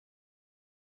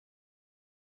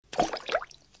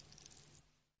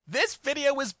This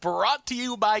video is brought to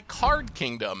you by Card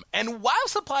Kingdom, and while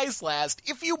supplies last,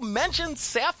 if you mention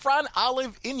Saffron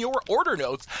Olive in your order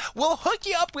notes, we'll hook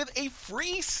you up with a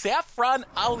free Saffron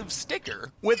Olive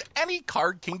sticker with any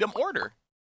Card Kingdom order.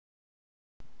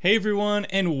 Hey everyone,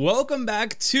 and welcome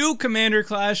back to Commander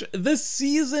Clash, the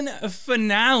season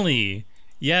finale.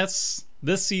 Yes,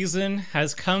 this season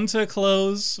has come to a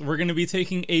close. We're going to be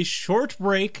taking a short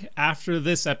break after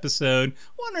this episode,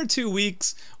 1 or 2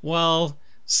 weeks, while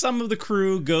some of the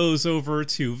crew goes over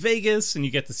to Vegas, and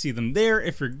you get to see them there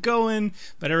if you're going,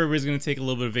 but everybody's going to take a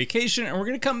little bit of vacation, and we're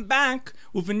going to come back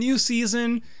with a new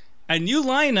season, a new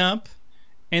lineup,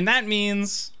 and that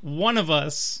means one of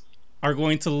us are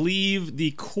going to leave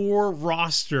the core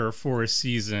roster for a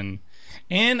season.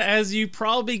 And as you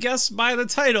probably guessed by the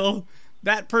title,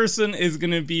 that person is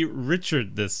going to be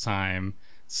Richard this time.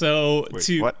 So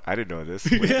Wait, what? I didn't know this.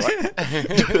 Wait,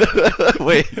 what?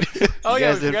 Wait. Oh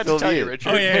yeah, we forgot to tell you, Richard.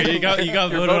 Oh yeah, you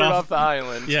got voted off the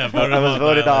island. Yeah, I was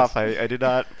voted off. I did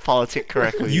not politic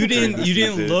correctly. You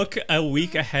didn't look a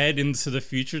week ahead into the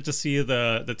future to see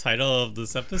the title of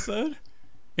this episode?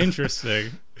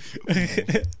 Interesting.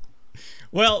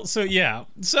 Well, so yeah.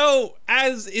 So,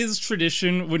 as is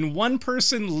tradition, when one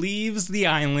person leaves the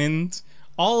island,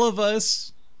 all of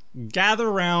us gather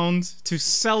around to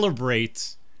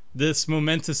celebrate this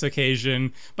momentous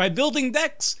occasion by building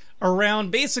decks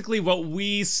around basically what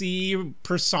we see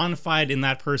personified in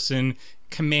that person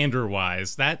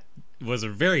commander-wise. That was a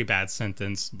very bad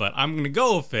sentence, but I'm going to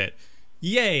go with it.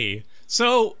 Yay!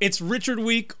 So, it's Richard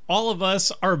Week. All of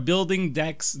us are building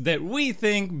decks that we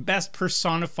think best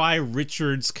personify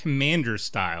Richard's commander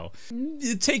style.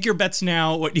 Take your bets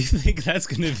now what you think that's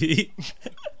going to be.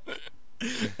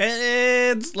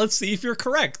 And let's see if you're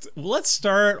correct. Let's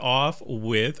start off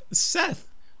with Seth.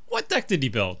 What deck did he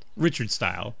build, Richard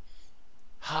style?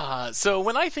 So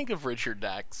when I think of Richard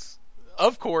decks,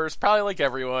 of course, probably like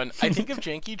everyone, I think of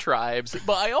janky tribes,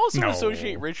 but I also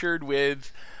associate Richard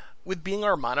with being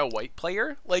our mono white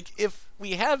player. Like, if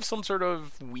we have some sort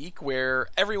of week where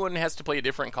everyone has to play a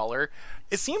different color,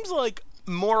 it seems like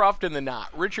more often than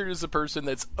not, Richard is the person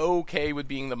that's okay with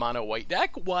being the mono white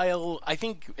deck, while I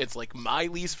think it's like my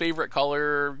least favorite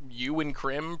color, you and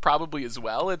Crim probably as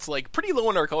well. It's like pretty low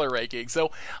in our color ranking.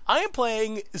 So I am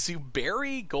playing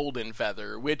Zuberi Golden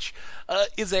Feather, which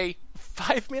is a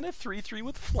 5-mana 3/3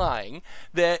 with flying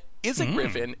that is a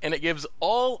griffin, and it gives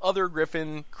all other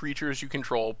griffin creatures you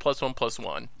control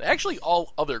 +1/+1. Actually,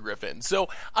 all other griffins. So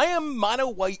I am mono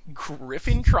white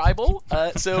griffin tribal.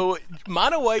 So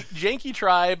mono white janky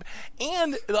tribe,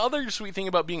 and the other sweet thing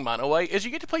about being mono white is you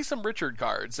get to play some Richard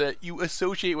cards that you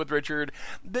associate with Richard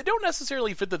that don't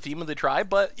necessarily fit the theme of the tribe,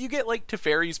 but you get like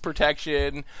Teferi's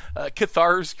Protection,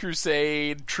 Cathar's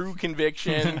Crusade, True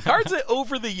Conviction, cards that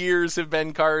over the years have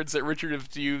been cards that Richard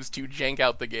has used to jank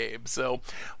out the game. So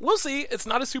we'll see. It's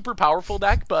not a super powerful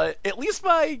deck, but at least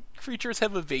my creatures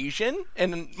have evasion,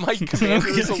 and my commander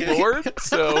is a lord,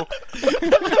 so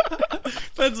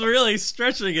That's really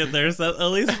stretching it there, so at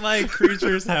least my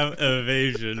creatures have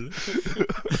evasion.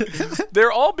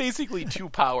 They're all basically 2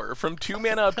 power, from 2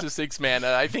 mana up to 6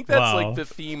 mana. I think that's like the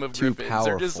theme of Too griffins. powerful.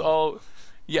 They're just all...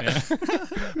 Yeah.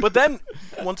 But then,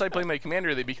 once I play my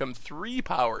commander, they become 3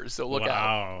 powers, so look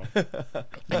out. Wow.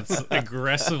 That's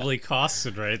aggressively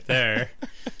costed right there.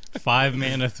 5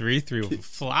 mana 3/3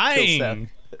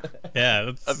 flying. Yeah,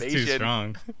 that's Evasion. too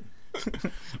strong.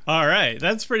 All right,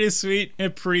 that's pretty sweet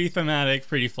and pretty thematic,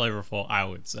 pretty flavorful, I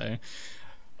would say.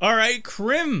 All right,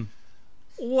 Crim,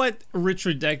 what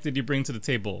Richard deck did you bring to the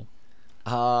table?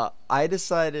 I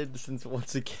decided, since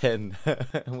once again,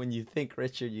 when you think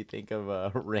Richard, you think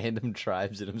of random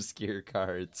tribes and obscure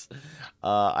cards.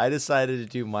 I decided to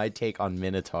do my take on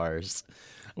Minotaurs.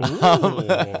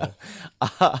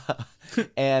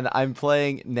 And I'm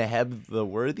playing Neheb the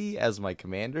Worthy as my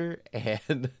commander,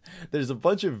 and there's a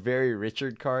bunch of very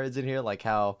Richard cards in here, like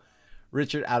how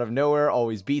Richard out of nowhere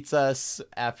always beats us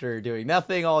after doing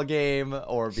nothing all game,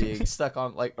 or being stuck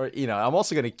on, like, or, you know, I'm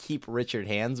also going to keep Richard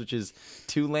Hands, which is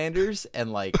 2 landers,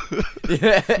 and like, and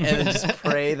then just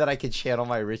pray that I can channel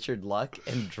my Richard luck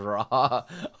and draw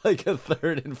like a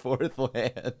 3rd and 4th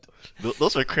land.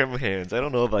 Those are Crim hands. I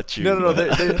don't know about you. No.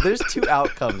 There's 2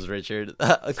 outcomes, Richard.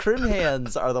 Crim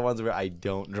Hands are the ones where I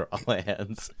don't draw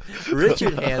lands.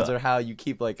 Richard Hands are how you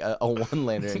keep like a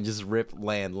 1-lander and just rip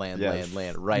land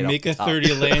right Make off a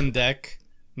 30 land deck,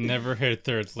 never hit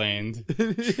 3rd land.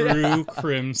 True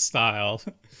Crim style.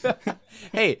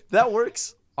 Hey, that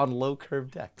works on low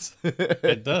curve decks.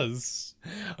 It does.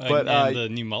 But and the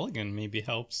new mulligan maybe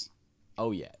helps. Oh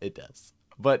yeah, it does.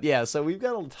 But yeah, so we've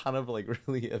got a ton of like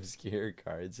really obscure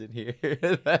cards in here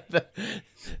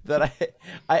that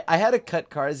I had to cut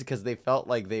cards because they felt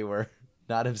like they were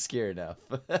not obscure enough.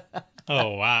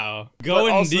 Oh wow,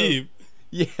 going also, deep.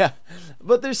 Yeah,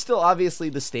 but there's still obviously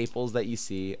the staples that you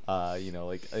see,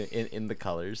 like in the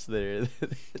colors.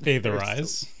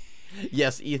 Aetherize.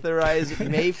 Yes, Aetherize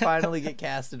may finally get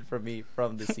casted from me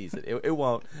from this season. It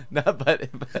won't, no, but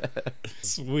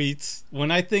Sweet. When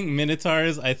I think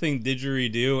Minotaurs, I think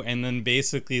didgeridoo, and then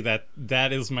basically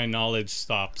that is my knowledge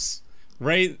stops.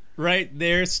 Right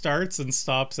there starts and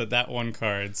stops at that one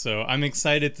card. So I'm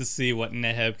excited to see what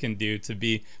Neheb can do to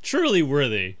be truly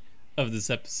worthy of this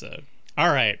episode.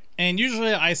 All right, and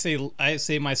usually I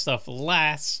say my stuff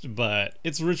last, but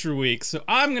it's Richard week, so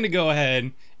I'm gonna go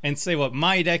ahead and say what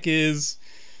my deck is.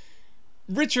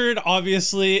 Richard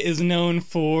obviously is known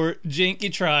for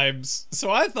janky tribes,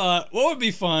 so I thought what would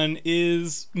be fun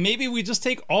is maybe we just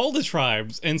take all the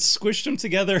tribes and squish them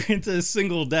together into a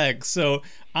single deck. So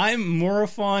I'm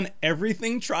Morophon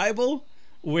everything tribal,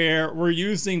 where we're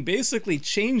using basically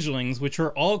changelings, which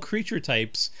are all creature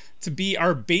types, to be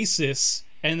our basis,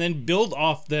 and then build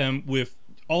off them with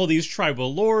all these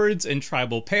tribal lords and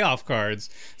tribal payoff cards.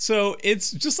 So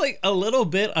it's just like a little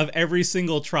bit of every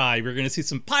single tribe. You're going to see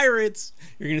some pirates,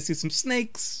 you're going to see some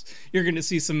snakes, you're going to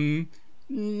see some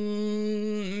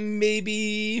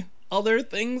maybe other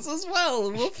things as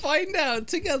well. We'll find out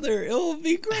together. It'll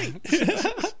be great.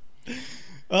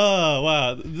 Oh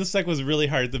wow, this deck was really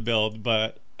hard to build,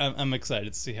 but I'm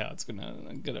excited to see how it's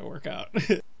gonna work out.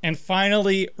 And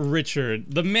finally,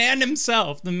 Richard, the man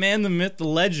himself, the man, the myth, the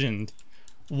legend.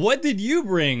 What did you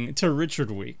bring to Richard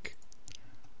Week?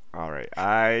 Alright,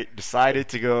 I decided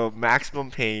to go maximum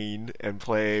pain and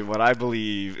play what I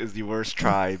believe is the worst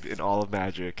tribe in all of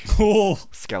Magic. Cool.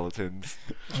 Skeletons.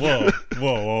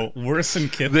 Whoa. Worse than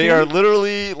Kith? They are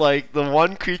literally like the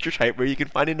one creature type where you can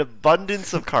find an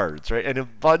abundance of cards, right? An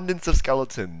abundance of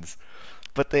skeletons.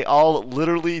 But they all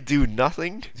literally do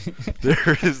nothing.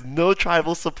 There is no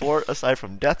tribal support aside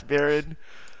from Death Baron.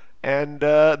 And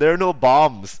there are no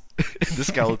bombs in the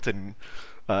skeleton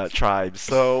tribe.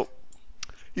 So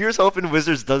here's hoping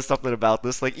Wizards does something about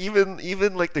this. Like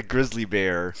even like the grizzly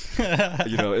bear,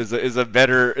 is a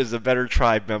better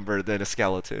tribe member than a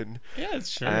skeleton. Yeah,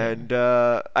 it's true. And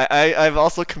I've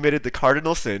also committed the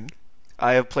cardinal sin.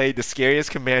 I have played the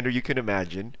scariest commander you can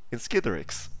imagine in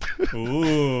Skithiryx.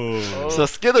 Ooh. So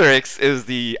Skithiryx is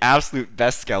the absolute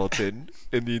best skeleton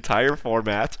in the entire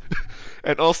format,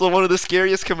 and also one of the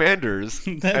scariest commanders.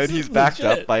 And he's backed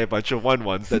up by a bunch of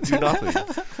 1/1s that do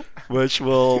nothing, which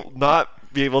will not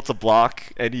be able to block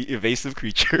any evasive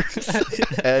creatures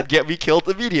and get me killed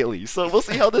immediately. So we'll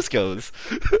see how this goes.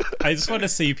 I just want to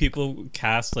see people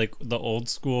cast like the old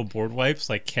school board wipes,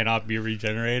 like cannot be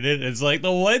regenerated. It's like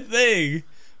the one thing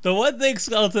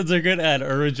skeletons are good at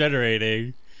are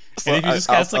regenerating. So and if you just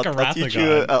cast like a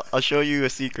Rathagon. I'll show you a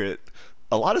secret.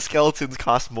 A lot of skeletons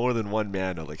cost more than 1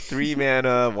 mana, like 3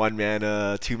 mana, 1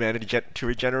 mana, 2 mana to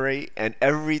regenerate, and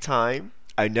every time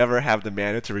I never have the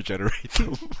mana to regenerate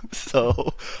them.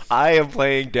 So I am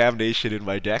playing Damnation in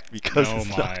my deck because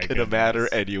it's not going to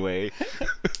matter anyway.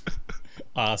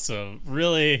 Awesome.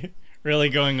 Really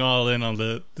going all in on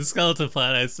the skeleton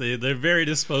plat, I see. They're very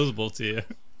disposable to you.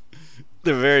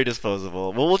 They're very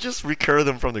disposable. Well, we'll just recur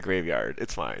them from the graveyard.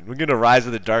 It's fine. We're going to Rise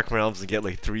of the Dark Realms and get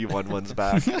like 3 1/1s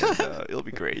back. And, it'll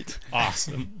be great.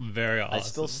 Awesome. Very awesome. I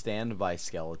still stand by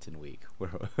Skeleton Week.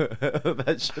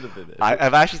 That should have been it.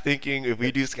 I'm actually thinking if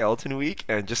we do Skeleton Week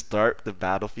and just start the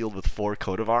battlefield with 4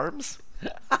 coat of arms,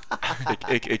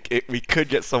 we could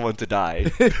get someone to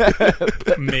die.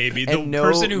 Maybe the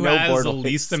person who has the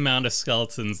least amount of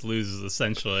skeletons loses,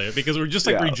 essentially, because we're just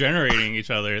like regenerating each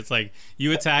other. It's like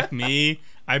you attack me,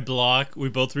 I block, we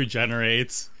both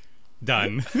regenerate.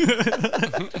 Done.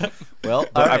 Well,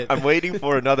 I'm waiting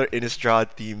for another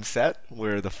Innistrad themed set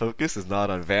where the focus is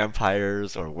not on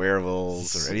vampires or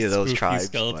werewolves or any of those Spooky tribes,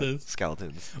 skeletons. but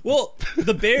skeletons. Well,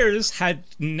 the bears had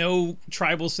no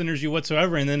tribal synergy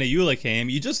whatsoever, and then Ayula came.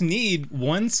 You just need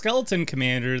one skeleton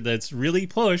commander that's really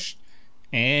pushed,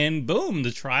 and boom,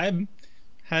 the tribe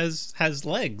has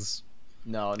legs.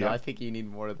 No, Yeah. I think you need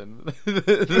more than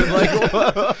like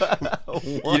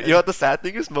one. You know what the sad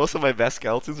thing is? Most of my best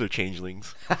skeletons are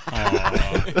changelings.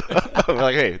 I'm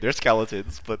like, hey, they're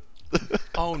skeletons, but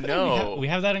Oh no. We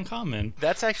have that in common.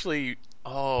 That's actually...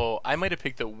 Oh, I might have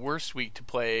picked the worst week to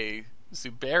play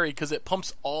Zuberi, because it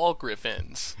pumps all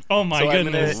Griffins. Oh my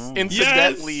goodness. I'm gonna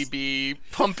incidentally be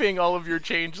pumping all of your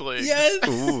changelings. Yes!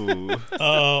 Ooh.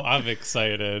 Oh, I'm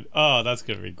excited. Oh, that's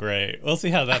going to be great. We'll see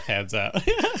how that pans out.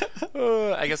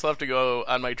 I guess I'll have to go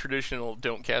on my traditional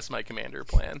don't cast my commander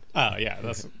plan. Oh, yeah,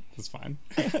 that's fine.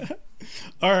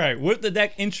 All right, with the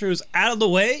deck intros out of the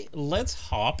way, let's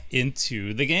hop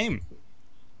into the game.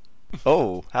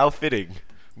 Oh, how fitting.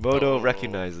 Moto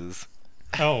recognizes.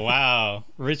 Oh, wow.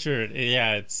 Richard,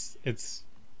 yeah, it's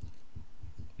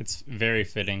very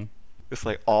fitting. It's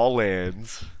like all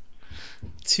lands.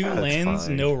 2 That's lands,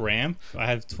 fine. no ramp. I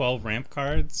have 12 ramp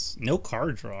cards. No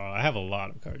card draw. I have a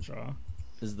lot of card draw.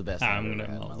 This is the best I'm I've ever gonna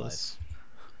had in mull my this.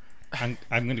 I'm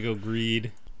gonna go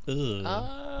greed.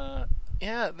 Ugh.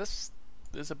 Yeah, this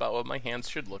is about what my hands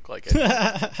should look like.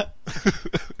 I think.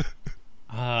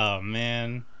 Oh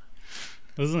man,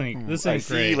 this ain't I great.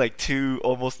 see like 2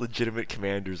 almost legitimate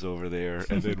commanders over there,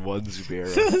 and then 1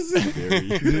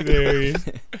 Zuberi. Very. I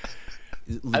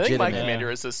think my Legitimate.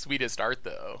 commander is the sweetest art,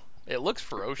 though. It looks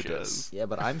ferocious. Yeah,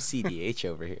 but I'm CDH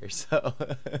over here, so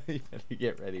you better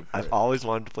get ready for I've it. always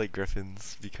wanted to play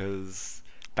Griffins because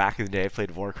back in the day I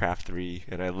played Warcraft 3,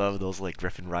 and I love those like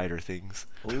Griffin Rider things.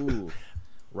 Ooh,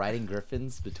 riding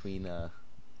griffins between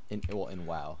in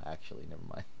WoW actually. Never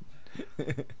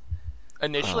mind.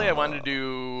 Initially, I wanted to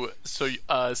do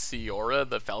Siora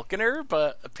the Falconer,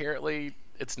 but apparently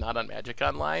it's not on Magic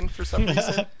Online for some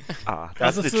reason.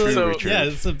 That's the true so- Richard. Yeah,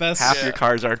 it's the best. Half Yeah. your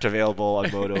cards aren't available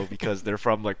on Moto because they're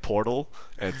from like Portal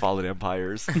and Fallen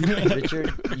Empires.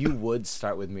 Richard, you would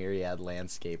start with Myriad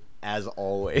Landscape as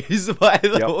always. By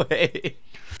the way,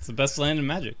 It's the best land in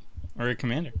Magic or a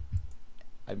commander.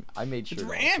 I made sure It's to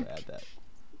also ramp. add that.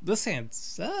 This hand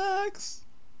sucks.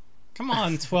 Come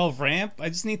on, 12 ramp. I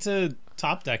just need to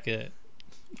top deck it.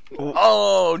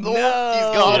 Oh no! He's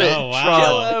got it. Oh,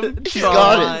 wow. Kill him! He's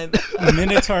got it.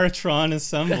 Minotaur Tron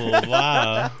assembled.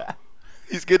 Wow.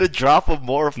 He's gonna drop a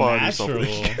Morophon or Natural.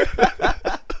 something.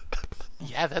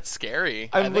 Yeah, that's scary.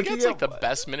 I'm I think looking it's like at the what-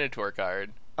 best Minotaur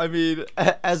card. I mean,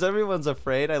 as everyone's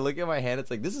afraid, I look at my hand. It's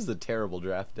like this is a terrible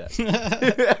draft deck.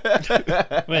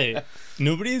 Wait,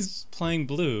 nobody's playing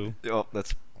blue. Oh,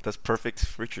 that's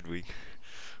perfect Richard week.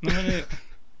 Nobody...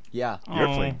 Yeah. You're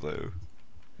Oh. playing blue.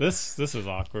 This is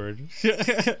awkward.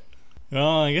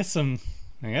 Well, I guess I'm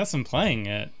playing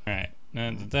it. All right.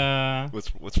 Da-da-da.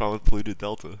 What's wrong with polluted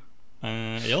Delta?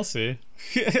 You'll see.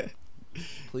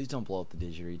 Please don't blow up the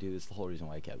didgeridoo. It's the whole reason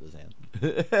why I kept his hand.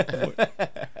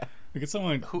 We get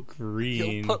someone He'll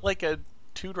green, put like a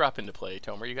 2-drop into play,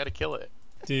 Tomer. You got to kill it.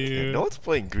 dude. No one's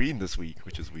playing green this week,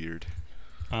 which is weird.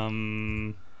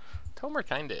 Tomer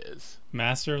kinda is.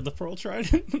 Master of the Pearl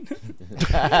Trident.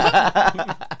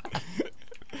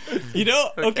 You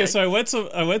know, okay, so I went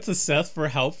to Seth for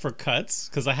help for cuts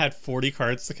because I had 40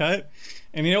 cards to cut,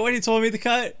 and you know what he told me to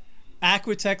cut?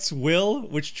 Aquitect's Will,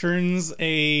 which turns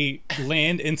a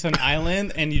land into an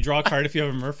island, and you draw a card if you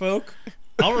have a Merfolk.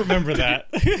 I'll remember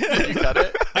that. Did you cut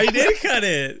it? I did cut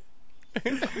it.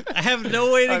 I have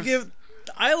no way to I'm give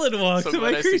Island Walk So to my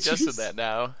glad I creatures. suggested that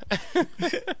now.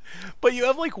 But you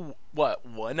have like what,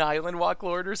 1 Island Walk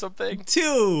Lord or something?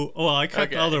 2. Well, I cut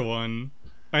Okay. the other one.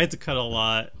 I had to cut a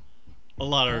lot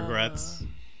of regrets.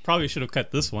 Probably should have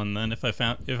cut this one then if I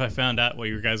found out what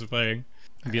you guys were playing.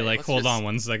 I'd be Alright, like, let's hold just- on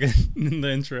one second in the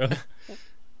intro.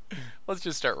 Let's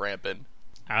just start ramping.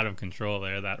 Out of control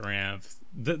there, that ramp.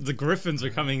 The Griffins are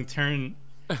coming turn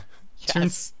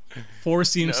Yes. 4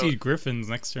 CMC No. Griffins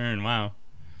next turn. Wow.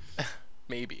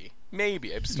 Maybe.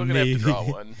 I'm still gonna have to draw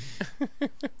Maybe. one.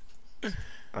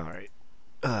 All right.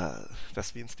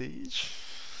 Thespian stage.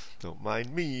 Don't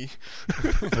mind me.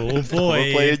 Oh I'm gonna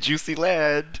play a boy. juicy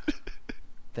land.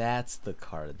 That's the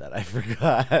card that I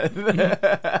forgot.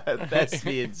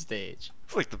 Thespian stage.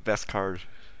 It's like the best card.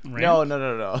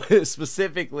 No.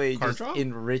 Specifically, Card just draw?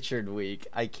 in Richard week,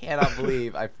 I cannot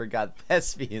believe I forgot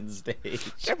Thespian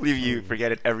stage. Can't believe you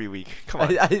forget it every week. Come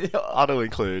on. Auto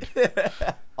include.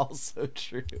 Also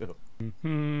true.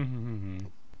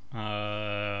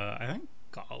 I think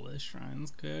Gaulish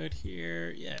Shrine's good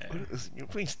here. Yeah. You're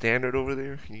playing standard over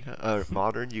there. You got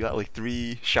modern. You got like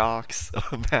 3 shocks.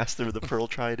 Master of the Pearl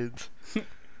Trident.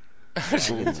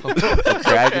 Dragon's The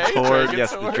Dragon's Okay, Horde. Dragon's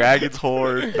Yes, the Horde. Dragon's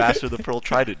Horde. Master of the Pearl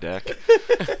Trident deck.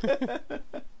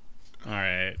 All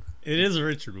right. It is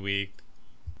Richard week,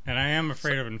 and I am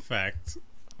afraid of infect.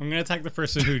 I'm gonna attack the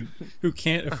person who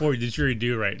can't afford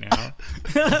didgeridoo right now.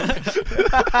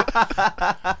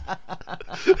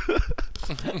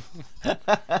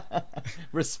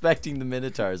 Respecting the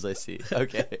Minotaurs, I see.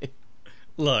 Okay.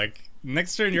 Look,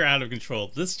 next turn you're out of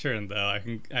control. This turn though,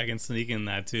 I can sneak in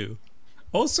that too.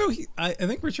 Also, I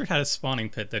think Richard had a spawning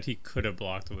pit that he could have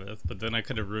blocked with, but then I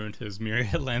could have ruined his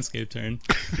Myriad Landscape turn.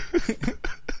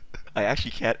 I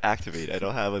actually can't activate. I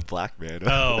don't have a black mana.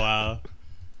 Oh, wow.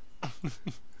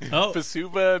 Oh.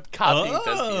 Vesuva copying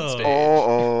Thespian Stage.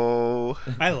 Oh.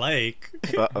 I like.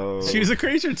 Uh-oh. Choose a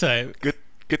creature type.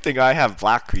 Good thing I have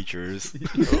black creatures.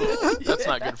 Oh, that's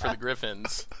not good for the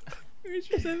Griffins.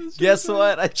 Guess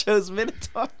what? I chose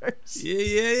Minotaurs.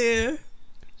 Yeah.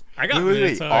 I got Wait,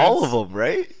 Minotaurs. all of them,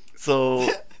 right? So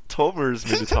Tomer's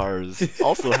Minotaurs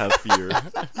also have fear.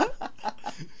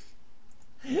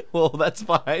 Well, that's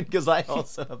fine because I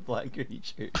also have black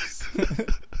creatures.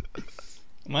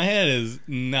 My head is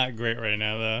not great right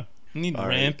now, though. I need All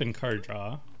ramp and card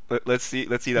draw. Let's see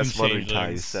that And Smothering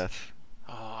changelings. Ties, Seth.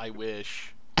 Oh, I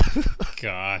wish.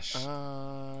 Gosh.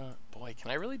 Boy,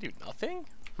 can I really do nothing?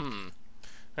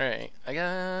 Alright, I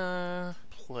gotta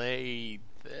play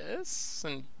this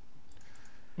and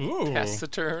Ooh. pass the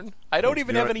turn. I don't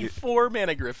even have any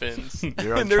 4-mana Griffins.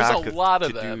 You're on And there's track a lot of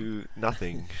to them. do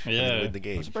nothing. Yeah. And win the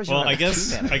game. surprised you Well, don't I have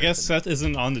guess 2-mana I guess Griffins. Seth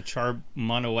isn't on the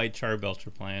mono white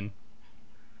Charbelcher plan.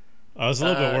 I was a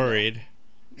little bit No. worried.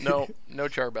 No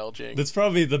charbelching. That's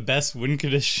probably the best win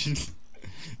condition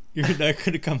your deck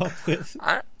could have come up with.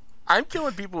 I'm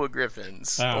killing people with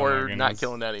Griffins, Oh, my or not goodness.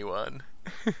 killing anyone.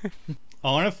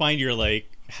 I want to find your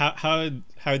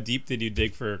how deep did you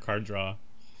dig for a card draw?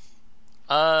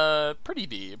 Pretty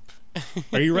deep.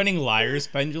 Are you running Liar's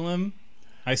Pendulum?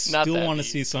 I still that want to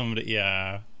deep. see some of it.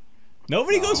 Yeah.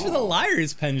 Nobody goes for the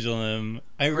Liar's Pendulum.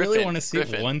 I really Griffin, want to see it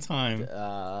Griffin. one time.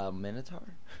 Minotaur?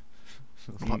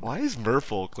 Why is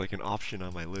Merfolk like an option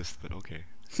on my list? But okay.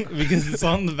 Because it's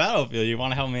on the battlefield. You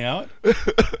want to help me out?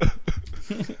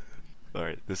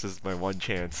 Alright, this is my one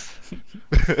chance.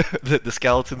 The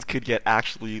skeletons could get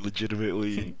actually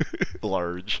legitimately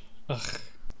large.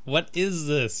 What is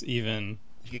this even?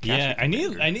 You can cast Yeah, your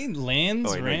commander. I need lands,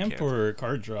 Oh, I know you ramp, can't. or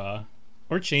card draw,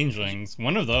 or changelings.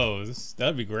 One of those.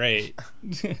 That'd be great.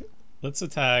 Let's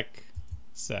attack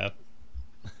Seth.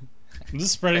 I'm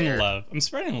just spreading the Fair. love. I'm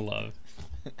spreading the love.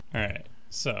 All right.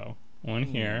 So one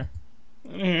here.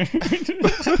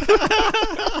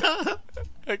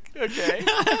 Okay.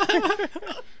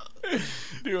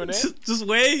 Doing it. Just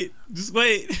wait. Just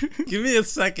wait. Give me a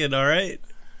second. All right.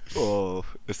 Oh,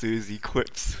 as soon as he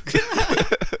quips.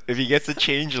 If he gets a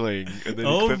changeling and then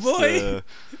Oh, he quips boy.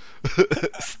 the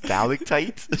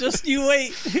stalactite. Just you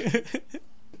wait.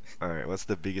 Alright, what's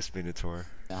the biggest Minotaur?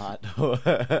 Not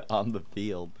on the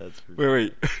field. That's for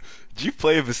Wait. Did you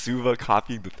play Vesuva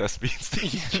copying the Thespian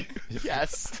Stage?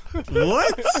 Yes.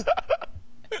 What?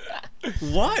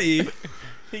 Why?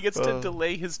 He gets to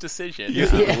delay his decision. Yeah.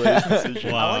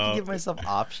 I Wow. like to give myself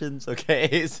options.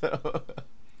 Okay, so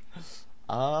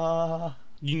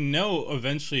You know,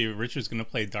 eventually Richard's gonna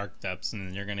play Dark Depths, and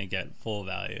then you're gonna get full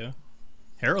value.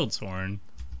 Herald's Horn,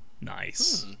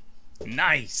 nice,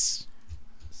 nice.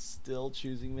 still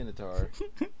choosing Minotaur,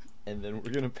 and then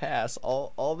we're gonna pass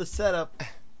all the setup.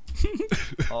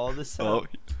 All the setup. Oh,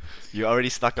 you already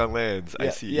stuck on lands. I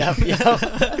see. Yeah.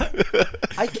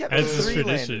 I kept That's his 3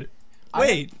 tradition. landed.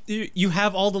 Wait, you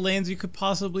have all the lands you could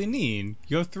possibly need.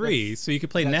 You have 3, so you could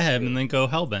play that's Neheb true. and then go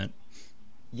Hellbent.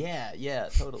 Yeah,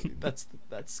 totally.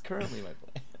 That's currently my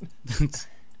plan.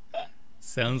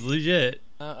 Sounds legit.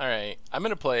 All right, I'm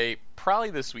gonna play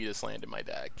probably the sweetest land in my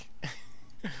deck.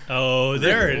 Oh,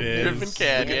 there it Griffin is.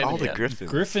 Canyon. Look at all the yeah. Griffins.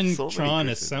 Griffin So many Tron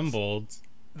Griffins. assembled.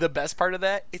 The best part of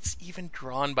that, it's even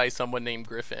drawn by someone named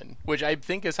Griffin, which I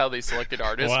think is how they selected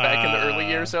artists back in the early Wow.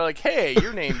 years. They're like, hey,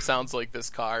 your name sounds like this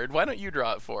card. Why don't you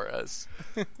draw it for us?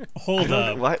 Hold don't-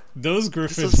 up. what? Those This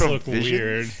Griffins is from look Visions?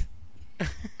 weird.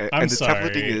 And the sorry.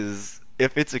 templating is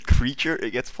if it's a creature,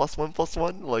 it gets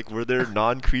 +1/+1. Like, were there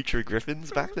non-creature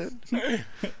Griffins back then? You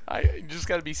just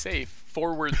got to be safe,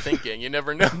 forward thinking. You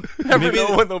never know. Never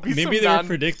know when there'll be maybe some they were non-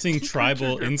 predicting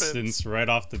tribal Griffins. instants right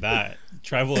off the bat.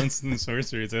 Tribal instant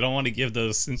sorceries. They don't want to give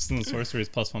those instant sorceries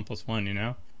 +1/+1, you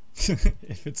know?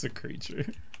 If it's a creature.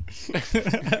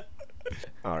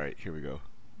 All right, here we go.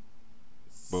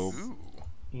 Boom.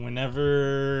 Ooh.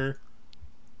 Whenever.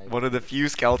 One of the few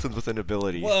skeletons with an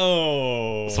ability.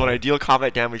 Whoa! So when I deal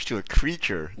combat damage to a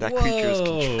creature, that creature's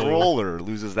Whoa. controller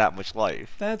loses that much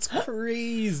life. That's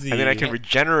crazy. And then I can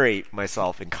regenerate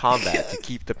myself in combat to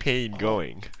keep the pain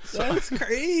going. That's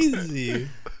crazy.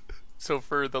 So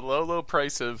for the low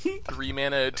price of 3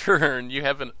 mana a turn, you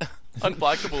have an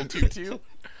unblockable 2/2,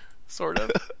 sort of.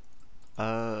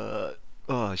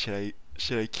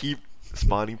 Should I keep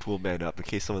spawning pool man up in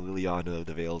case someone Liliana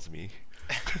avails me?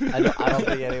 I don't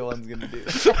think anyone's gonna do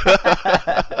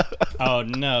that. Oh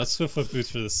no, Swiftfoot boots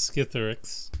for the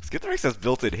Skithiryx. Skithiryx has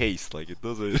built-in haste. Like it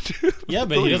doesn't. Yeah,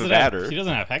 but doesn't he even doesn't have matter. he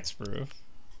doesn't have hexproof.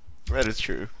 That is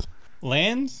true.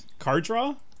 Land, card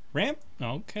draw, ramp.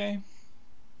 Okay.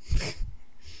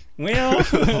 Well,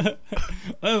 this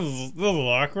is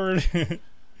awkward.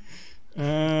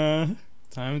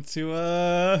 Time to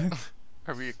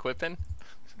Are we equipping?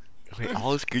 Wait,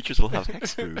 all his creatures will have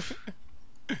hexproof.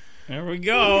 There we Look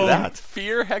go. at that.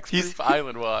 Fear Hexproof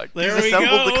Island Walk. There He's we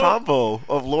assembled go. the combo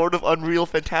of Lord of Unreal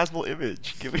Phantasmal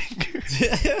Image.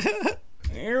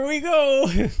 Here we go.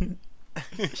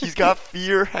 He's got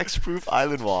Fear Hexproof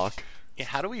Island Walk. Yeah,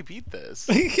 how do we beat this?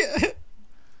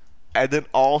 And then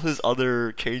all his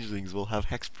other changelings will have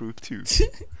hexproof too.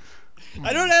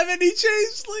 I don't have any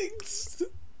changelings.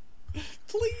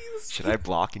 Please. Should I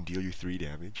block and deal you 3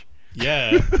 damage?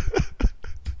 Yeah.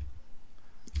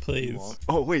 Please.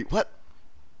 Oh wait, what?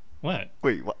 What?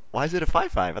 Wait, why is it a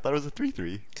 5/5? I thought it was a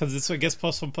 3/3. Because it's, I guess,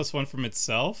 +1/+1 from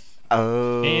itself.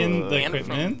 Oh. And the And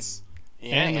equipment.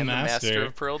 Yeah, And the the master. Master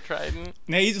of Pearl Trident.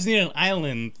 Now you just need an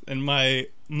island, and my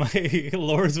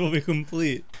lords will be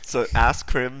complete. So ask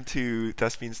Crim to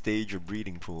Thespian stage or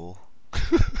breeding pool.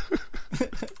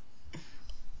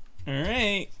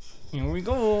 Alright. Here we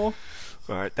go.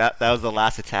 Alright, that was the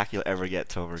last attack you'll ever get,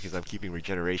 Tomer, because I'm keeping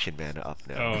regeneration mana up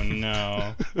now. Oh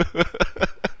no.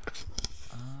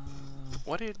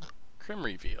 What did Crim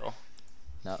reveal?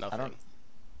 No, Nothing.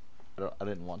 I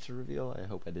didn't want to reveal. I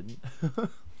hope I didn't.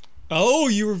 Oh,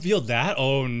 you revealed that?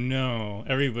 Oh no.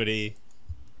 Everybody.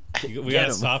 We Get gotta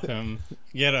him. stop him.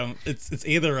 Get him. It's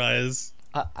Aetherize.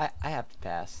 I have to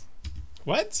pass.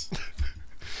 What?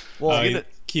 Well, Oh, You you- can-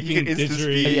 keeping you can instant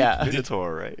Didgeridoo. speed Yeah.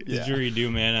 Minotaur, right? Yeah.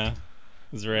 Didgeridoo mana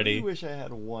is I ready. wish I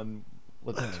had one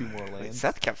with 2 more Wait, lands.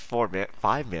 Seth kept 5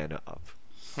 mana up.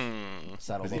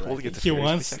 Settled Is he holding already. it to He finish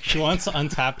wants the he section? wants to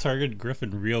untap target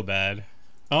Griffin real bad.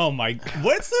 Oh my!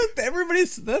 What's the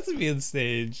everybody's thespian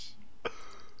stage?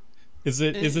 Is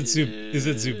it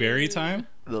Zuberi time?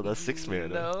 No, that's 6 mana.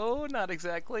 No, not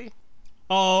exactly.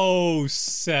 Oh,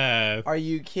 Seth. Are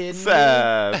you kidding me?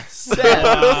 Seth. Seth.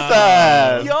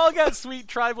 Seth. Y'all got sweet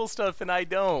tribal stuff, and I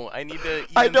don't. I need to.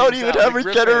 I don't things even out. have The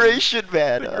regeneration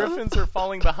The mana. Griffins are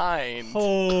falling behind.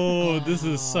 Oh, this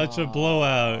is such a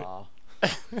blowout. Aw.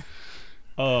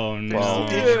 Oh no. Well,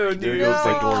 Dude, there no. goes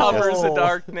my door. Covers No. of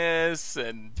Darkness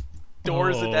and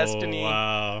Doors of Destiny.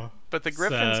 Wow. But the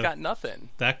Griffins Seth. got nothing.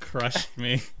 That crushed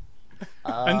me.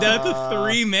 I'm down to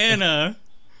 3 mana.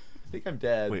 I think I'm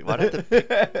dead. Wait, why do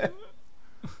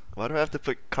I have to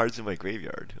put cards in my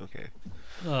graveyard? Okay.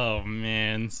 Oh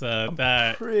man, Seth,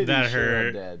 that Pretty that sure I'm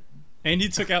hurt. dead. And you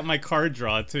took out my card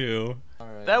draw too. All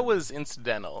right. That was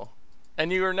incidental.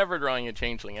 And you were never drawing a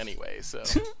changeling anyway, so.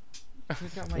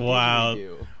 Look at my Wow.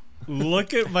 didgeridoo.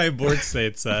 Look at my board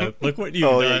state, Seth. Look what you've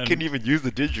Oh, done. yeah, you couldn't even use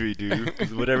the didgeridoo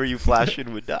because whatever you flash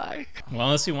in would die. Well,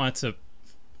 unless you want to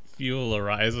fuel a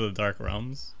rise of the Dark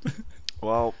Realms.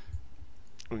 Well,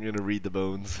 I'm gonna read the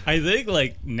bones. I think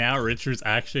like now Richard's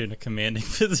actually in a commanding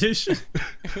position.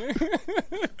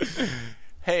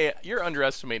 Hey, you're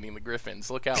underestimating the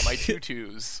Griffins. Look out, my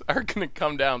 2/2s are gonna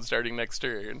come down starting next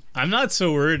turn. I'm not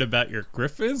so worried about your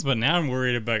Griffins, but now I'm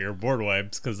worried about your board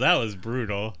wipes because that was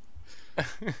brutal.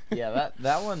 Yeah,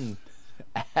 that one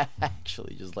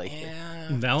actually just like Yeah.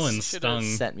 That one Should've stung.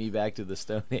 sent me back to the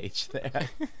Stone Age there.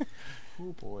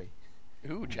 Oh boy.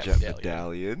 Ooh, Jet Jet Medallion.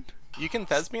 Medallion. You can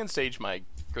Thespian stage my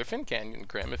Griffin Canyon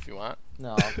Crim if you want.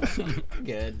 No, I'm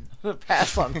good.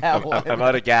 Pass on that one. I'm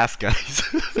out of gas, guys.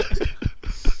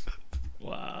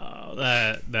 Wow,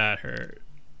 that hurt.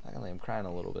 Finally, I'm crying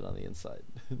a little bit on the inside.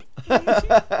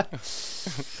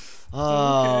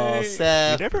 Oh, Okay. We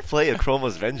Seth. never play a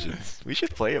Chroma's Vengeance. We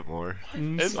should play it more.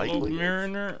 It's Slow like-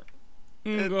 Mariner.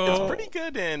 It's Go. pretty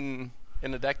good in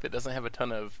a deck that doesn't have a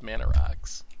ton of mana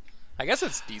rocks. I guess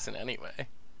it's decent anyway.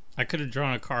 I could have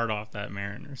drawn a card off that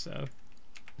Mariner, so.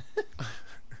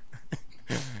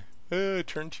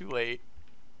 Turn too late.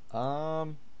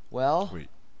 Well, Wait.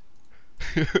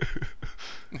 You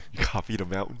copied a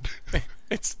mountain.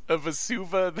 It's a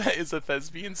Vesuva that is a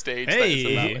Thespian stage that is a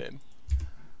Hey. mountain.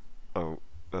 Oh,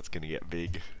 that's gonna get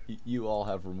big. you all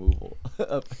have removal,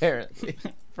 apparently,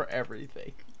 for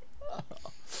everything.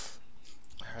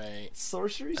 Alright.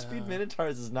 Sorcery Speed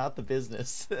Minotaurs is not the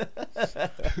business.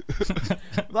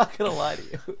 I'm not gonna lie to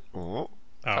you. Oh.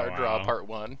 Card draw wow. part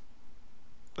 1.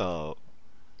 Oh.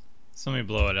 Somebody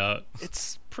blow it up.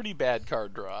 It's pretty bad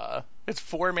card draw. It's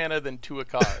 4 mana then 2 a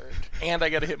card. And I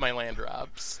gotta hit my land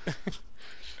drops.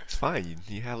 It's fine.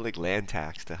 You have like land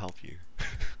tax to help you.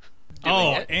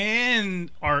 Oh, it. and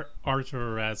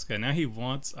Arthur Raska. Now he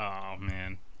wants. Oh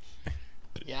man.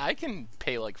 Yeah, I can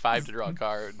pay like 5 to draw a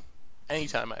card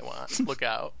anytime I want. Look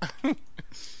out.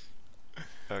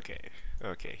 Okay.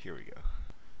 Okay, here we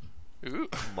go. Ooh.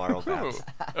 Marl Bats.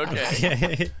 Okay.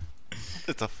 Okay.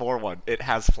 It's a 4/1. It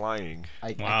has flying.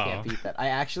 I Wow. can't beat that. I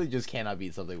actually just cannot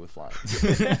beat something with flying.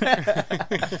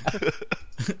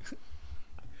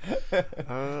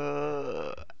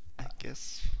 I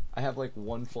guess. I have like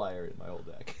one flyer in my whole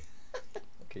deck.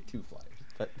 Okay, 2 flyers.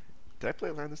 But Did I play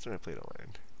a land this turn? I played a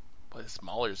land. Boy, this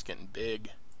Mauler's getting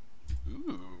big.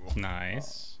 Ooh.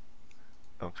 Nice.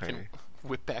 Okay. Can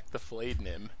whip back the flayed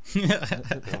Nim.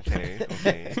 Okay.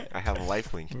 Okay. I have a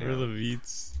lifelink Where are the now.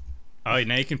 beats? Oh,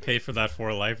 now you can pay for that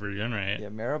 4 life regenerate. yeah,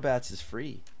 Marrowbats is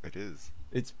free. It is.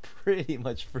 It's pretty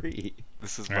much free.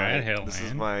 This is Alright, my hail this is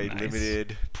land. my Nice.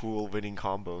 limited pool winning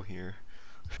combo here.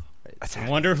 Right, That's I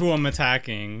wonder who I'm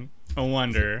attacking. I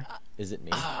wonder. is it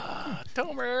me?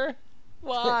 Tomer,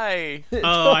 why?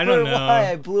 Oh, I don't know.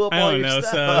 Why I blew up I all don't your know,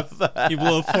 stuff. Seth. You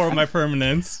blew up 4 of my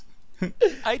permanents.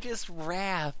 I just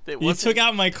wrath. It You wasn't took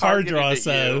out my card targeted draw, at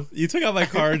Seth. You took out my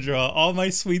card draw. All my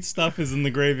sweet stuff is in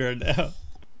the graveyard now.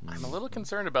 I'm a little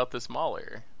concerned about this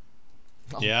Mauler.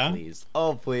 Oh, Yeah? Please.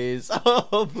 Oh, please.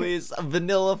 Oh, please.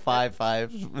 Vanilla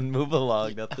 5/5 and move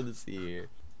along. Nothing to see here.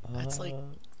 That's like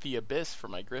the abyss for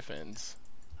my Griffins.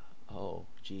 Oh,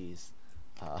 jeez.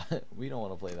 We don't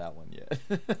want to play that one yet.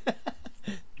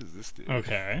 What does this do?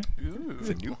 Okay. It's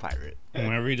a new pirate.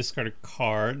 Whenever you discard a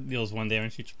card, deals 1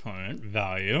 damage to each opponent.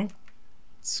 Value.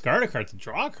 Discard a card to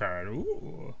draw a card.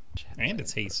 Ooh. And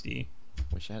it's hasty.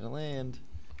 Wish I had a land.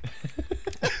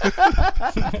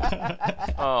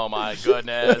 Oh my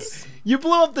goodness. You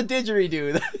blew up the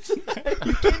didgeridoo. That's you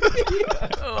kidding me?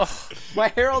 Ugh. My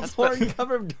Herald's Horn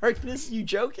cover of darkness. You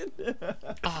joking?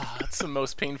 Ah, that's the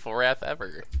most painful wrath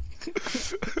ever.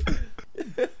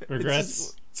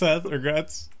 Regrets? Seth,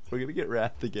 regrets? We're gonna get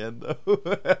wrapped again, though.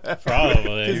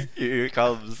 Probably. Here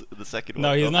comes the second one.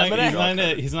 No, he's Oh, not. I'm gonna He's draw a not.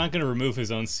 card. He's not going to remove his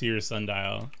own Seer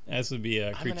Sundial. This would be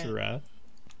a creature gonna- wrath.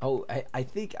 Oh, I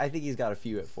think he's got a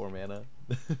few at 4 mana.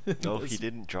 No, he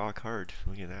didn't draw a card.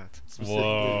 Look at that. Specifically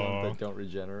Whoa. ones that don't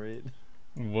regenerate.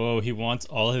 Whoa, he wants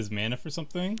all his mana for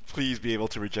something? Please be able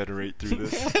to regenerate through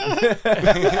this.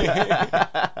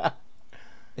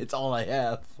 It's all I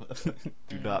have.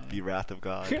 Do not be Wrath of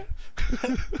God.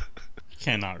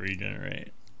 Cannot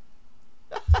regenerate.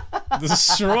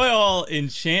 Destroy all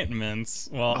enchantments.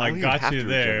 Well, I I don't even got have you to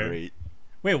there. regenerate.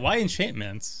 Wait, why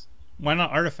enchantments? Why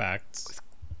not artifacts?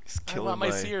 He's I killing want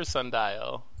my Seer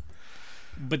Sundial.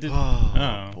 But did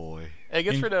Oh, boy. It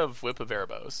gets In- rid of Whip of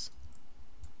Erebos.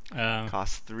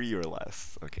 Costs 3 or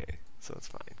less. Okay, so it's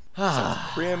fine.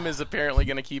 Crim is apparently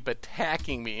going to keep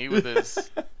attacking me with his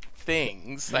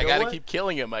things. I know gotta what? keep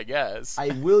killing him, I guess. I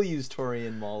will use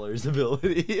Torian Mauler's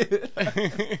ability.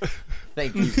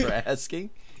 Thank you for asking.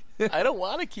 I don't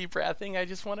want to keep wrathing. I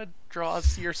just want to draw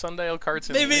Seer Sundial cards.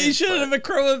 And maybe win, you should but- have a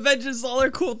Crow of Vengeance, all our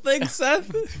cool things, Seth.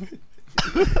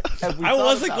 Have we I thought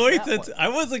wasn't about going that to. one? I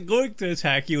wasn't going to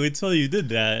attack you until you did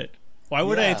that. Why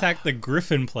would I Yeah. attack the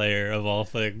Griffin player of all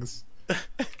things?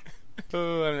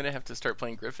 Oh, I'm gonna have to start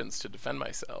playing Griffins to defend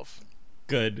myself.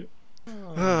 Good.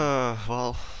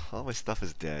 Well, all my stuff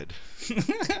is dead.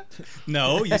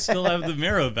 No, you still have the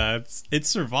Marrow Bats. It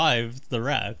survived the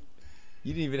wrath.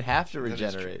 You didn't even have to That is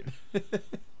regenerate.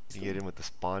 You get in with the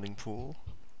spawning pool?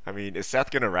 I mean, is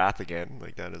Seth gonna Wrath again?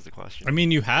 Like, that is the question. I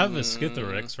mean, you have a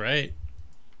Skithiryx, right?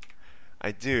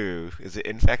 I do. Is it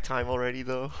infect time already,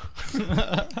 though?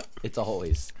 It's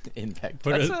always impact.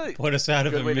 Put, That's us, a put us out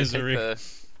of Good the way misery.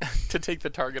 to take the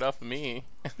target off of me.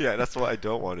 Yeah, that's what I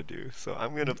don't want to do. So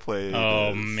I'm gonna play.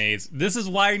 Oh, this. maze. This is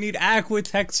why I need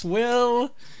Aquatex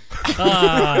Will.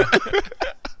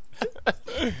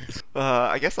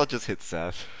 Ah, I guess I'll just hit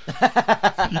Seth.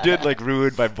 You did like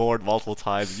ruin my board multiple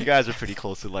times. You guys are pretty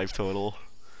close to life total.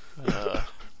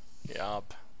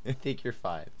 Yup. I think you're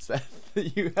fine, Seth.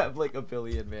 You have like a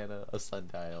billion mana, a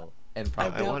sundial, and I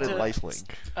probably wanted to- lifelink.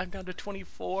 I'm down to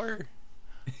 24.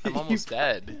 I'm almost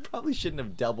dead. probably shouldn't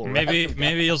have double. maybe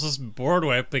you'll just board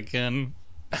wipe again.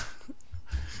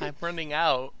 I'm running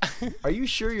out. Are you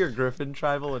sure you're Griffin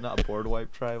tribal and not board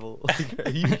wipe tribal? Like, are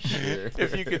you sure?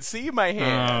 If you could see my Oh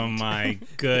hand. my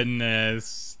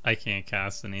goodness. I can't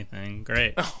cast anything.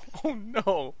 Great. Oh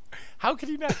no. How could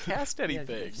you not cast Yeah, you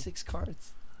anything? have 6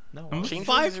 cards. No. I'm a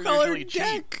Changelings are 5-color usually cheap.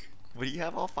 deck. But you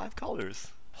have all 5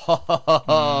 colors.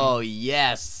 Oh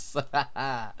yes.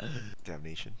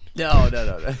 Damnation. No.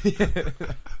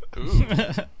 Ooh.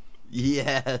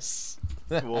 Yes.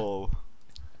 Whoa.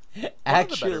 One of the better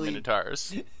Actually,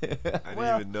 Minotaurs. I didn't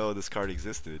Well- even know this card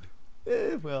existed.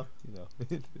 well, you know.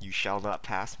 You shall not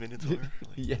pass Minotaur? Like,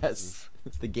 Yes,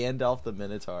 the Gandalf the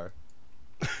Minotaur,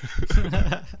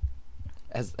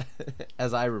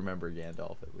 as I remember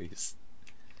Gandalf at least.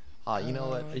 You know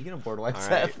what? Are you gonna board wipe All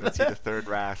Seth? right, let's see the third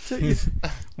wrath.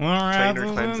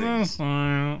 Trainer cleansing.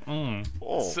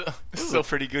 Oh, So- this is so- a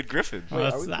pretty good Griffin. Wait,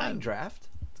 What's are we that? playing draft?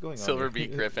 What's going on? Silver here?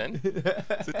 Beak Griffin.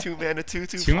 It's a 2-mana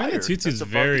 2/2 2 mana flyer. 2/2 is That's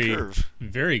above the very, curve.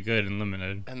 very good and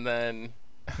limited. And then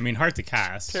I mean, hard to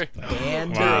cast.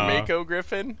 And Wow. Mako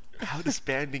Griffin. How does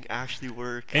banding actually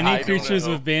work? Any I don't creatures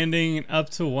know. with banding up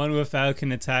to 1 without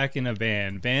can attack in a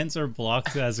band. Bands are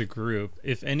blocked as a group.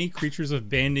 If any creatures with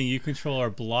banding you control are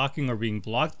blocking or being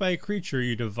blocked by a creature,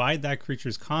 you divide that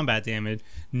creature's combat damage,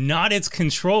 not its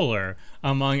controller,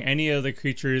 among any of the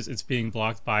creatures it's being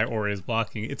blocked by or is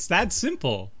blocking. It's that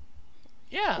simple.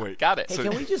 Yeah, Wait. got it. Hey, So-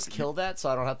 can we just kill that so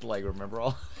I don't have to like remember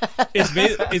all?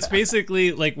 It's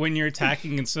basically like when you're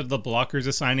attacking, instead of the blockers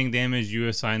assigning damage, you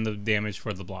assign the damage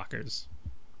for the blockers.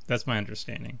 That's my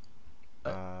understanding.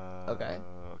 Okay.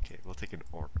 Okay, we'll take an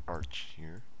arch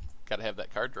here. Gotta have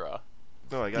that card draw.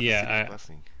 No, I got Yeah, the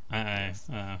City's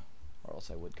Blessing. Or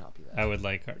else I would copy that. I would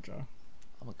like card draw.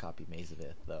 I'm gonna copy Maze of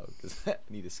Ith though, because I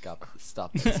need to stop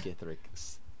that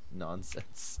Skithiryx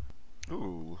nonsense.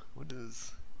 Ooh,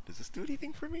 does this do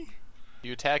anything for me?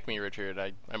 You attack me, Richard.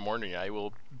 I'm warning you. I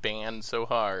will ban so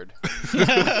hard.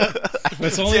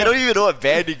 That's See, only I don't even know what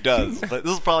banding does, but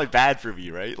this is probably bad for me,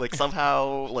 right? Like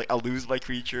somehow, like I'll lose my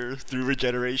creature through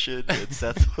regeneration, and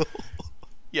Seth will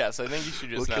Yes, I think you should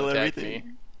just will kill not attack everything.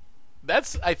 me.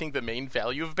 That's, I think, the main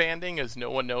value of banding is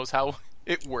no one knows how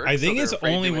it works. I think so it's they're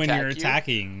afraid only to when attack you're you.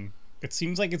 attacking. It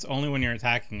seems like it's only when you're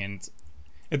attacking, and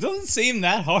it doesn't seem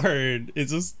that hard.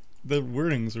 It's just the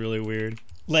wording's really weird.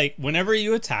 Like, whenever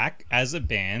you attack as a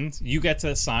band, you get to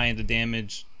assign the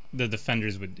damage the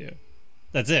defenders would do.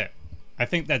 That's it. I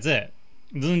think that's it.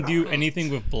 It doesn't do anything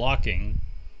with blocking.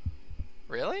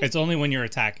 Really? It's only when you're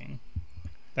attacking.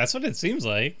 That's what it seems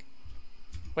like.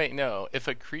 Wait, no. If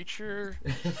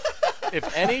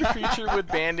any creature with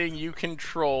banding you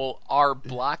control are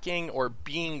blocking or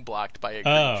being blocked by a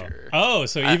creature.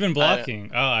 So even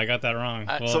blocking. I got that wrong.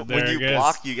 Well, So there when you it goes.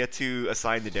 block, you get to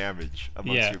assign the damage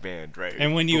amongst Yeah. your band, right?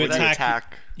 And when you But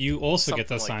attack, you also get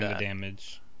to something like assign the that.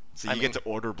 damage. so you I get mean- to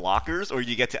order blockers, or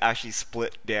you get to actually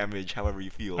split damage however you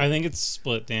feel. I think it's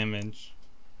split damage.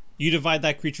 You divide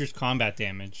that creature's combat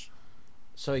damage.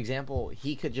 So example,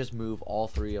 he could just move all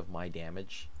 3 of my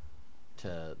damage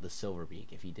to the Silver Beak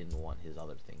if he didn't want his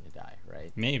other thing to die,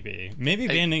 right? Maybe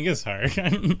banding is hard.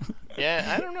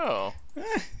 Yeah, I don't know.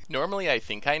 Normally I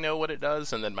think I know what it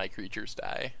does, and then my creatures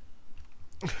die.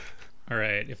 All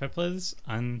right, if I play this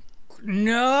on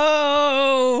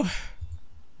no.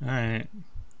 All right.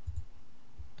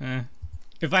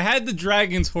 If I had the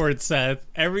Dragon's Horde, Seth,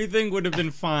 everything would have been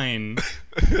fine.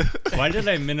 Why did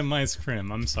I minimize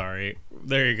Crim? I'm sorry.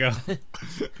 There you go.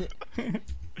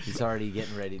 He's already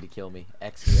getting ready to kill me.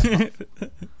 X me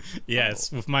out.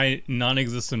 Yes, with my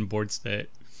non-existent board state.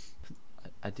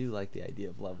 I do like the idea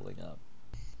of leveling up.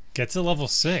 Get to level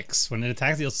 6. When it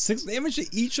attacks, deals 6 damage to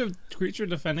each of creature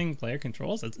defending player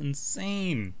controls. That's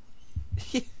insane.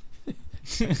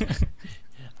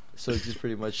 So just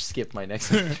pretty much skip my next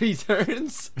 3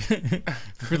 turns.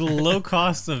 For the low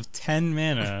cost of 10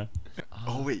 mana.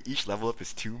 Oh wait, each level up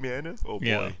is 2 mana? Oh boy.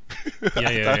 Yeah. I thought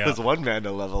yeah. it was 1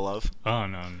 mana level up. Oh,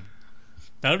 no.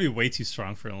 That would be way too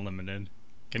strong for unlimited.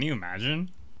 Can you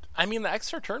imagine? I mean, the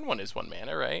extra turn one is 1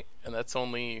 mana, right? And that's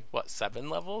only, 7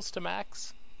 levels to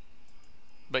max?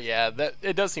 But yeah,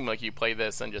 it does seem like you play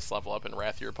this and just level up and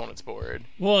wrath your opponent's board.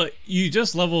 Well, you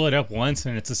just level it up once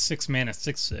and it's a 6 mana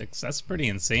 6/6. That's pretty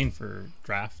insane for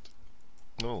draft.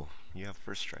 Oh, you have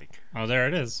first strike. Oh, there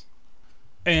it is.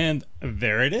 And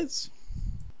there it is.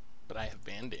 But I have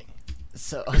banding.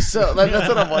 So that's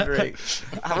what I'm wondering.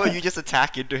 How about you just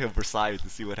attack into him for size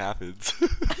and see what happens?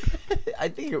 I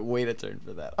think wait a turn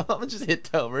for that. I'm gonna just hit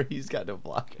Tomer. He's got no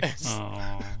blockers.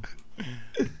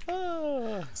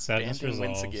 Oh. Sadness Banding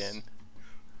wins resolves. again.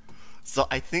 So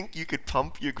I think you could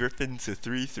pump your Griffin to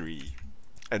 3/3,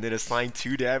 and then assign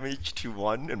 2 damage to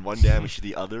one and 1 damage to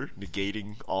the other,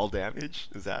 negating all damage.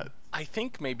 Is that? I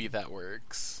think maybe that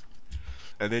works.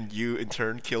 And then you in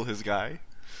turn kill his guy.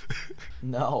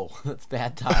 No, that's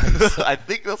bad times. I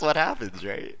think that's what happens,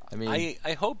 right? I mean,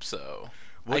 I hope so.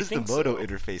 What I does the think Moto so.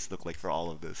 interface look like for all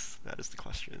of this? That is the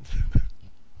question.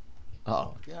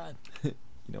 oh god.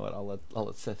 You know what? I'll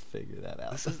let Seth figure that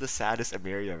out. This is the saddest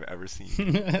Emeria I've ever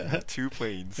seen. 2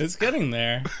 planes. It's getting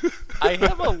there. I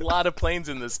have a lot of planes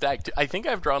in this deck. I think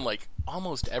I've drawn like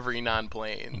almost every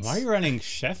non-planes. Why are you running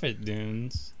Sheffet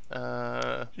Dunes? He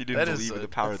that didn't is believe in a- the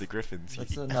power of the Griffins.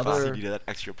 that's He thought another- he needed that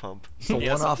extra pump. It's a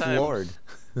Yeah, one-off sometimes- lord.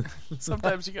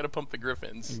 Sometimes you gotta pump the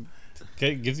Griffins.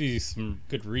 Gives you some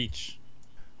good reach.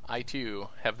 I too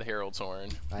have the Herald's Horn.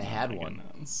 I had My one.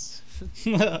 goodness.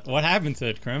 What happened to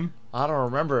it, Crim? I don't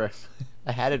remember.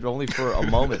 I had it only for a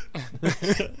moment.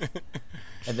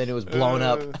 And then it was blown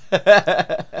up.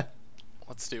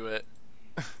 Let's do it.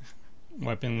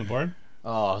 Wiping the board?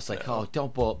 Oh, I was like, oh,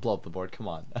 don't blow up the board. Come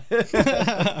on.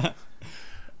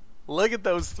 Look at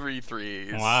those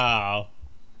 3/3s. Wow.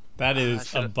 That is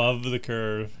should I- above the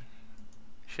curve.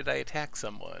 Should I attack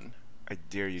someone? I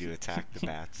dare you to attack the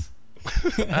bats. I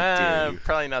dare you.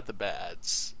 Probably not the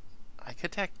bats. I could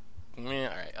attack.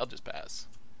 Alright, I'll just pass.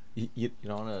 You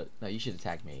don't want to... No, you should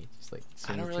attack me. Just like...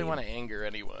 I don't really want to anger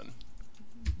anyone.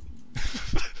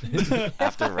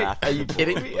 After wrath. Are you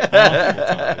kidding me?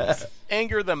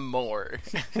 Anger them more.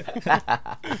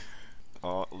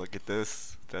 Oh, look at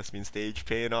this. Thespian stage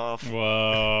paying off.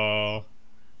 Whoa.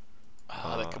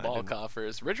 The Cabal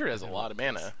coffers. Richard has a lot of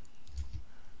mana.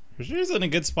 Richard's in a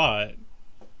good spot.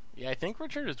 Yeah, I think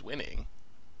Richard is winning.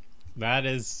 That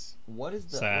is What are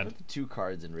sad. the 2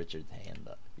 cards in Richard's hand,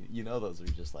 though? You know those are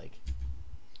just like...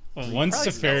 One's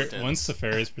skeletons.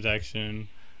 Teferi's protection.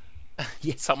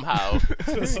 Somehow.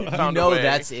 You Found a know way.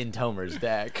 that's in Tomer's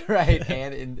deck, right?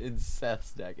 And in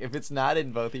Seth's deck. If it's not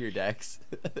in both of your decks,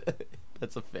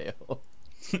 that's a fail.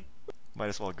 Might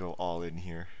as well go all in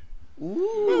here.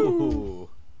 Ooh.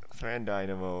 Thran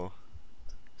Dynamo.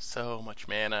 So much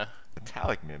mana.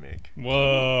 Metallic Mimic.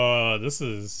 Whoa, this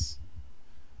is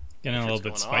getting a little bit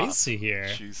Richard's going off. spicy here.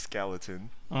 Choose Skeleton.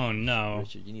 Oh no.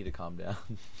 Richard, you need to calm down.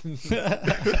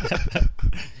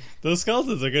 Those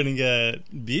skeletons are gonna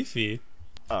get beefy.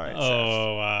 Alright,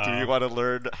 Oh wow. do you want to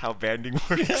learn how banding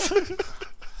works?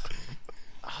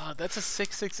 Oh, that's a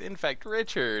 6/6 infect.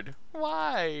 Richard,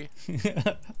 why?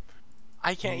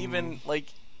 I can't even,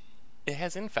 it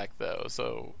has infect though,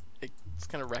 so it's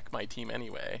gonna wreck my team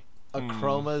anyway.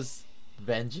 Chroma's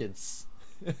Vengeance,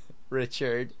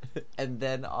 Richard, and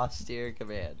then Austere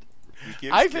Command. We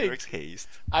give I think- Skithiryx haste.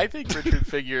 I think Richard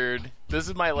figured, this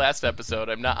is my last episode,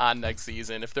 I'm not on next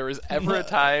season. If there was ever a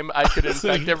time I could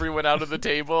infect everyone out of the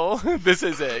table, this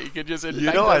is it. You could just infect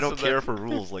You know us I don't and care then for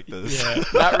rules like this. Yeah.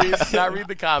 not read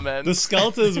the comments. The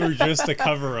skeletons were just a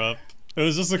cover up. It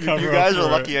was just a cover You up. guys are for-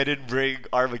 lucky I didn't bring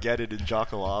Armageddon and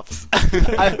Jokolops.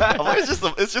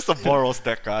 It's just a Boros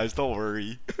deck, guys. Don't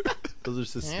worry. Those are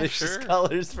suspicious sure.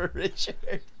 colors for Richard.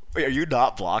 Wait, are you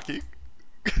not blocking?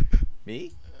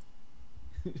 Me?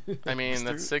 I mean,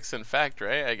 that's 6 infect,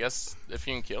 right? I guess if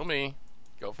you can kill me,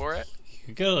 go for it.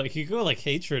 You could go like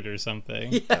hatred or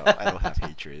something. No, I don't have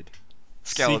hatred.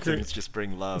 Skeletons Secret- just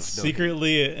bring love. No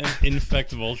Secretly an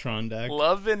infect Voltron deck.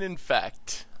 Love and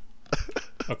infect.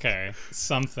 Okay,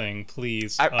 something,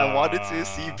 please. I wanted to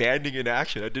see banding in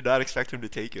action. I did not expect him to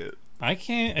take it. I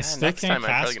can't. I still next can't time I'm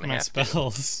probably cast gonna my have to.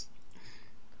 spells.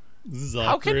 This is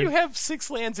How can awkward. you have 6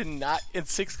 lands and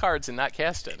 6 cards and not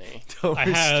cast any? Tomer's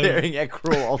have- staring at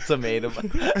Cruel Ultimatum.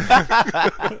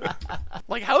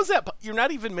 Like, how is that? You're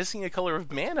not even missing a color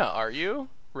of mana, are you?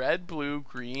 Red, blue,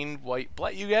 green, white,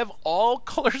 black. You have all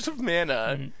colors of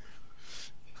mana.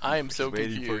 I am so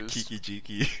Waiting for confused. Kiki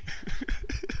Jiki.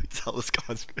 Tell us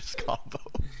Conspiracy combo.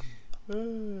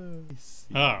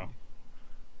 Oh.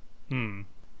 Hmm.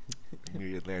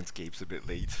 Myriad Landscape's a bit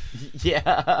late. Yeah,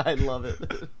 I love it.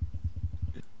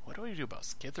 What do we do about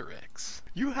Skithiryx?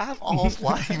 You have all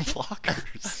flying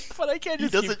blockers. But I can't He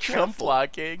just keep doesn't trump trample.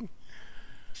 blocking.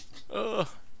 Ugh.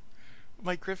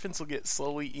 My griffins will get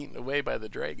slowly eaten away by the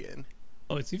dragon.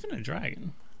 Oh, it's even a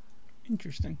dragon.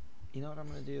 Interesting. You know what I'm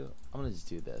gonna do? I'm gonna just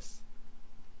do this.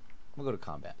 I'm gonna go to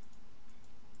combat.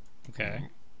 Okay.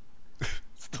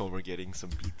 It's Tomer getting some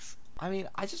beats. I mean,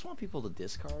 I just want people to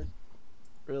discard.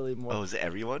 Really more. Oh, is it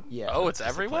everyone? Yeah. Oh, it's just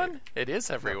a everyone? player. It is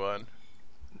everyone.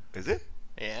 Is it?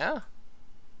 Yeah.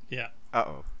 Yeah.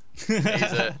 Uh-oh. Is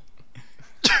it?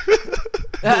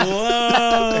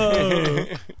 Whoa!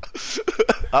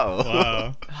 Uh-oh.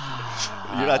 Wow.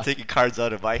 You're not taking cards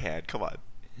out of my hand. Come on.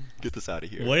 Get this out of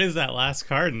here. What is that last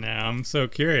card now? I'm so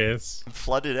curious. I'm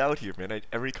flooded out here, man.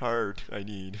 Every card I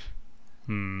need.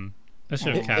 I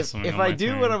should have cast something If on I my do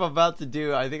turn. what I'm about to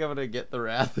do, I think I'm gonna get the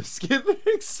Wrath of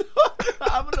Skithiryx. So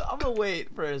I'm gonna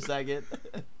wait for a second.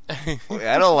 Wait,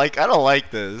 I don't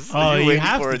like this. Oh, Are you you waiting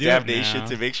have for to a do it damnation now.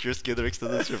 to make sure Skithiryx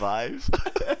doesn't survive?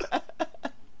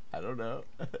 I don't know.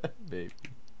 Maybe.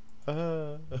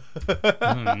 Oh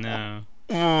no.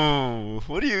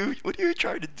 What are you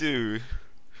trying to do?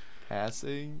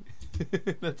 Passing.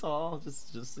 That's all.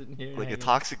 Just sitting here. Like a hanging.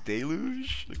 toxic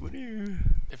deluge? Like what are you?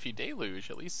 If you deluge,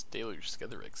 at least deluge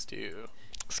Skithiryx too.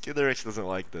 Skithiryx doesn't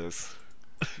like this.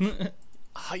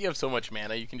 Oh, you have so much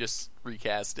mana, you can just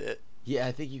recast it. Yeah,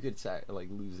 I think you could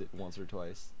lose it once or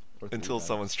twice. Or 3 Until lands.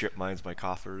 someone strip mines my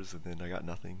coffers, and then I got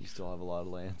nothing. You still have a lot of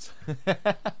lands.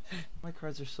 My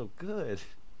cards are so good.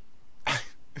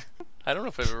 I don't know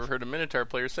if I've ever heard a Minotaur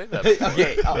player say that.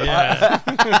 Okay. Yeah.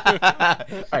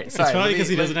 All right. It's Sorry. probably because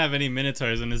he doesn't have any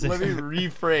Minotaurs in his Let me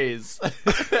rephrase.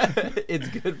 It's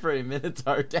good for a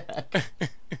Minotaur deck.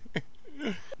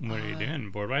 What are you doing?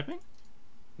 Board wiping?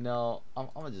 No, I'm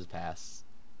gonna just pass.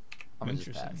 I'm gonna just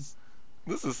Interesting. pass.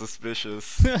 This is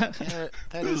suspicious. That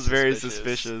This is is very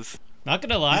suspicious. Not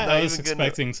gonna lie, He's not I was even gonna-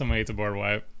 expecting somebody to board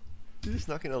wipe. He's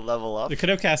not gonna level up. They could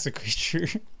have cast a creature.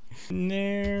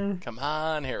 No. Come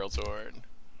on, Herald's Horn.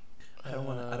 I don't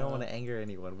want to anger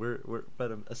anyone. We're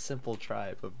but a simple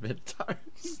tribe of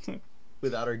Minotaurs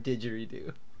without our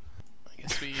didgeridoo. I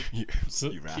guess we... You,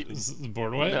 So, you rapping?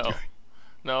 board wipe?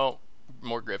 No,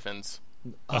 more griffins.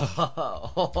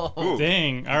 Oh. Ooh.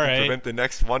 Dang. All right. Prevent the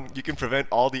next one. You can prevent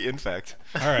all the infect.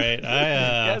 All right.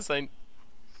 Yes,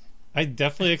 I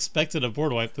definitely expected a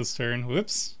board wipe this turn.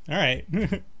 Whoops. All right.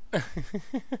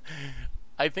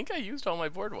 I think I used all my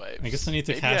board wipes. I guess I need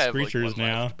to Maybe cast I have, creatures one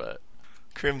now. left, but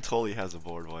Crim totally has a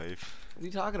board wipe. What are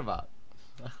you talking about?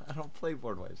 I don't play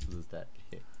board wipes with this deck.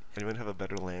 Anyone have a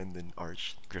better land than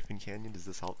Arch Griffin Canyon? Does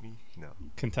this help me? No.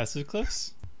 Contested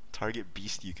cliffs? Target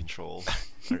beast you control.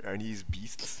 Are these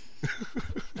beasts?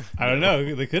 I don't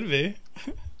know. They could be.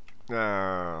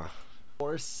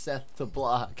 Force Seth to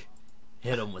block.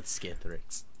 Hit him with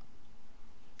Skithiryx.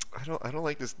 I don't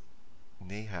like this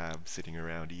Neheb sitting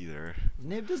around either.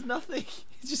 Nib does nothing.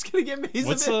 He's just gonna get Maze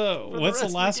What's of the it what's the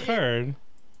rest last of the game.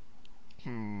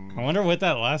 card? I wonder what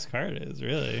that last card is,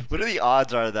 really. What are the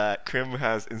odds are that Crim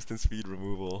has instant speed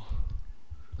removal?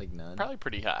 Like none. probably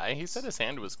pretty high. He said his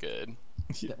hand was good.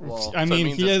 Well, I so it mean,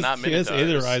 means he it's has not he has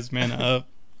Minotaurs. Aetherized mana up.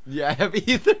 Yeah, I have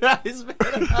either eyes,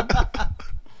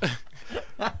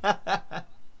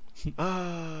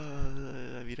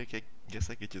 I mean, guess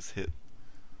I could just hit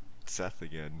Seth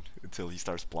again until he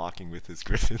starts blocking with his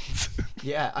griffins.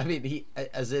 Yeah, I mean, he,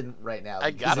 as in right now.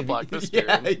 I because gotta if block he, this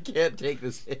Yeah, turn. I can't take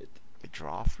this hit. I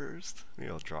draw first? Maybe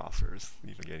I'll draw first.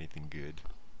 See if I get anything good.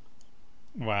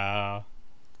 Wow.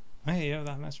 Hey, you have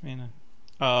that much mana.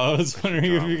 Oh, I was wondering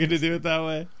if you're gonna do it that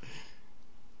way.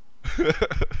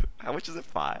 How much is it?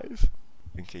 5?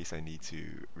 In case I need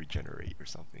to regenerate or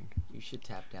something. You should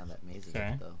tap down that maze Okay.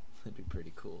 event, though. That'd be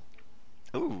pretty cool.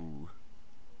 Ooh.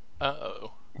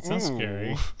 Uh-oh. It sounds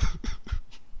scary.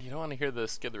 You don't want to hear the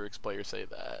Skithiryx player say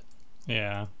that.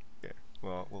 Yeah. Okay.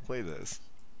 Well, we'll play this.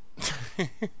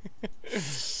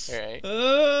 Alright.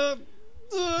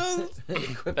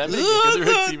 Equip That this- makes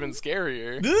Skithiryx even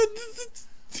scarier.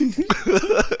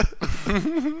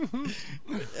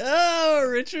 Oh,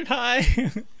 Richard, hi.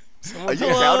 Are you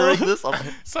Hello? countering this?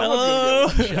 Someone's gonna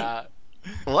get one shot.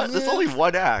 What? There's only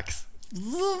one axe.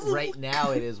 Right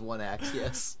now, it is one axe.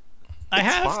 Yes. I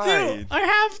have fine. to. I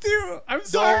have to. I'm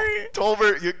sorry. No,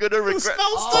 Tolbert, you're gonna regret. spell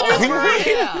Oh, stutter.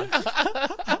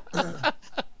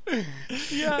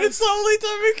 yeah. It's the only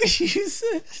time I can use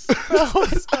it.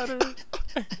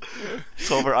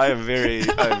 Tolbert, I am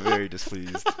very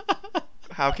displeased.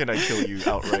 How can I kill you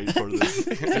outright for this?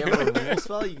 If you have a removal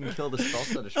spell, you can kill the spell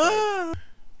stutter sprite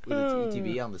with its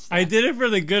ETB on the stack. I did it for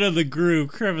the good of the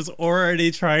group. Crim is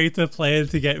already trying to plan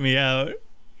to get me out.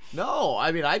 No,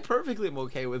 I mean, I perfectly am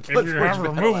okay with If you have Bloodforge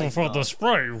removal Battle for Axe the now.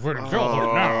 spray, you would kill Oh,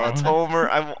 it now.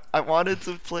 Tomer, I wanted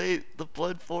to play the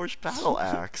Bloodforged Battle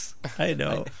Axe. I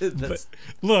know. But That's-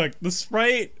 look, the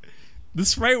sprite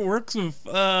works with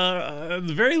a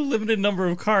very limited number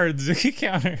of cards you can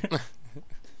counter.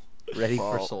 Ready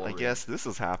for Well, Soul I Ring. guess this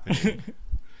is happening.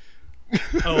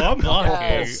 Oh, I'm blocking.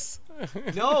 Yes.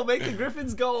 No, make the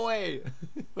Griffins go away.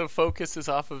 The focus is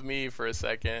off of me for a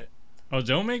second. Oh,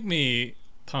 don't make me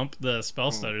pump the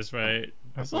spell stutters, right?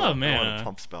 That's a lot of I want a mana.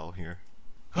 pump spell here.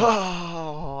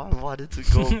 Oh, I wanted to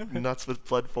go nuts with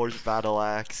Bloodforged Battle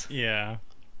Axe. Yeah,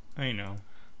 I know.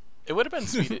 It would have been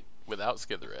sweet without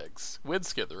Skithiryx. With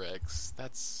Skithiryx,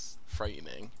 that's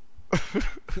frightening.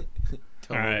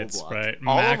 All right, block. sprite.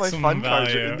 All of my Maximum fun cards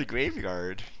are value. in the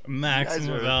graveyard. Maximum guys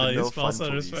are value. no Spell fun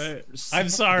stutters, police. right? I'm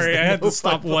sorry, I had to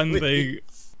stop one thing.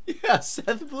 Yeah,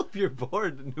 Seth blew up your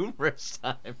board numerous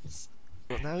times.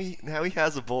 Well, now he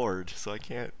has a board, so I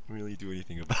can't really do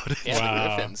anything about it. And Wow.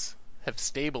 the Griffins have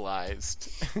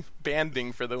stabilized.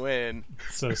 Banding for the win.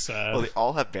 So sad. Well, they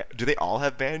all have. Do they all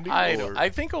have banding? I or- don't. I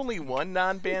think only one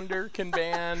non-bander can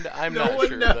band. I'm No not one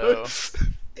sure knows.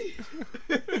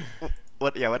 though.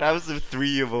 What? Yeah. What happens if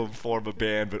 3 of them form a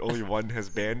band, but only one has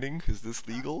banding? Is this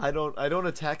legal? I don't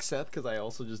attack Seth because I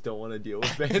also just don't want to deal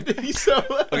with banding. So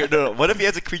Okay, no. What if he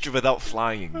has a creature without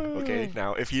flying? Okay,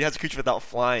 now if he has a creature without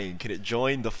flying, can it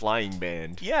join the flying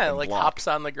band? Yeah, and like block? hops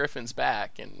on the griffin's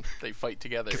back and they fight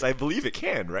together. Because I believe it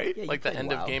can, right? Yeah, you Like the played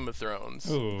end of WoW. Game of Thrones.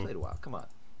 Ooh. Played a while. Come on.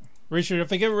 Richard,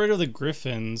 if I get rid of the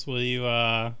griffins, will you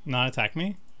not attack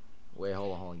me? Wait,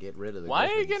 hold on. Get rid of the. Why are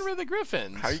you griffins. getting rid of the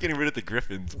griffins? How are you getting rid of the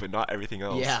griffins, but not everything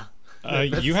else? Yeah.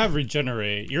 You have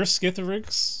regenerate. Your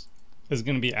Skithiryx is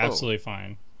going to be absolutely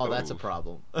fine. Oh, that's a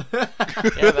problem. Yeah,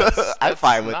 that's I'm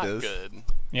fine with not this. Good.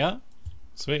 Yeah,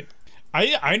 sweet.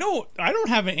 I don't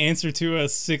have an answer to a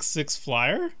 6/6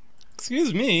 flyer.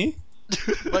 Excuse me,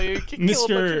 But you can kill a bunch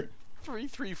Mister. of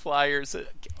 3/3 flyers that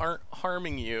aren't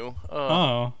harming you.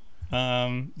 Oh,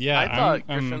 yeah. I thought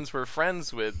I'm- griffins were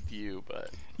friends with you, but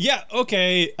Yeah,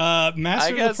 okay.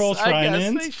 Master of guess- the Pearl I guess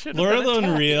they Trident, should've Lord of been the attacking.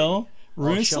 Unreal,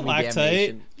 Rune show me Stalactite,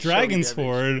 damnation. Show me Dragon's damage.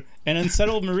 Sword, and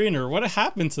Unsettled Mariner. What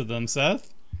happened to them,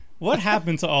 Seth? What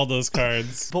happened to all those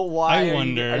cards? But why? I are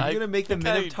wonder. You, are I you gonna make the think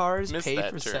I Minotaurs missed pay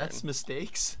that for turn. Seth's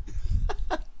mistakes?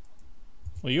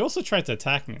 Well, you also tried to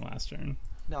attack me last turn.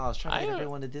 No, I was trying to get I,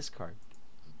 everyone to discard.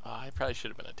 I probably should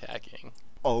have been attacking.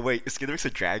 Oh wait, is Skithiryx a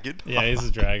dragon? Yeah, he's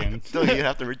a dragon. No, you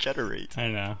have to regenerate. I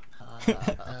know.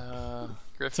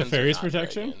 Griffins fairy's are not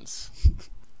protection? dragons.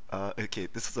 Okay,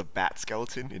 this is a bat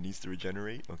skeleton. It needs to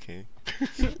regenerate. Okay.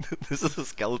 This is a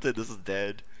skeleton. This is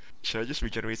dead. Should I just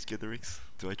regenerate Skithiryx?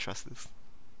 Do I trust this?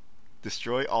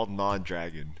 Destroy all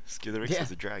non-dragon. Skithiryx Yeah.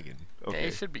 is a dragon. Yeah, Okay.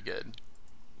 it should be good.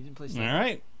 You didn't play. All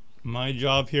right, my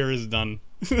job here is done.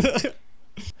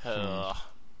 Ugh.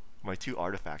 My 2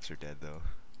 artifacts are dead though.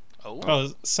 Oh,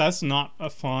 Oh, Seth's not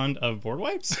fond of board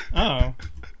wipes? Oh,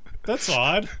 that's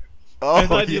odd. Oh,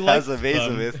 thought he you has liked a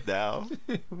Vasomith now.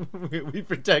 we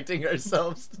protecting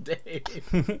ourselves today.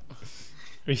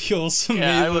 You also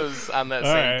yeah, I made the- was on that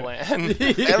All same right. plan.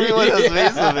 Everyone has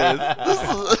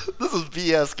Vasomith. This is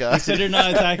BS, guys. You said you're not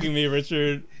attacking me,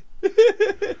 Richard.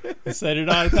 You said you're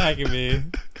not attacking me.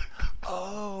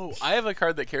 Oh, I have a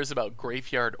card that cares about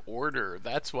graveyard order.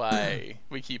 That's why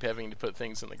we keep having to put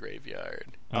things in the graveyard.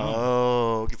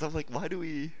 Oh, because I'm like, why do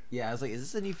we? Yeah, I was like, is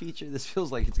this a new feature? This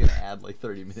feels like it's gonna add like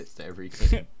 30 minutes to every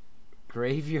game.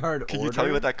 Graveyard Can order. you tell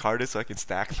me what that card is so I can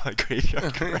stack my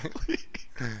graveyard correctly?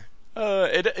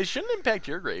 It shouldn't impact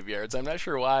your graveyards. I'm not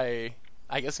sure why.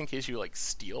 I guess in case you like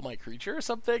steal my creature or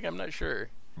something. I'm not sure.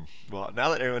 Well, now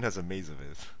that everyone has a Maze of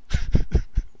It.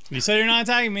 You said you're not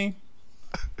attacking me.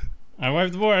 I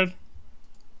wiped the board.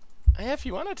 If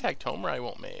you want to attack Tomer, I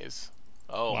won't maze.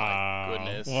 Oh Wow. my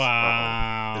goodness.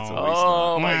 Wow. It's a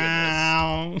Oh my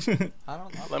Wow. goodness. I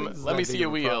don't know. Let me see a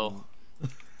wheel.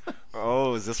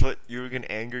 Oh, is this what you were gonna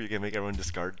anger? You're gonna make everyone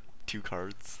discard 2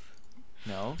 cards?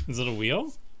 No. Is it a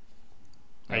wheel?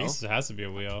 I No. guess it has to be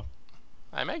a wheel.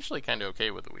 I'm actually kind of okay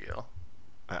with the wheel.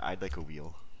 I'd like a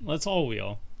wheel. Let's all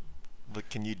wheel. But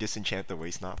can you disenchant the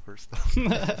waste knot first?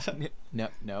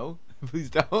 No. Please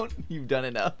don't. You've done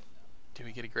enough. Do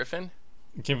we get a griffin?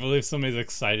 I can't believe somebody's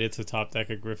excited to top deck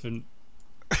a Griffin.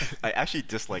 I actually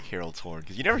dislike Herald's Horn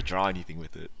because you never draw anything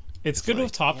with it. It's good like-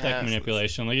 with top deck Yes.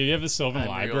 manipulation. Like if you have a Sylvan I'm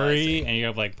Library realizing. and you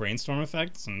have like brainstorm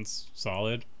effects and it's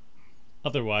solid.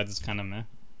 Otherwise it's kind of meh.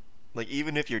 Like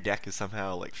even if your deck is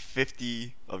somehow like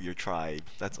 50 of your tribe,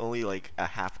 that's only like a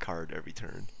half card every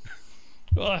turn.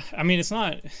 Well, I mean it's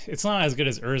not as good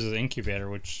as Urza's Incubator,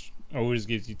 which always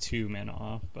gives you 2 mana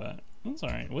off, but that's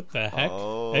alright. What the heck?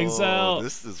 Oh, Exile.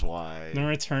 this is why. Then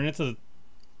return it to the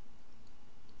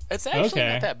It's actually Okay.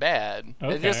 not that bad.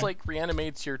 It just Okay. like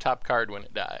reanimates your top card when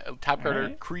it dies. Top card or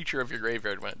Alright. creature of your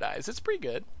graveyard when it dies. It's pretty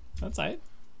good. that's it.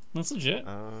 That's legit.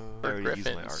 I For already used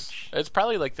my griffins. arch. It's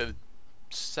probably like the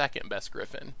second best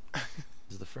griffin. This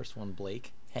is the first one,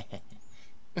 Blake.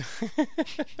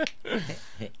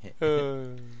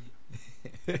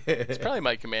 It's probably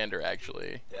my commander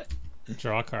actually.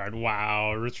 Draw a card.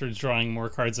 Wow, Richard's drawing more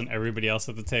cards than everybody else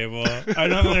at the table. I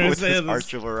don't With his understand Arch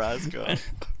this. of Orazca.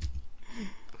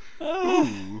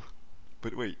 Ooh.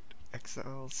 But wait,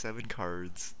 exile 7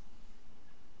 cards.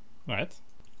 What?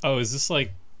 Oh, is this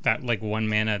like that like 1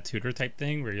 mana tutor type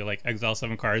thing where you like exile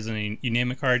 7 cards and then you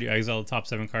name a card, you exile the top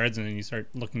 7 cards, and then you start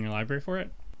looking in your library for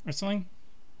it or something?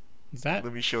 Is that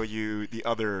Let me show you the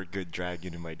other good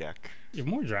dragon in my deck. you have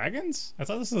more dragons? I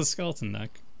thought this was a skeleton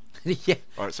deck. Yeah.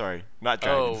 Or sorry, not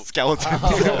dragons, Oh. skeletons.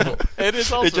 Oh, it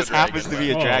is also It just a dragon, happens to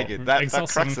be though. a dragon. Exile That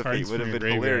 7 crux of cards fate would from have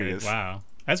your been graveyard. hilarious. Wow,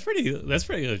 that's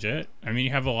pretty legit. I mean,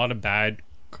 you have a lot of bad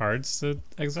cards to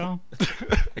exile.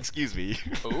 Excuse me.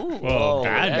 Ooh. Whoa, Oh,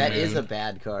 bad that mood. is a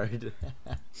bad card.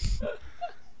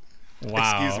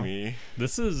 Wow. Excuse me.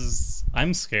 This is.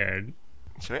 I'm scared.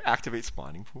 Should I activate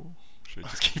spawning pool? Should I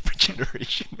just keep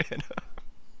regeneration mana?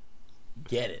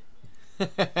 Get it.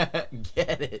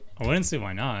 Get it. I wouldn't say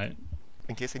why not.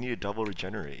 In case I need to double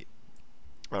regenerate.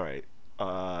 Alright.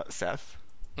 Seth?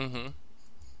 Mm-hmm.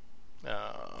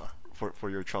 For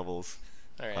your troubles.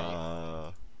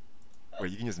 Alright.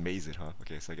 Wait, you can just maze it, huh?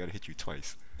 Okay, so I gotta hit you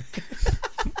twice.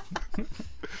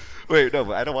 Wait, no,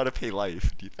 but I don't want to pay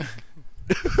life. Do you think?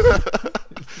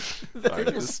 Alright,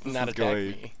 Just not attack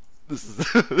me. This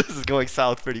is going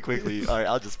south pretty quickly. Alright,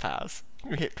 I'll just pass.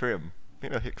 Let me hit Crim.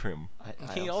 Maybe I'll hit Crim.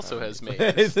 He also has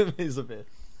maze. He's a bit.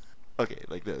 Okay,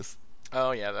 like this.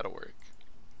 Oh yeah, that'll work.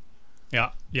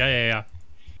 Yeah.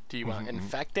 Do you want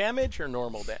infect damage or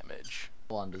normal damage?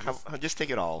 Hold on, does this... Just take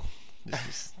it all.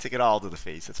 Just take it all to the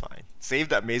face. It's fine. Save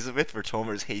that Mazavith for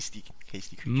Tomer's hasty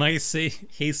creature. Might say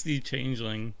hasty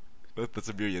changeling. That's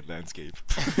a myriad landscape.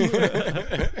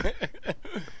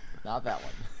 Not that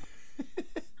one.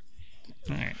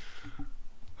 Alright.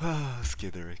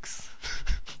 Skithiryx.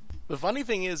 The funny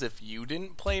thing is, if you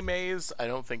didn't play maze, I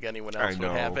don't think anyone else would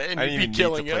have it, and I you'd didn't be even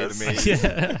killing need to play us. the maze.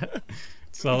 Yeah.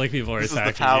 It's not like people are This is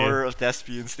attacking the power of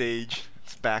Thespian stage.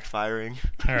 It's backfiring.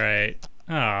 you.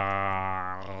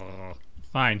 Alright.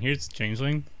 Fine, here's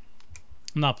changeling.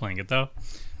 I'm not playing it though.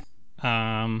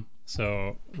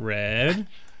 So red,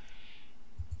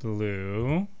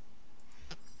 blue,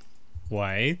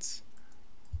 white,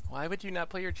 Why would you not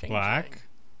play your changeling? black.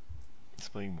 It's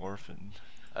playing Morophon.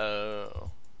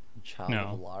 Oh, Child No.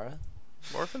 of Lara?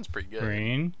 Morphin's pretty good.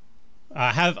 Green.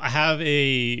 I have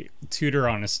a tutor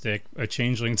on a stick, a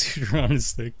changeling tutor on a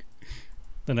stick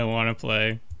that I want to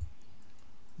play.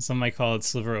 Some might call it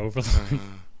Sliver Overlord.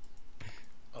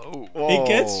 Oh, It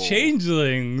gets Whoa.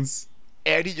 changelings.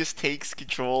 And he just takes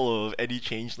control of any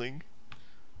changeling.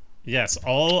 Yes,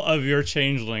 all of your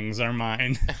changelings are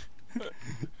mine.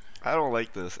 I don't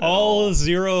like this. At All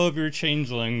 0 of your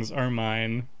changelings are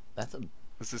mine. That's a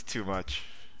This is too much.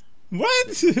 What?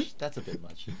 that's a bit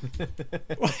much.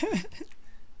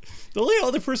 The only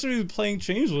other person who's playing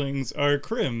changelings are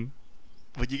Crim.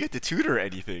 But you get to tutor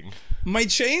anything. My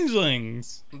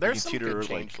changelings. there's some tutor, good like,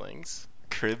 changelings.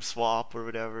 Crib swap or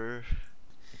whatever.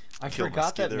 I Kill my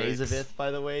forgot that Skithiryx. Mazavith,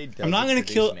 by the way, I'm not doesn't gonna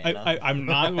kill. produce mana. I'm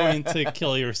not going to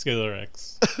kill your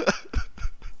Skithiryx.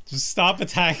 Just stop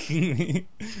attacking me.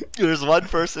 There's one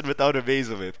person without a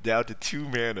Mazavith, down to 2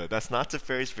 mana. That's not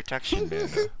Teferi's protection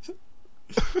mana.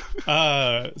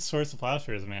 Source of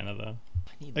Plowshare's mana though.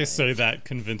 need I say mana. that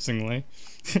convincingly.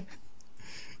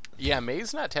 Yeah,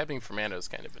 maze not tapping for mana is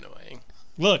kind of annoying.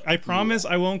 Look, I promise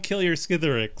I won't kill your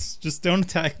Skithiryx. Just don't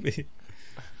attack me.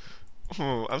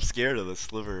 I'm scared of the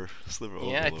Sliver Yeah,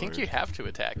 I Overlord. think you have to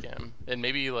attack him, and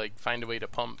maybe like find a way to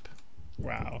pump.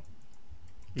 Wow.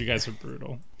 You guys are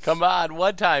brutal. Come on,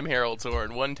 one time, Herald's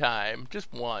Horn, one time,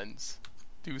 just once.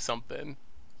 Do something.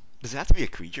 Does it have to be a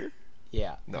creature?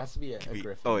 Yeah, No. it has to be a Can we-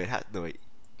 griffin. Oh, it had. No, wait.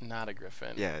 Not a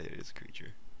griffin. Yeah, it is a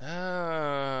creature.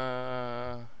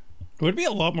 It would be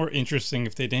a lot more interesting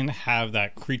if they didn't have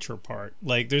that creature part.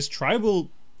 Like, there's tribal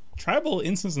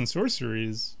instants and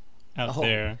sorceries out Oh.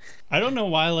 there. I don't know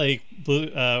why, like,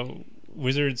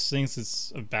 Wizards thinks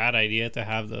it's a bad idea to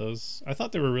have those. I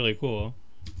thought they were really cool.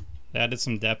 They added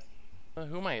some depth.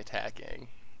 Who am I attacking?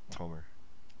 Tomer.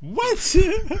 What?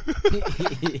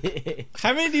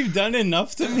 Haven't you done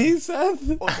enough to me,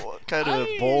 Seth? What kind of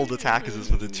bold attack is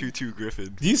this with a 2/2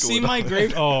 Griffin? Do you What's see going my on?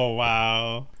 grave? Oh,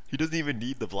 wow. He doesn't even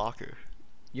need the blocker.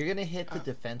 You're gonna hit the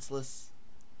defenseless.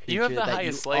 You have creature the that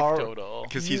highest you life are- total.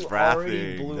 Because You he's already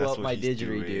wrathing. blew That's up what my he's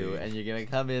didgeridoo, doing. and you're gonna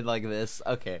come in like this.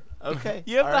 Okay, okay.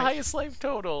 You have the alright. highest life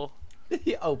total.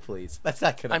 Oh please, that's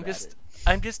not gonna.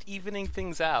 I'm just evening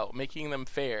things out, making them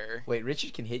fair. Wait,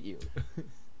 Richard can hit you.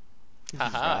 He's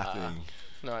Haha. wrathing.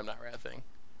 No, I'm not wrathing.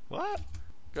 What?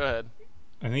 Go ahead.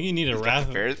 I think you need a He's got wrath.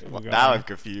 the bears? Oh, God. Now I'm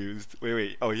confused.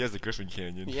 Wait. Oh, he has the Griffin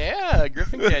Canyon. Yeah,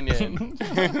 Griffin Canyon.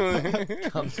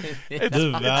 Comes in. It's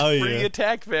The value. free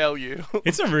attack value.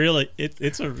 It's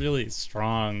a really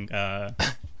strong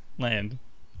land.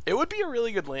 It would be a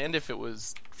really good land if it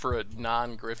was for a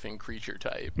non-Griffin creature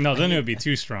type. No, then it would be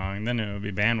too strong. Then it would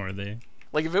be ban-worthy.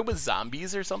 Like if it was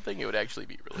zombies or something, it would actually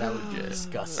be really That would be legit.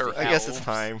 disgusting. Or I guess it's elves.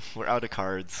 time. We're out of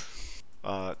cards.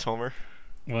 Tomer,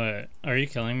 What? Are you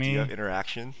killing do me? you have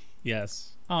interaction? Yes.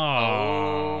 Oh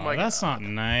Oh, my that's God. not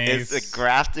nice. It's a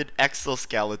grafted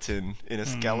exoskeleton in a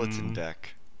skeleton deck.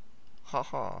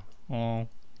 Haha. Well,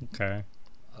 okay.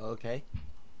 Okay.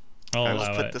 I'll I allow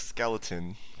just put it. the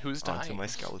skeleton Who's onto dying? my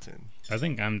skeleton. I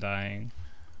think I'm dying.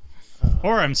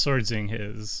 Or I'm swordsing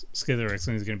his Skithiryx,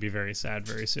 and he's going to be very sad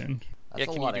very soon. That's Yeah, a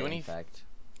can you lot do of any- impact.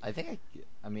 I think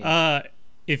I mean.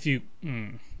 If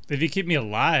you keep me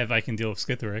alive, I can deal with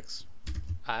Skithiryx.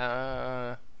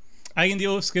 I can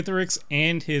deal with Skithiryx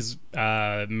and his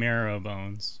marrow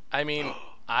bones. I mean,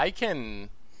 I can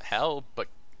help, but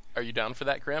are you down for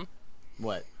that, Crim?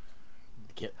 What?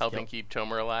 Helping keep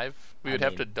Tomer alive? We would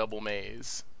have to double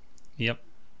maze. Yep.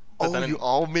 Oh, you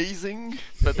all amazing?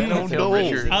 But then it'll kill no.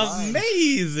 Richard.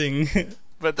 Amazing.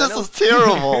 But then This is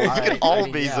terrible. You All can right, all I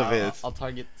mean, maze yeah, of it. I'll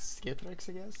target Skithiryx,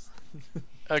 I guess.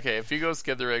 Okay, if you go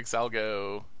Skithiryx, I'll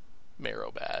go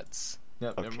Marrow Bats. No,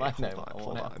 Okay, never mind. hold I on, won't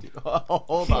hold have on. to. Oh,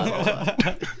 hold on.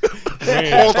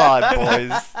 Wait. Hold on,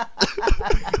 boys.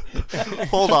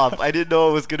 Hold on. I didn't know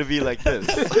it was gonna be like this.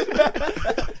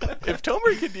 If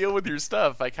Tomer can deal with your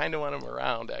stuff, I kind of want him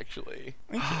around, actually.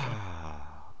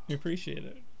 We appreciate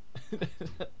it.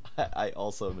 I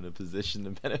also am in a position to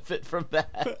benefit from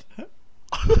that.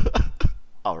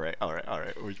 All right.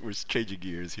 We're changing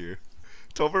gears here.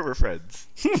 Tomer, we're friends.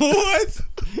 What?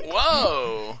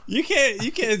 Whoa! You can't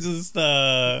just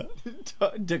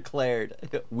Declared,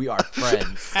 we are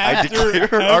friends. I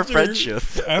declare our friendship.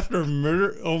 after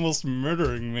almost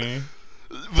murdering me.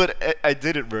 But I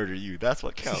didn't murder you. That's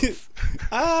what counts.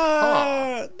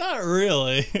 Not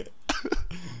really.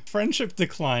 Friendship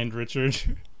declined, Richard.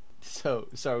 So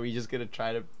are we just gonna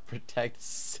try to protect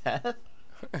Seth?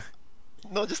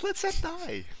 No, just let Seth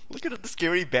die. Look at the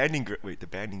scary banding grip. Wait, the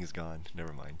banding is gone.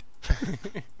 Never mind.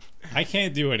 I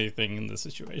can't do anything in this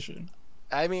situation.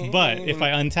 I mean, But if I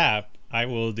untap, I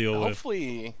will deal with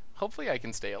hopefully I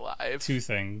can stay alive. two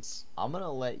things. I'm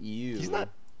gonna let you He's not-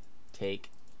 take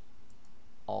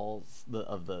all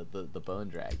the bone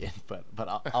dragon, but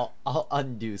I'll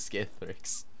undo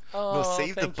Skithiryx. Oh, No,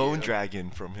 save the thank bone you. dragon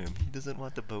from him. He doesn't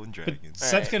want the bone But dragon.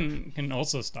 Seth can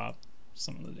also stop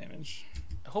some of the damage.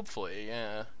 Hopefully,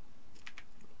 yeah.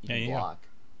 Yeah, You yeah. block.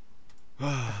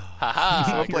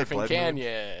 Haha, Wanna play Griffin Blood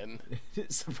Canyon.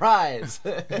 Surprise!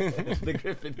 The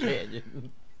Griffin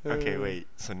Canyon. Okay, wait.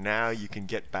 So now you can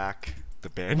get back the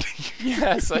banding.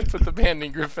 Yes, I put the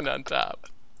banding griffin on top.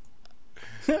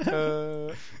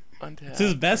 It's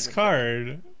his best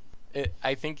card.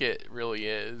 I think it really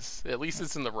is. At least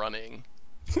it's in the running.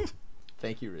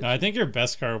 Thank you, Richard. No, I think your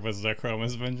best card was the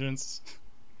Chroma's Vengeance.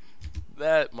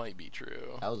 That might be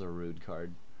true. That was a rude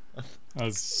card. That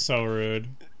was so rude.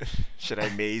 Should I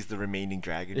maze the remaining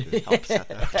dragon to help Seth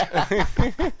out?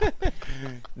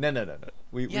 No.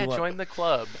 We Yeah, want... join the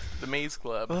club, the Maze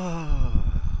Club.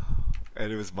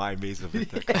 And it was my maze of it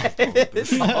that caused all of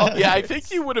this. Yeah, I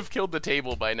think you would have killed the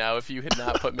table by now if you had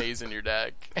not put Maze in your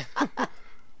deck.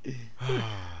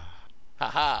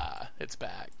 Haha, it's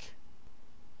back.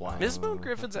 Wow. Miss Moon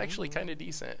Griffin's actually kind of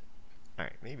decent.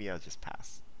 Alright, maybe I'll just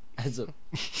pass. As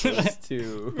opposed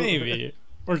to Maybe.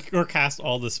 Or cast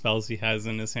all the spells he has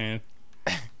in his hand.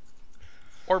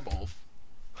 Or both.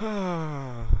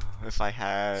 If I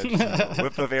had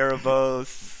Whip of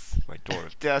Erebos, my Door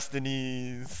of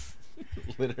Destinies,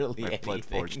 literally my anything.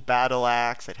 Bloodforged Battle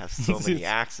Axe, I'd have so many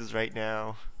axes right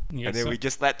now. You And have then we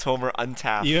just let Tomer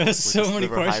untap. you have with so the many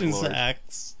Sliver High questions Lord. to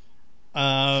act.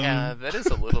 Yeah, that is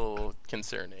a little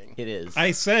concerning. It is.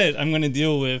 I said I'm going to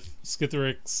deal with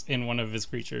Skithiryx in one of his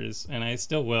creatures, and I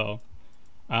still will.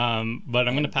 But I'm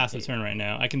going to pass the turn right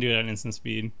now. I can do it at instant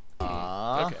speed.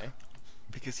 Okay.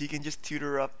 Because he can just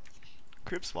tutor up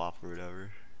Crib Swap or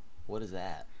whatever. What is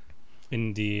that?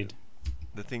 Indeed.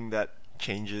 The thing that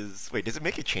changes... Wait, does it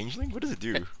make a changeling? What does it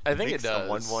do? I think it makes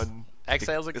does. A 1/1...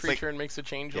 Exiles a it's creature like- and makes a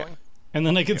changeling. Yeah. And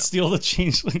then I could steal the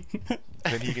changeling.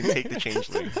 Then he can take the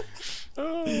changeling.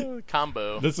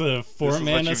 Combo. That's a is what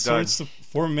you've done.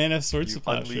 four mana sword You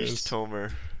supply. unleashed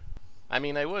Tomer. I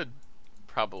mean, I would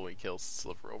probably kill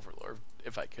Sliver Overlord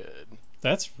if I could.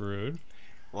 That's rude.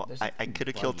 Well, There's I something could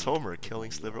have killed funny Tomer about killing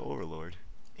the Sliver Overlord.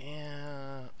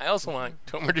 Yeah. I also want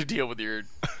Tomer to deal with your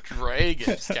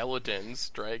dragon, skeletons,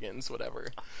 dragons, whatever.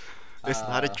 It's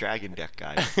not a dragon deck,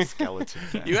 guys. It's a skeleton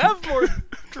deck. You have more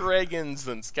dragons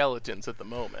than skeletons at the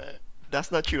moment.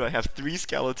 That's not true. I have 3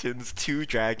 skeletons, 2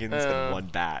 dragons, and 1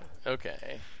 bat.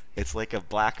 Okay. It's like a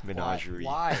black menagerie.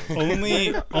 Why?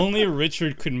 Only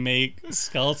Richard could make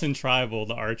Skeleton Tribal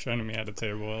the arch enemy at a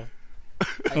table. I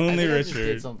Only think I just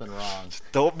Richard. did something wrong.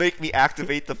 Don't make me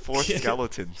activate the 4th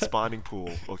skeleton spawning pool,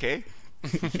 okay?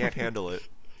 You can't handle it.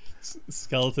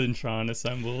 Skeleton-tron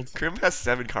assembled. Crim has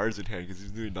 7 cards in hand because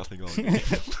he's doing nothing all game.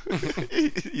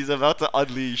 He's about to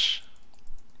unleash.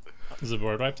 Is it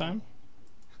board wipe time?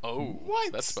 Oh,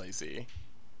 What? that's spicy.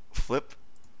 Flip.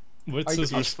 What's Are you-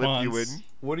 his I'll flip you response? in.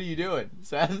 What are you doing,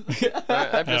 Seth?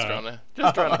 I'm just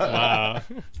Oh. trying to. Wow.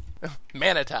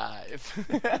 Mana Tithe.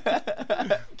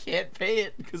 Can't pay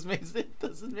it because Mason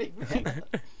doesn't make mana.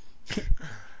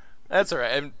 That's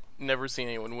alright. never seen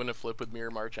anyone win a flip with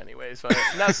Mirror March anyway, so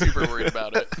I'm not super worried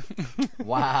about it.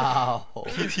 Wow.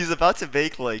 He's about to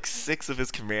make like 6 of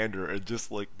his commander and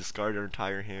just like discard our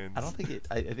entire hands. I don't think it.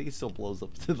 I think it still blows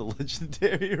up to the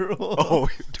legendary rule. Oh,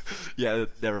 yeah.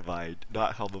 Never mind.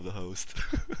 Not Helm of the Host.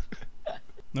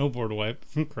 No board wipe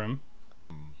from Crim.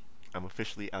 I'm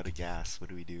officially out of gas. What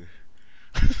do we do?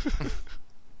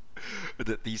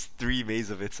 These 3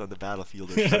 Mazovits on the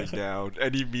battlefield are shutting down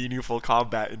any meaningful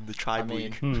combat in the I Tribe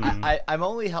mean, League. I'm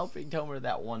only helping Tomer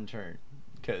that one turn,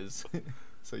 because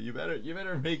so you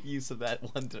better make use of that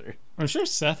one turn. I'm sure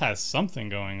Seth has something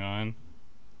going on.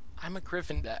 I'm a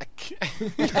Griffin deck.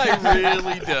 I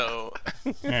really don't.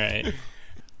 All right.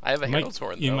 I have a You might- Herald's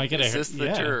Horn, though. you might get a Is this the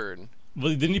yeah. turn? Well,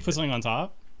 didn't he put something on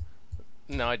top?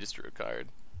 No, I just drew a card.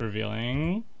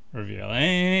 Revealing.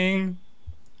 Revealing.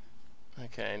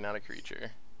 Okay, not a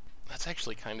creature. That's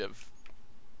actually kind of...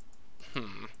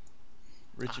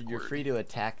 Richard, you're Awkward. free to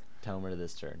attack Tomer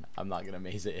this turn. I'm not gonna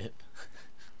maze it.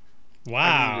 Wow.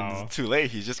 I mean, it's too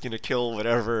late. He's just gonna kill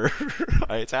whatever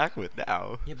I attack with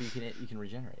now. Yeah, but you can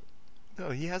regenerate. No,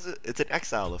 he has it's an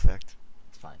exile effect.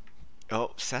 It's fine.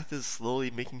 Oh, Seth is slowly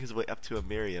making his way up to a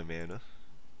Maria mana.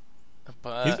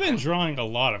 But He's been drawing a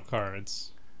lot of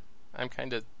cards. I'm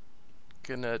kind of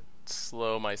gonna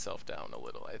slow myself down a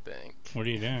little, I think. What are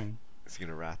you doing? He's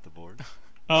gonna rat the board.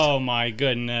 Oh my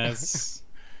goodness.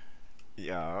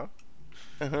 Yeah.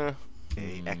 Uh-huh.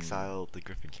 Exile the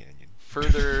Griffin Canyon.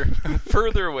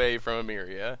 Further away from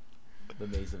Emiria. The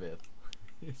Maze of Ith.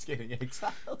 It's getting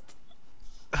exiled.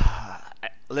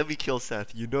 Let me kill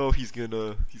Seth. You know he's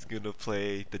gonna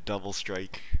play the double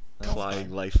strike That's flying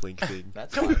fine. lifelink thing.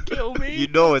 That's Don't fine. kill me! You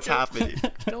know it's happening.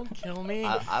 Don't kill me!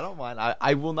 I don't mind.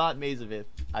 I will not Maze of Ith.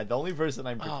 The only person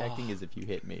I'm protecting Oh. is if you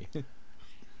hit me.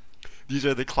 These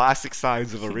are the classic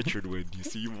signs of a Richard win. You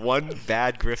see one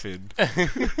bad Griffin,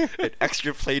 an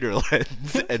extra plater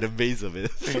lens, and a maze of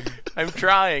it. I'm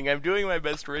trying. I'm doing my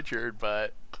best, Richard,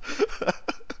 but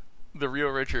the real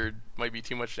Richard might be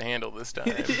too much to handle this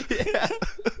time. Yeah.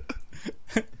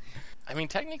 I mean,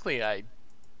 technically, I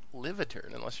live a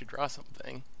turn unless you draw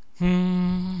something.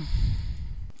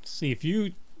 See, if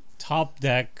you top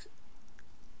deck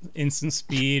instant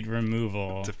speed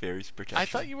removal. Teferi's protection. I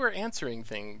thought you were answering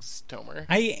things, Tomer.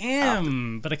 I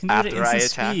am, but I can do it at After I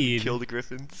instant attack, speed. kill the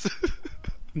Griffins.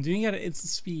 I'm doing it at instant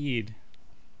speed.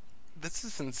 This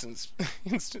is instant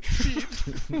speed,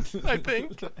 I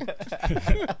think.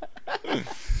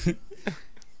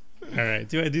 All right,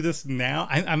 do I do this now?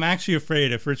 I'm actually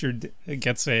afraid if Richard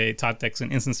gets a top decks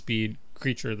an instant speed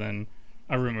creature, then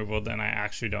a removal, then I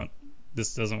actually don't.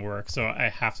 This doesn't work, so I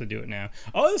have to do it now.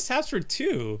 Oh, this taps for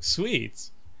 2. Sweet.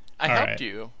 I All helped right.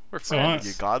 you. We're So friends.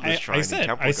 Your godless shrine and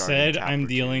Temple I Garden said tap I'm for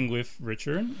 2. dealing with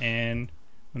Richard, and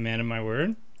a man of my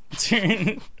word.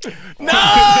 Turn.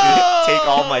 No! Take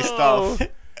all my stuff.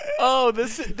 Oh,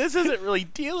 this isn't really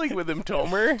dealing with him,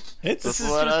 Tomer. It's That's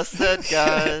what I said,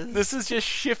 guys. This is just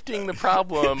shifting the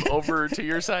problem over to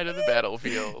your side of the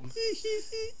battlefield.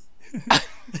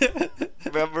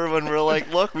 Remember when we were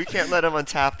like, look, we can't let him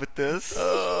untap with this.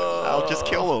 I'll just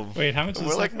kill him. Wait, how much And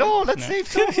is we're like, that? no, let's save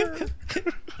Tomer.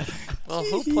 Well,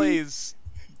 who plays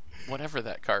whatever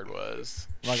that card was?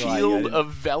 I'm not gonna lie, Shield you-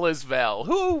 of Velas Vel.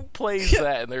 Who plays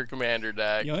that in their commander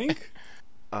deck? Yoink.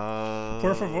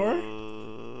 Por favor?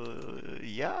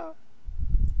 Yeah.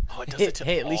 Oh, it does it to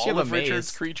Hey, at least you all have of a Richard's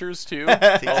maze. creatures too.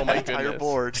 Takes Oh my the entire goodness.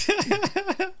 board.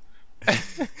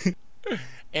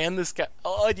 And this guy.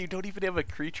 Oh, and you don't even have a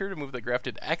creature to move the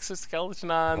grafted exoskeleton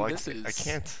on. Well, this I is.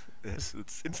 can't. It's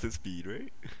instant speed,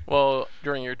 right? Well,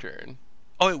 during your turn.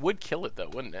 Oh, it would kill it though,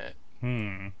 wouldn't it?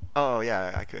 Oh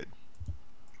yeah, I could.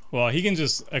 Well, he can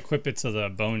just equip it to the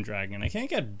Bone Dragon. I can't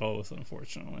get both,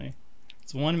 unfortunately.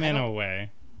 It's 1 mana don't- away.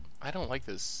 I don't like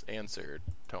this answer,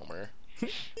 Tomer.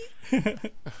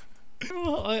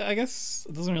 Well, I guess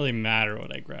it doesn't really matter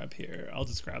what I grab here. I'll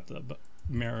just grab the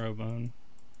marrow bone.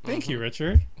 Thank you,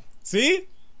 Richard. See?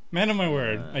 Man of my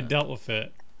word. I dealt with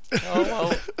it. Oh well,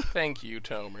 thank you,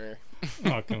 Tomer.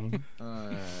 Welcome.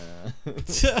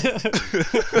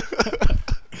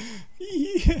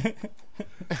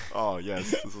 Oh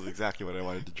yes, this is exactly what I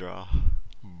wanted to draw.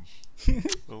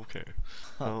 Okay.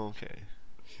 Okay.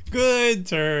 Good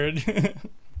turn.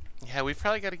 Yeah, we've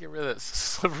probably got to get rid of this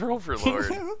Sliver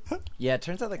Overlord. Yeah, it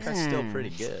turns out that card's still pretty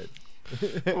good.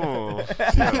 Oh,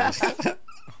 yeah.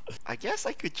 I guess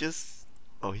I could just.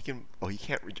 Oh, he can. Oh, he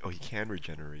can't. He can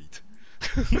regenerate.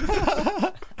 Can't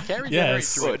regenerate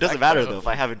Yes. through Well, it doesn't Infect, matter though. though if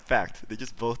I have infect. They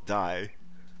just both die.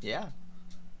 Yeah.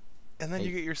 And then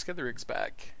you get your Skithiryx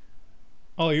back.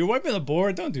 Oh, you're wiping the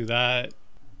board? Don't do that.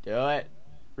 Do it.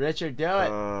 Richard, do it.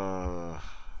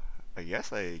 I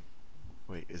guess I.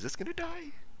 Wait, is this gonna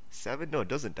die? 7? No, it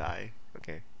doesn't die.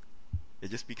 Okay.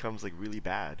 It just becomes like really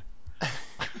bad.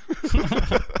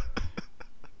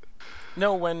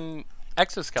 No, when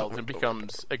exoskeleton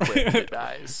becomes equipped, it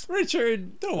dies.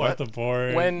 Richard, don't wipe the board.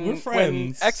 We're When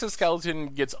friends. exoskeleton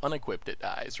gets unequipped, it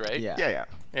dies, right? Yeah. Yeah.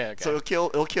 Yeah. Okay. So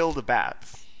it'll kill the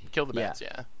bats. Kill the bats.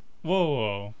 Yeah.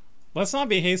 Whoa. Let's not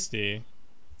be hasty.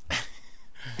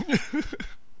 Alright,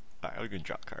 I'm gonna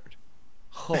draw a card.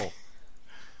 Oh.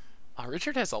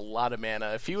 Richard has a lot of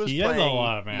mana. If he was He has a playing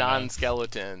lot of mana.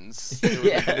 non-skeletons, it would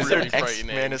Yeah. be Is there really an X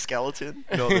frightening. mana skeleton?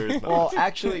 No, there is not. Well,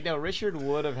 actually, no. Richard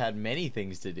would have had many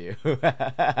things to do.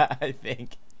 I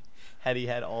think, had he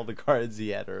had all the cards he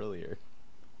had earlier.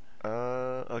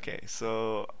 Okay,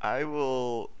 so I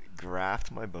will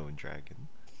graft my bone dragon.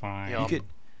 Fine. Yeah.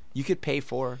 You could pay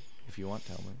 4 if you want,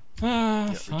 Telman.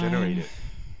 Yeah, Fine. regenerate it.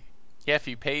 Yeah,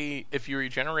 if you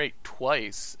regenerate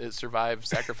twice, it survives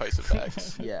sacrifice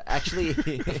effects. Yeah, actually,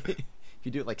 if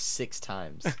you do it like 6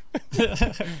 times.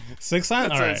 6 times?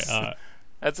 That's Alright.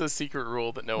 That's a secret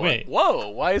rule that no Wait. one. Whoa!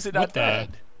 Why is it not What the-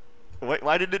 dead?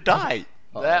 Why did it die?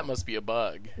 That must be a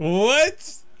bug. What?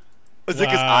 Is it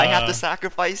because I have Wow. to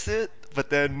sacrifice it,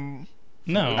 but then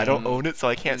No. I don't own it, so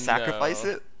I can't No. sacrifice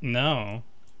it? No.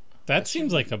 That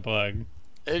seems like a bug.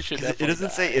 It should. 'Cause it Definitely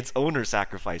doesn't say die. its owner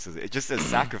sacrifices it. It just says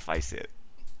sacrifice it.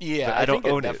 Yeah, but I, I don't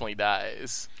think own it it. definitely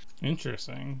dies.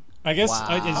 Interesting. I guess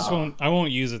I just Wow. won't. I won't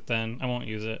use it then. I won't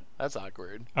use it. That's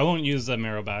awkward. I won't use the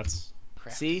marrow bats.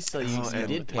 See, so you and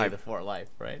did pay my- the 4 life,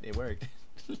 right? It worked.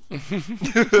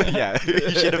 Yeah,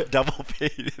 you should have double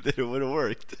paid it, then it would have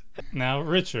worked. Now,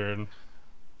 Richard,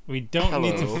 we don't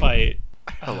need to Hello. fight.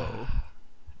 Hello.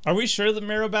 Are we sure the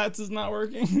marrow bats is not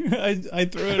working? I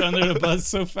threw it under the bus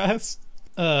so fast.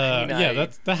 mean, Yeah,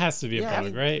 that has to be a Yeah, I bug,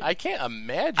 mean, right? I can't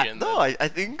imagine. No, that- I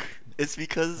think it's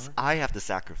because I have to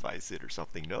sacrifice it or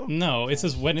something, no? No, it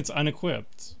says when it's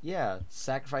unequipped. Yeah,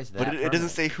 sacrifice that. But it doesn't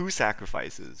permanent. say who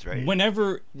sacrifices, right?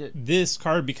 Whenever Yeah. this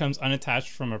card becomes unattached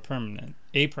from a permanent,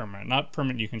 not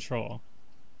permanent you control.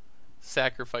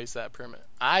 sacrifice that permit.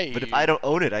 But if I don't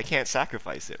own it, I can't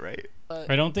sacrifice it, right?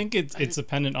 I don't think it's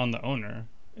dependent on the owner.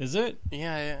 Is it?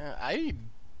 Yeah, I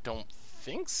don't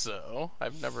think so.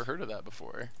 I've never heard of that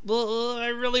before. I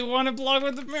really want to block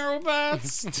with the marrow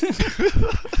bats.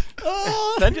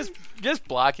 Then just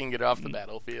blocking it off the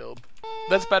battlefield.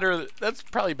 That's better. That's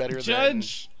probably better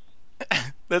Judge,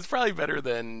 than. That's probably better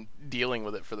than dealing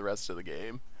with it for the rest of the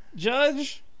game.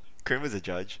 Judge. Crim is a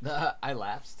judge. I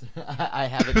lapsed. I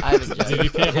haven't judged. Did you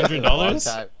pay in a long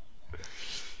 $100?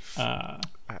 time.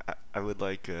 I would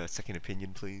like a second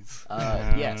opinion, please.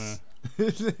 Yes.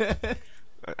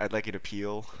 I'd like an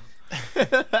appeal.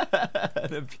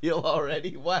 An appeal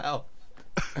already? Wow.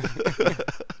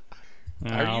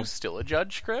 Are you still a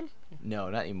judge, Crim? No,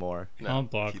 not anymore. I'll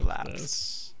block He with lapsed.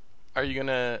 this. Are you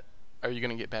gonna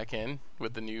get back in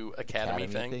with the new academy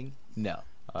thing? No.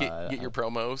 Get your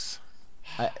promos.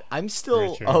 I'm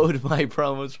still Richard. owed my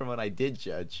promos from when I did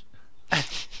judge.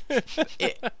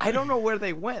 I don't know where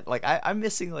they went. Like I'm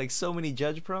missing like so many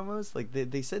judge promos. Like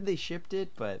they said they shipped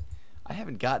it, but I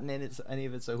haven't gotten any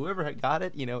of it. So whoever had got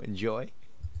it, enjoy.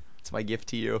 It's my gift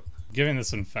to you. Giving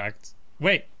this infect.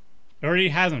 Wait, it already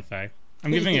has infect. I'm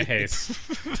giving it haste.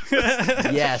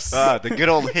 Yes. The good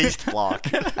old haste block.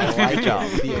 I like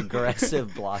the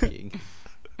aggressive blocking.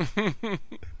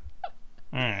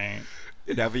 Alright.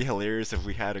 That'd be hilarious if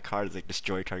we had a card that's like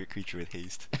destroy target creature with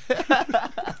haste.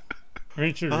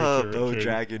 Richard. Bow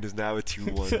Dragon is now a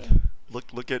 2/1.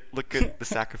 Look at the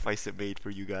sacrifice it made for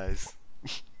you guys.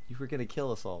 You were gonna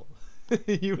kill us all.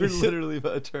 You were literally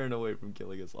about a turn away from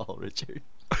killing us all, Richard.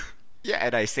 Yeah,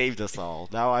 and I saved us all.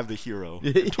 Now I'm the hero.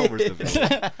 And Tomer's the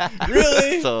villain.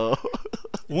 Really? So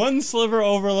One sliver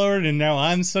overlord and now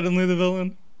I'm suddenly the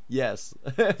villain? Yes.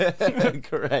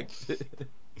 Correct.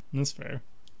 That's fair.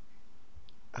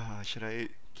 should I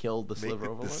Killed the make sliver it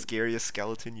the overlord. scariest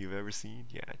skeleton you've ever seen?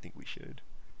 Yeah, I think we should.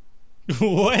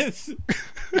 What?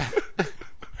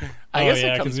 I guess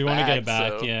yeah, it comes you want to get it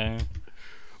back, back, so- yeah.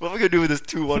 What am I gonna do with this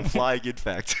 2/1 flying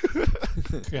infect?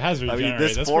 It has I regenerate. mean,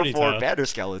 this That's 4/4 pretty tough. banner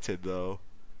skeleton though.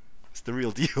 It's the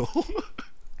real deal.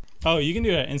 Oh, you can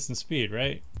do it at instant speed,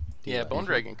 right? Yeah, Bone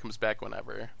Dragon comes back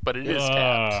whenever, but it is Oh,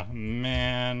 tapped.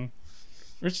 man.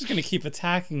 Richard's gonna keep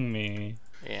attacking me.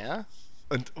 Yeah.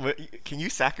 And, can you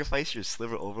sacrifice your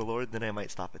sliver overlord? Then I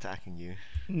might stop attacking you.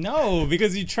 No,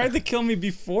 because you tried to kill me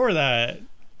before that.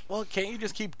 Well, can't you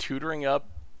just keep tutoring up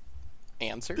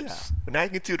answers? Yeah. But now you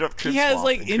can tutor up Crim He has Swamp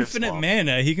like and Crim infinite Swamp.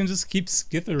 mana. He can just keep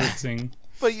Skithiryxing.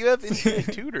 But you have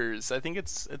infinite tutors. I think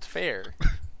it's fair.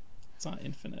 It's not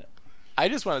infinite. I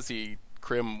just want to see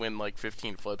Crim win like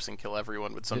 15 flips and kill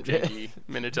everyone with some janky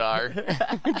Minotaur.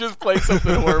 Just play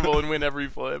something horrible and win every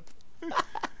flip.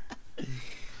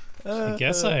 I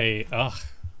guess I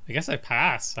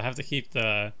pass. I have to keep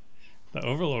the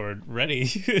Overlord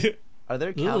ready. Are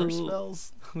there counter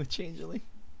spells with Changeling?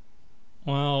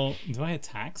 Well, do I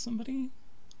attack somebody?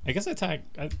 I guess Attack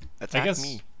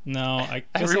me. No, I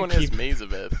guess Everyone I has Maze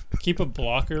of it. keep a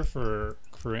blocker for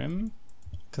Crim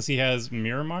because he has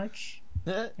Mirror March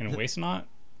and Waste Not.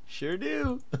 Sure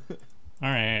do. All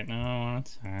right, no, I want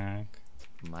to attack.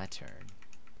 My turn.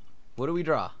 What do we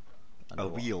draw? A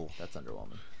wheel. That's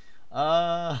underwhelming.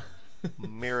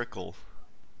 Miracle.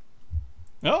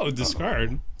 Oh,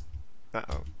 discard.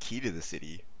 Uh-oh. Key to the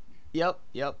city. Yep.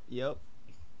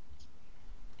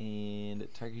 And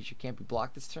target creature can't be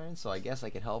blocked this turn, so I guess I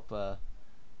could help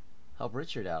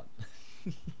Richard out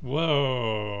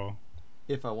Whoa.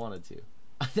 if I wanted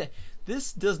to.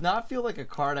 This does not feel like a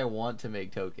card I want to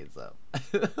make tokens of.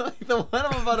 Like the one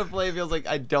I'm about to play feels like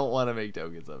I don't want to make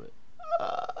tokens of it.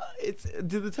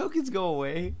 Do the tokens go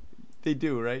away? They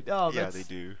do, right? Oh, Yeah, they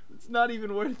do. It's not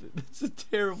even worth it. It's a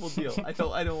terrible deal. I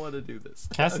don't want to do this.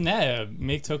 Cast Neheb.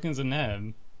 Make tokens of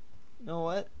Neheb. You know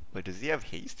what? Wait, does he have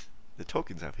haste? The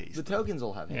tokens have haste. The tokens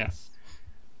will have haste.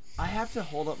 Yeah. I have to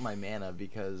hold up my mana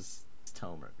because it's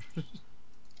Tomer.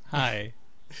 Hi.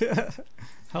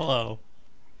 Hello.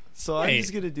 So I'm Wait.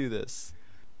 just gonna do this.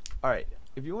 All right.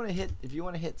 If you want to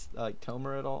hit like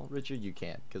Tomer at all, Richard, you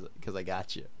can, because I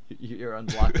got you. You're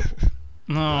unblockable.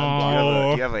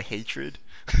 No. Do you have a hatred?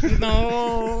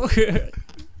 No.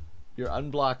 You're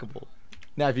unblockable.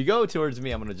 Now, if you go towards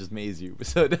me, I'm gonna just maze you.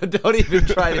 So don't even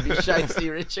try to be shifty,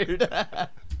 Richard.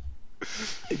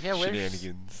 Yeah,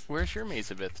 Shenanigans. where's your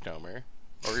Maze of Ith, Tomer?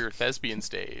 Or your thespian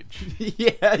stage?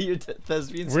 Yeah, your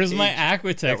thespian. Where's stage. my That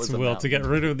Aquatex was a will to get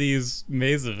rid of these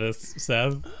Mazevists,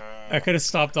 Seth? I could have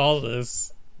stopped all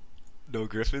this. No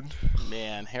Griffin?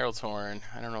 Man, Herald's Horn.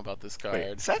 I don't know about this card.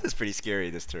 Wait, Seth is pretty scary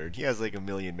this turn. He has like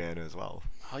 1,000,000 mana as well.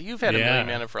 Oh, you've had a Yeah. million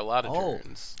mana for a lot of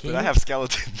turns. But I have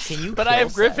skeletons. Can you? But kill I have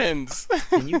Seth? Griffins.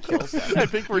 Can you kill Seth? I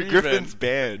think we're Your even. Griffin's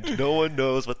banned. No one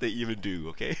knows what they even do,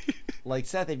 okay? Like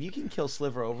Seth, if you can kill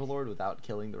Sliver Overlord without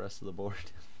killing the rest of the board.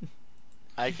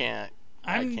 I can't.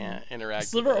 I can't interact.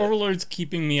 Sliver with it. Overlord's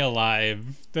keeping me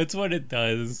alive. That's what it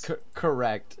does.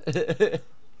 Correct.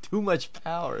 Too much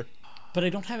power. But I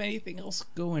don't have anything else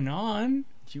going on.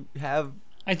 You have.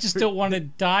 I just don't want to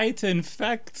die to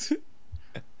infect.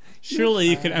 Surely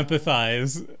you can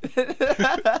empathize.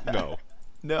 No.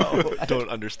 No. Don't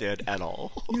understand at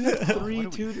all. You have three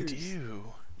What do we tutors. do?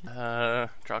 Draw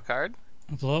a card.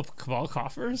 Blow up Cabal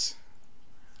Coffers?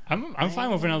 I'm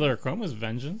fine with another Chroma's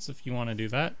Vengeance if you want to do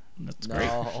that. That's great.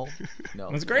 No.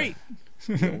 That's great.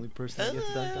 The only person that gets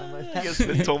dunked on by I that. guess the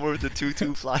Tomer with the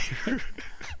 2/2 flyer.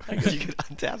 You can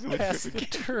untap it with Pass Griffin the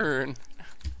King. turn.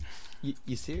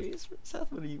 You serious,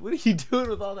 Seth? What are you doing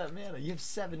with all that mana? You have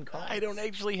 7 cards. I don't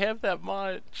actually have that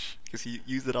much. Because he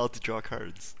used it all to draw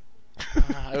cards.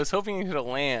 I was hoping to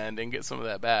land and get some of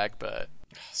that back, but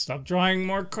Stop drawing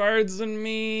more cards than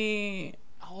me.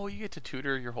 oh, you get to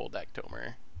tutor your whole deck,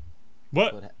 Tomer.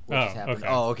 What? What just happened? Okay.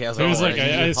 Oh, okay. I was It was oh, like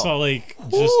yeah. I saw like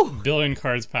just Woo! billion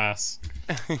cards pass.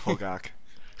 Hogak.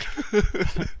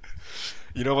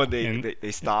 You know when And-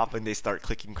 they stop and they start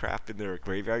clicking crap in their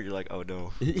graveyard, you're like, oh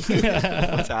no,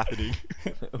 what's happening?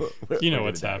 You know We're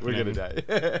what's gonna die. We're gonna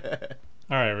die.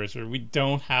 All right, Richard. We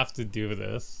don't have to do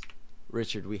this.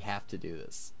 Richard, we have to do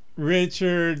this.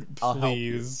 Richard, I'll help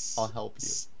you. please. I'll help you.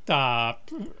 Stop.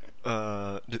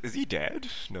 Is he dead?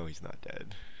 No, he's not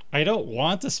dead. I don't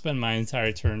want to spend my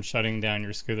entire turn shutting down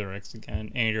your Skithiryx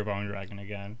again and your Bone Dragon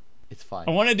again. It's fine.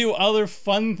 I want to do other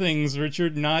fun things,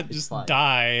 Richard, not It's just fine.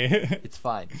 die. It's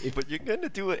fine. If, But you're gonna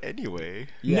do it anyway.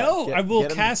 yeah, No, get- I will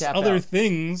get him to cast tap other out.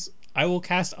 things. I will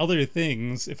cast other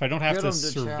things if I don't have Get to him to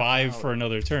tap survive out. for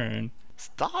another turn.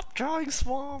 Stop drawing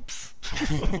swamps.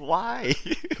 Why?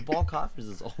 Cabal Coffers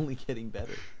is only getting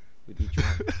better with each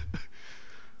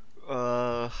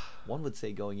one. One would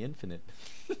say going infinite.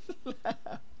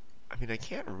 I mean, I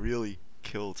can't really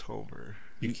kill Tomer.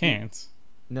 You can't.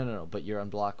 No, but you're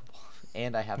unblockable.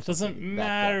 And I have It something doesn't backed up.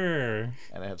 matter.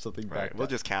 And I have something Right, back we'll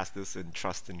just cast this and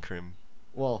trust in Crim.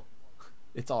 Well,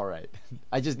 it's alright.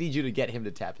 I just need you to get him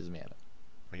to tap his mana.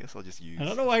 I guess I'll just use. I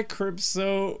don't know why Crim's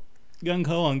so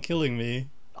gung-ho on killing me.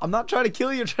 I'm not trying to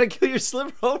kill you, I'm trying to kill your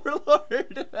Sliver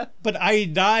Overlord. But I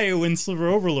die when Sliver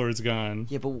Overlord's gone.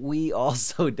 Yeah, but we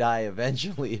also die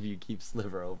eventually if you keep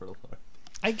Sliver Overlord.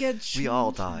 I get We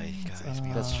all die, guys.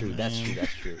 That's true, that's man. true,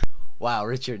 that's true. Wow,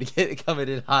 Richard, coming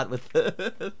in hot with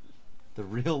the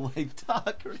real life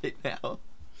talk right now.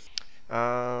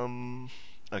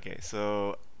 Okay,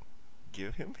 so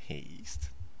give him haste.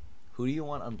 Who do you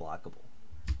want unblockable?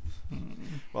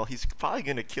 Well, he's probably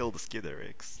gonna kill the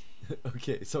Skithiryx.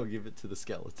 Okay, so give it to the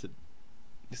skeleton.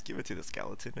 Just give it to the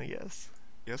skeleton, I guess.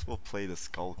 Guess we'll play the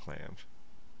skull clamp.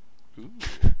 Ooh.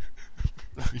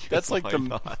 Because That's like why the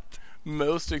not?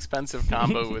 most expensive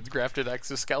combo with grafted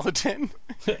exoskeleton.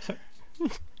 You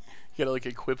gotta like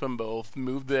equip them both,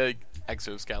 move the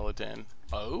exoskeleton.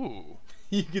 Oh.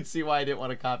 You can see why I didn't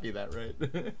want to copy that, right?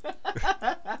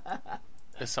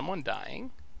 Is someone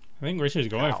dying? I think Richard's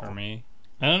going for me.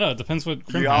 I don't know. It depends what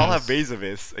Crim We all have has.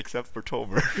 Basilisk except for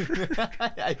Tomer.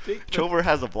 I think Tomer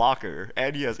has a blocker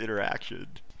and he has interaction.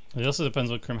 It also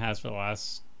depends what Crim has for the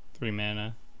last 3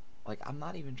 mana. like I'm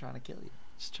not even trying to kill you.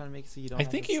 Just trying to make it so you don't. I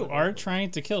have think to you slip are over.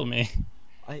 trying to kill me.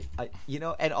 You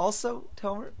know, and also,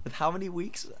 Tomer, with how many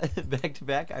weeks back to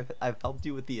back I've helped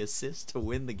you with the assist to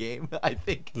win the game, I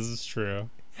think This is true.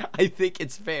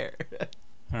 it's fair.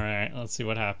 All right, let's see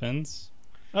what happens.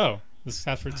 Oh, this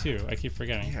is for 2. I keep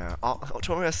forgetting. Yeah,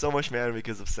 Tomer has so much mana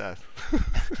because of Seth.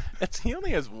 He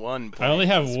only has one. I only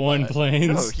have Plains, 1 but-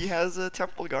 plains. No, he has a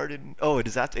Temple Garden. Oh,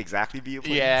 does that exactly be a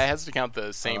Plains? Yeah, it has to count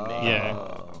the same name. Yeah.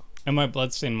 Oh. And my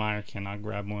Bloodstained Mire cannot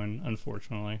grab 1,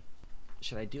 unfortunately.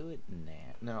 Should I do it? Nah.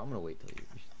 No, I'm gonna wait till you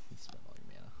spend all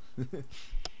your mana.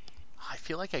 I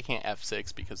feel like I can't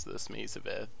F6 because of this Maze of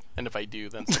Ith. And if I do,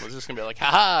 then someone's just gonna be like,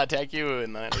 haha, attack you,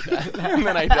 and then I die. And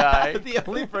then I die. The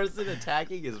only person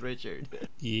attacking is Richard.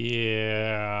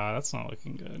 Yeah, that's not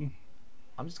looking good.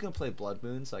 I'm just gonna play Blood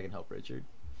Moon so I can help Richard.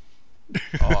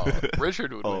 Oh,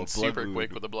 Richard would Oh, win Blood super Moon.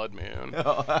 quick with a Blood Moon.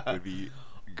 Would be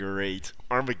great.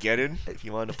 Armageddon, if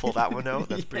you want to pull that one out,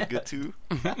 that's pretty good too.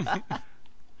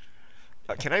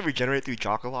 Can I regenerate through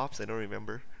Jocalops? I don't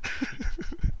remember.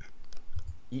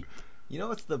 You know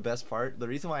what's the best part? The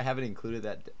reason why I haven't included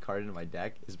that card in my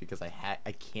deck is because I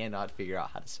cannot figure out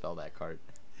how to spell that card.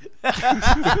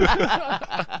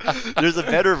 There's a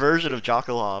better version of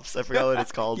Jocalops. I forgot what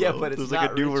it's called. Yeah, though. but it's There's not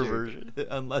like a newer Richard, version.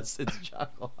 unless it's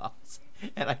Jocalops,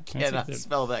 and I Can I cannot take the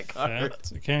spell that card.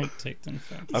 effect? I can't take the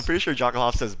effect. I'm pretty sure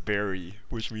Jocalops says berry,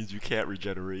 which means you can't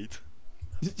regenerate.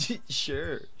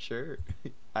 Sure.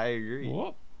 I agree.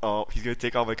 Whoop. Oh, he's gonna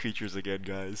take all my creatures again,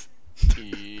 guys.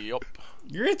 Yup.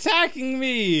 You're attacking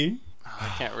me! I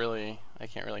can't really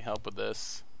help with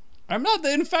this. I'm not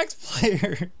the infect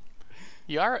player.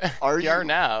 You are. Are you are you?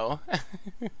 now.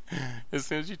 As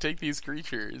soon as you take these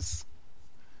creatures.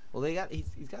 Well, he's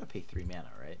got to pay 3 mana,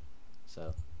 right?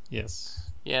 So Yes.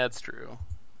 Yeah, it's true.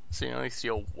 So you only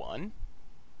steal 1?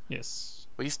 Yes.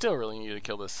 But you still really need to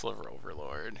kill this Sliver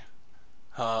Overlord.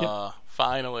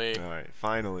 Finally. All right,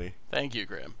 finally. Thank you,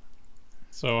 Grim.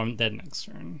 So I'm dead next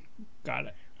turn. Got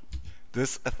it.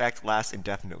 This effect lasts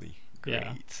indefinitely.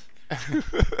 Yeah.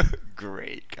 Great.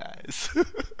 Great, guys.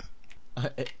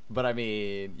 but I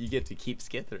mean, you get to keep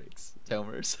Skithiryx,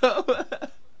 Tomer, so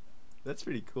that's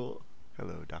pretty cool.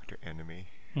 Hello, Dr. Anime.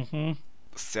 Mm-hmm.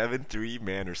 7/3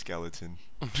 Manor Skeleton.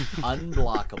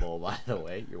 Unblockable, by the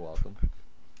way. You're welcome.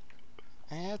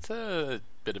 It's a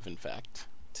bit of infect.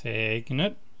 Taking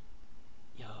it.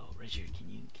 Yo, Richard, can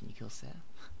you kill Seth?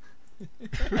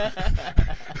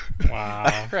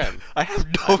 Wow. Grim, I have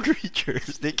no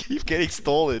creatures. They keep getting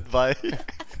stolen by.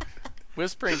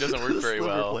 whispering doesn't work very Sliver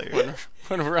well player.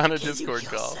 when we're on a Discord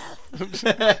call.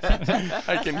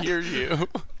 I can hear you.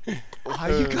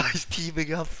 Why are you guys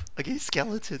teaming up against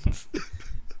skeletons?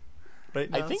 Right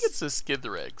I think it's the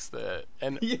Skithiryx that,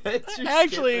 and Yeah, it's your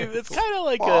actually, Skithiryx. it's kind of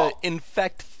like Oh. a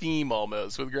infect theme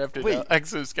almost with grafted Wait.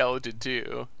 exoskeleton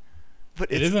too.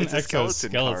 But It is an it's a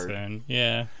skeleton card. exoskeleton.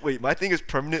 Yeah. Wait, my thing is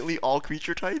permanently all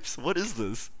creature types? What is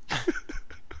this?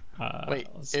 Wait,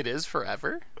 let's- it is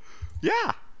forever?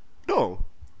 Yeah. No.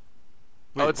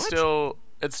 Wait, Oh, it's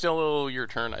what? still your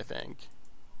turn, I think.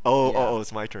 Oh, Yeah. oh,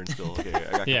 it's my turn still. Okay,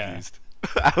 I got Yeah. confused.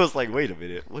 I was like, wait a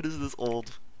minute. What is this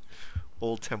old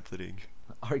templating?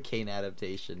 Arcane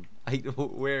adaptation.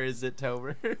 Where is it,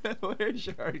 Tomer? Where's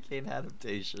your arcane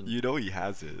adaptation? You know he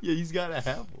has it. Yeah, he's gotta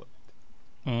have one.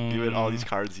 Given all these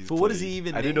cards he's But what does played. he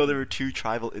even I didn't know name? there were 2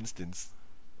 tribal instants.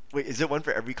 Wait, is it one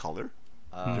for every color?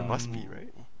 There must Um, be,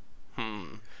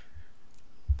 right?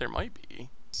 There might be.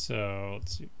 So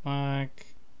let's see. Black,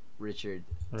 Richard,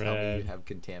 tell me Red. you have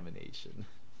contamination.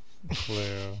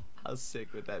 blue. How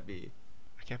sick would that be?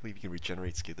 I can't believe you can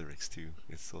regenerate Skithiryx too.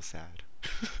 It's so sad.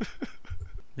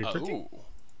 Reaper.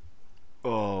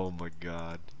 Oh my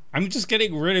god. I'm just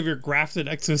getting rid of your grafted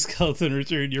exoskeleton,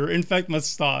 Richard. Your infect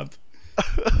must stop.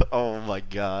 Oh my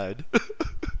god.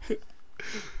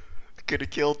 Could have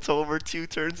killed Tomer 2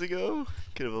 turns ago.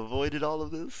 Could have avoided all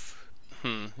of this.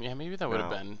 Yeah, maybe that would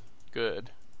have No. been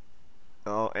good.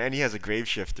 Oh, and he has a grave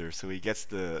shifter, so he gets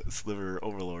the Sliver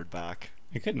Overlord back.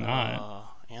 I could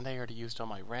not. And I already used all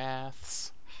my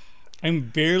wraths. I'm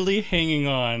barely hanging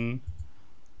on.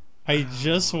 I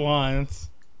just want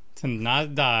to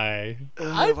not die.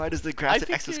 Why does the grass think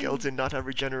exoskeleton not have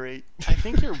regenerate? I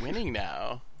think you're winning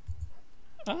now.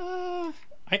 I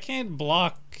can't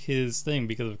block his thing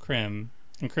because of Crim.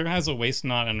 And Crim has a waste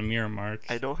knot and a mirror march.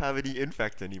 I don't have any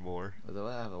infect anymore. Do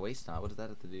I have a waste knot? What does that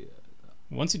have to do?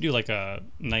 Once you do like a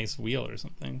nice wheel or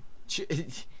something.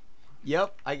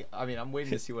 Yep. I mean, I'm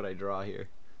waiting to see what I draw here.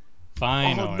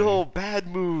 Fine. Oh no, bad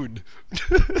moon!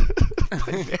 My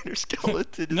banner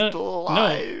skeleton is still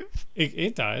alive. No,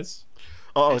 it dies.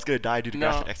 Oh, it's gonna die due to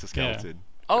grass No. exoskeleton. Yeah.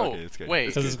 Oh, Okay, it's good. wait.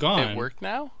 Because it's gone. It worked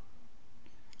now?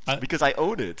 Because I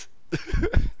own it.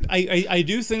 I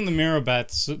do think the mirror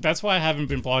bats. That's why I haven't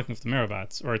been blocking with the mirror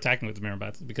bats or attacking with the mirror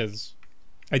bats, because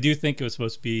I do think it was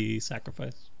supposed to be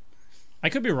sacrificed. I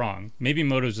could be wrong. Maybe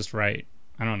Moto's just right.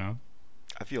 I don't know.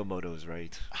 I feel Moto's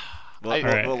right.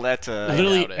 Alright. We'll let.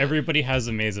 Literally doubt it. everybody has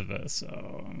a maze of us,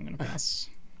 so I'm gonna pass.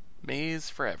 Maze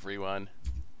for everyone.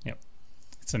 Yep,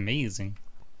 it's amazing.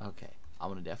 Okay. I'm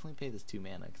gonna definitely pay this 2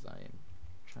 mana because I am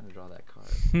trying to draw that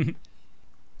card.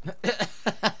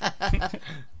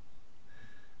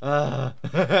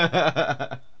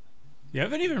 You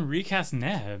haven't even recast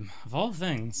Neheb, of all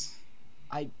things.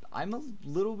 I'm a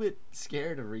little bit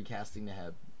scared of recasting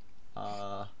Neheb.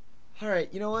 All right,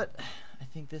 you know what? I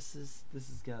think this has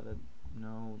gotta.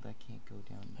 No, that can't go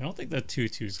down. I don't think the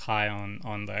 2/2's high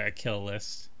on the kill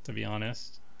list, to be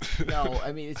honest. No,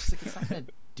 I mean it's just like, it's not gonna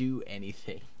do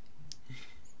anything.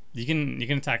 You can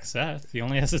attack Seth. He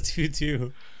only has a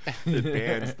 2/2. It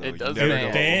bans, though. It does You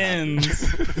never ban. know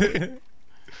what will happen. Bans.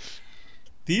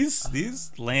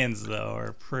 These lands though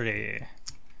are pretty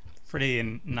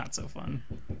and not so fun.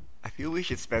 I feel we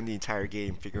should spend the entire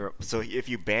game figuring out. So if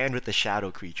you ban with the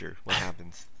shadow creature, what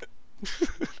happens?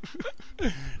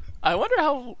 I wonder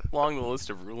how long the list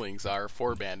of rulings are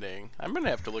for banding. I'm going to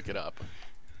have to look it up.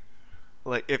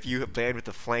 Like if you ban with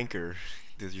the flanker,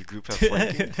 does your group have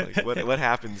flanking? Like what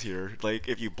happens here? Like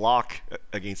if you block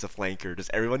against a flanker, does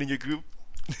everyone in your group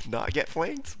not get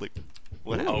flanked? Like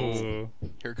what happens? Ooh.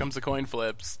 Here comes the coin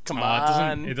flips. Come It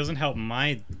on. doesn't help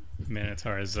my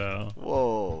Minotaurs though.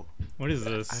 Whoa. What is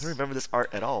this? I don't remember this art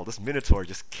at all. This Minotaur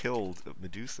just killed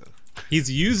Medusa.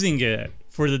 He's using it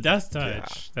for the death touch.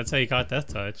 Yeah. That's how you got death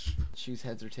touch. Choose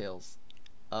heads or tails.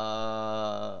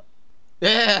 Yeah,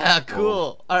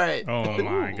 cool. All right. Oh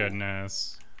my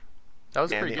goodness. That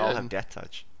was And pretty they all good. have death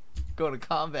touch. Going to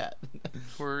combat.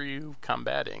 Who are you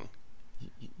combating?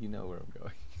 You know where I'm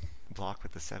going. Block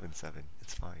with the 7/7.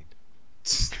 It's fine.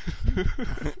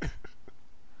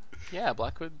 Yeah,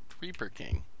 Blackwood Reaper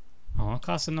King. Oh, it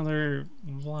costs another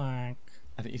black.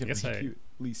 I need to Guess make I- you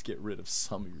at least get rid of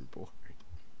some of your board.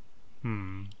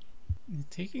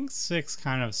 Taking 6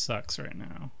 kind of sucks right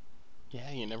now.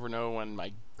 Yeah, you never know when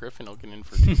my Griffin will get in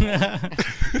for 2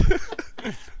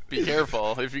 more. Be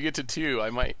careful. If you get to 2, I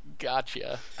might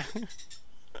gotcha.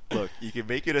 Look, you can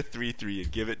make it a 3/3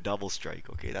 and give it double strike.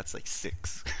 Okay, that's like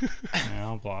 6. Yeah,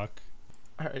 I'll block.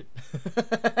 All right.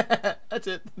 That's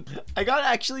it. I got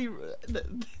actually.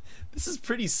 This is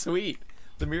pretty sweet.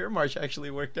 The mirror march actually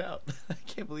worked out. I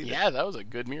can't believe it. Yeah, that was a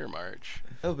good mirror march.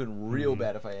 That would have been real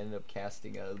bad if I ended up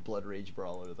casting a Blood Rage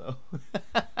Brawler, though.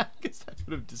 Because I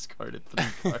would have discarded 3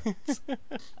 cards.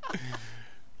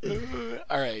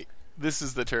 Alright, this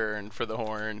is the turn for the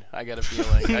horn. I got a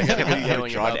feeling. I got a You good haven't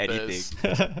feeling drawn about anything.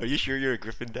 this. Are you sure you're a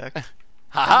Griffin deck?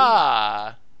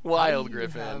 Haha! Wild You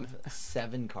Griffin. have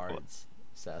 7 cards,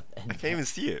 Seth. And I can't even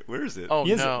see it. Where is it? Oh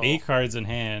He has no. 8 cards in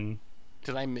hand.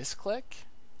 Did I misclick?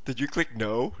 Did you click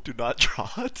no? Do not draw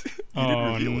it? You Oh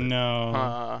didn't reveal it.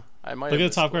 no. I might Look have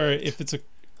at the top where misclicked. if it's a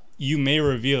you may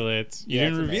reveal it. You Yeah,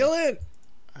 didn't it's a reveal it?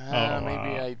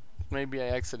 Oh, Maybe I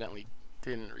accidentally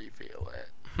didn't reveal it.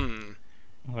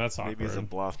 Well, that's awkward. Maybe it was a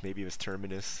bluff. Maybe it was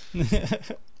Terminus.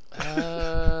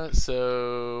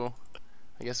 So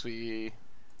I guess we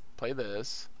play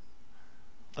this.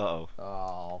 Uh-oh.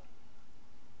 Oh.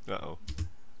 Uh-oh.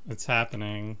 It's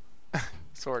happening.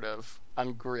 Sort of.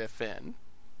 On Griffin.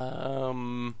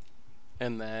 And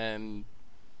then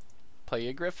play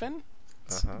a Griffin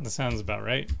Uh-huh. That sounds about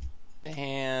right.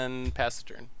 and pass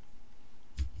the turn.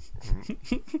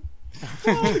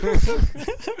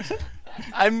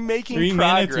 I'm making 3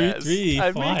 mana, progress. 3/3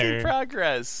 I'm flyer. making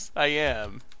progress. I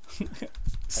am.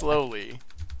 Slowly.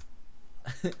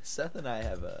 Seth and I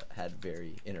have had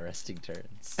very interesting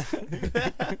turns.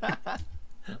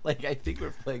 Like, I think we're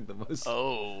playing the most.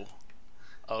 Oh.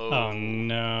 Oh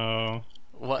no.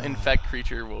 What infect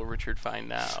creature will Richard find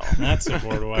now? That's a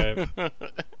board wipe.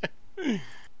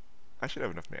 I should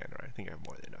have enough mana. I think I have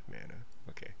more than enough mana.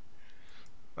 Okay.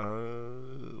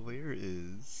 Where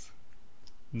is?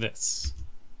 This.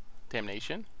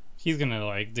 Damnation. He's gonna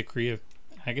like Decree of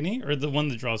Agony, or the one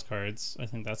that draws cards. I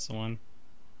think that's the one.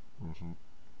 Mm-hmm.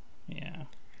 Yeah.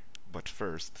 But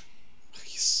first,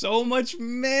 So much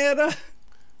mana.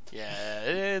 Yeah,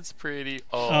 it's pretty.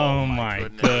 Oh my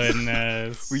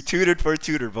goodness. we tutored for a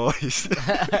tutor, boys.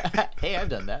 Hey, I've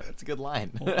done that. That's a good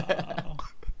line. Wow.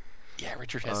 Yeah,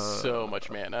 Richard has so much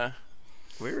mana.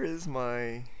 Where is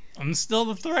my? I'm still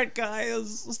the threat,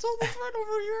 guys. Still the threat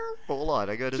over here. Hold on,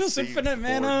 I gotta Just save infinite the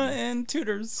board. mana and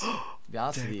tutors. To be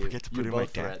honest Dang, with you, forget to put you're in my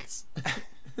both deck. threats.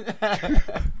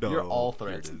 No, You're all here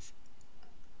it threats.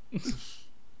 is.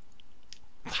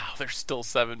 Wow, there's still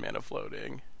 7 mana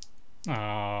floating.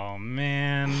 Oh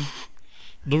man.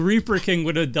 The Reaper King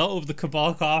would have dealt with the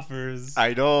Cabal coffers.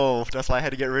 I know. That's why I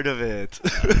had to get rid of it.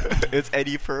 It's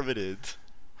any permanent.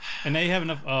 And now you have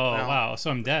enough. Oh No. wow, so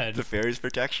I'm dead. The fairies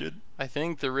protection. I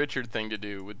think the Richard thing to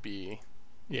do would be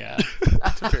Yeah,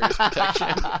 Teferi's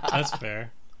protection. that's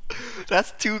fair.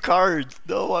 That's 2 cards.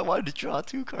 No, I wanted to draw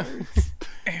 2 cards.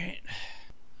 Alright.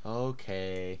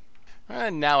 Okay.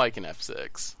 And now I can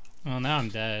F6. Well, now I'm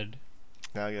dead.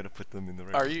 Now I gotta put them in the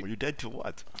right. Are you- Well, you're dead to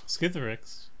what?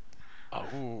 Skithiryx.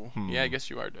 Oh, yeah, I guess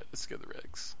you are dead to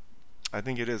Skithiryx. I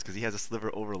think it is because he has a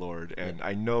Sliver Overlord, and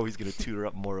I know he's gonna tutor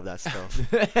up more of that stuff.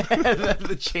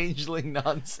 The changeling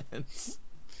nonsense.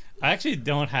 I actually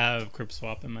don't have Crypt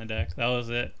Swap in my deck. That was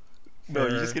it. No,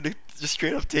 you're For- just gonna just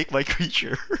straight up take my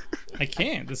creature. I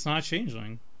can't. It's not a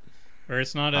changeling. Or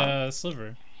it's not a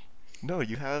sliver. No,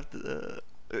 you have the.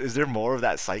 Is there more of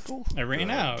that cycle? I ran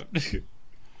The out.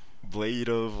 Blade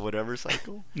of whatever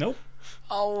cycle. Nope.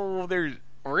 Oh, there's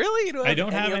really? You don't I have don't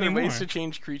any have other any ways more. to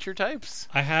change creature types?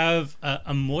 I have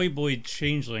a Moiboid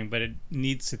changeling, but it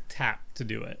needs to tap to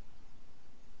do it.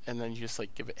 And then you just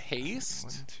like give it haste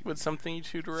 1, 2. with something you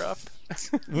tutor up.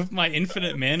 With my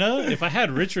infinite mana, if I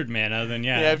had Richard mana, then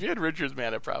yeah. Yeah, if you had Richard's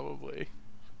mana, probably.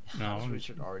 No.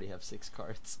 Richard already have 6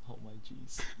 cards. Oh my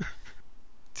jeez.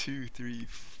 2, 3.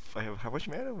 I have how much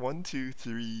mana? 1, 2,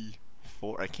 3,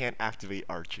 4. I can't activate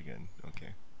Arch again.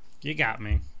 Okay. You got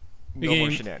me. No more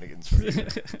game. shenanigans for you.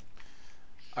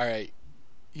 All right,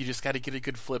 you just got to get a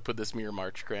good flip with this Mirror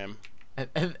March, Crim.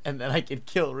 And then I can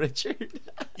kill Richard.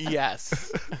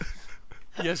 Yes.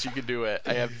 Yes, you can do it.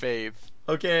 I have faith.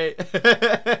 Okay.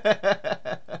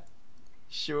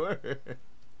 Sure.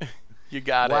 You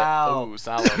got Wow. it. Ooh,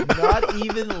 solemn. Not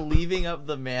even leaving up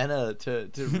the mana to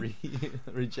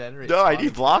regenerate. No, I spawns.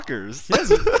 need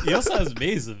blockers. He also has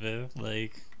Maze of it.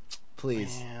 Like,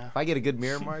 Please. Yeah. If I get a good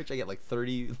mirror march, I get like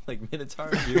 30 like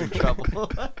Minotaurs. You're in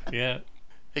trouble. yeah.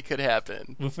 It could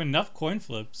happen. With enough coin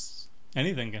flips,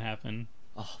 anything can happen.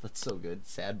 Oh, that's so good.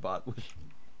 Sad bot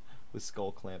with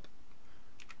Skull Clamp.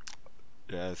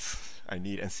 Yes, I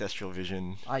need Ancestral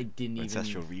Vision, I didn't even.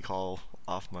 Ancestral Recall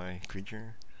off my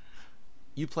creature.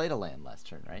 You played a land last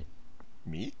turn, right?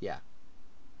 Me? Yeah.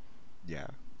 Yeah.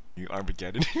 You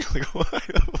Armageddon? Like,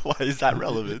 why is that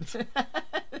relevant?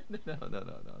 No.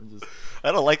 I'm just.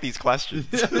 I don't like these questions.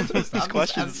 I'm These just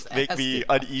questions make me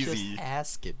asking. uneasy. Just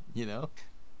asking, you know.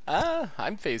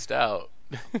 I'm phased out.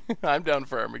 I'm down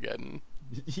for Armageddon.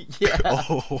 Yeah.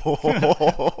 Oh.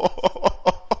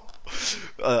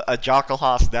 A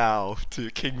Jockelhoff now to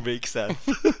King Makeseth.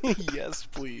 Yes,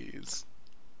 please.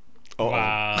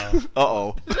 Wow.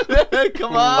 Uh-oh.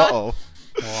 Come on. Uh-oh.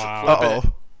 Wow.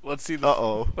 Uh-oh. Let's see the.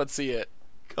 Uh-oh. Let's see it.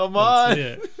 Come That's on.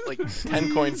 it. Like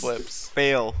 10 coin flips.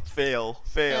 Fail.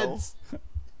 Heads.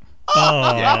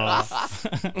 Oh.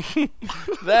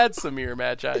 That's a mirror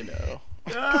match I know.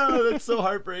 Oh, that's so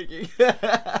heartbreaking.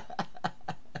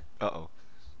 Uh-oh.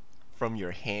 From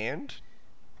your hand?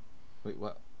 Wait,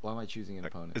 what? Why am I choosing an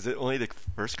opponent? Is it only the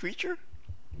first creature?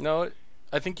 No,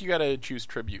 I think you gotta choose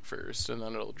tribute first, and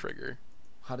then it'll trigger.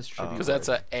 How does tribute? Because that's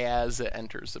as it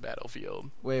enters the battlefield.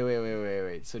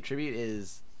 Wait. So tribute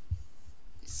is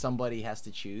somebody has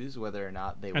to choose whether or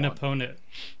not they An want. opponent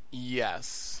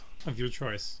Yes. of your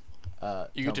choice.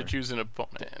 You get to choose an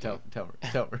opponent.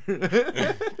 Tomer.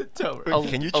 Wait,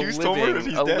 can you choose Tomer if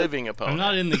he's a dead? living opponent. I'm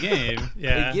not in the game.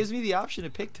 Yeah. It gives me the option to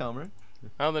pick Tomer.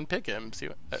 Oh, then pick him. See,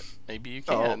 what, maybe you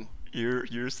Oh, can.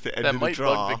 yours the end That of the might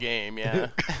draw. bug the game. Yeah.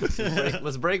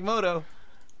 Let's break Moto.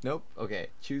 Nope. Okay.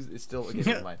 Choose. It's still okay.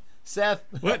 Never mind. Seth.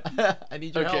 What? I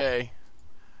need your Okay.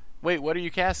 Wait, what are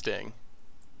you casting?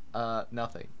 help.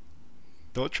 Nothing.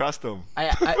 Don't trust him.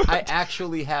 I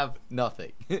actually have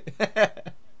nothing.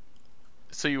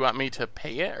 So you want me to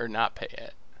pay it or not pay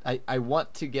it? I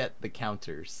want to get the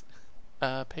counters.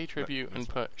 Pay tribute and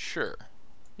put. Sure.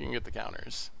 You can get the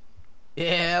counters.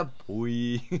 Yeah,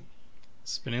 boy.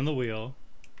 Spinning the wheel.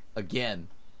 Again.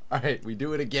 All right, we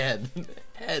do it again.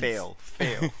 Heads. Fail.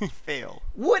 Fail.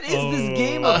 What is this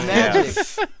game Oh. of magic?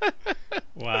 Yes.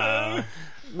 Wow.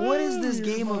 What is this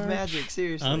game of magic?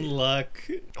 Seriously.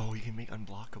 Unluck. Oh, you can make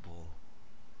unblockable.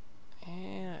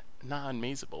 Not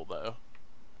unmazeable though.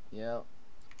 Yeah.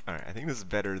 Alright, I think this is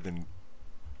better than...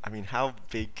 I mean, how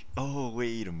big... Oh,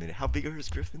 wait a minute. How big are his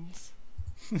griffins?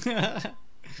 They're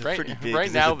pretty big. 'cause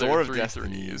Right there's now a door they're of 3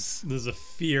 destiny. threes. There's a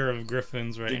fear of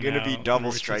griffins right They're now. gonna be double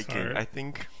which is striking. hard. I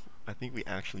think we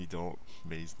actually don't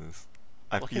maze this.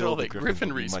 I Look at feel all the that griffins griffin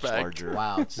will be much respect. larger.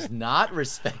 Wow, just not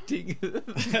respecting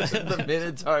the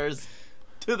Minotaurs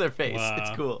to their face. Wow.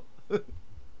 It's cool.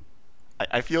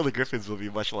 I feel the griffins will be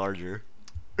much larger.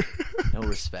 No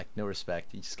respect, no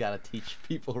respect. You just gotta teach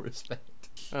people respect.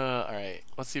 Alright,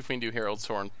 let's see if we can do Herald's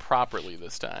Horn properly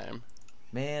this time.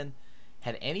 Man,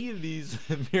 had any of these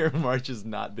mirror marches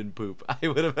not been poop, I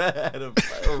would have had a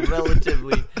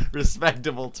relatively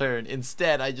respectable turn.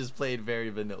 Instead, I just played very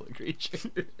vanilla creatures.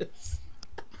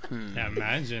 Yeah,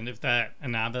 imagine if that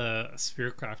Another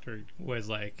Spearcrafter was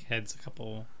like heads a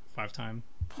couple 5 times.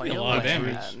 Play a a lot of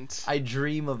damage. land. I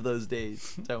dream of those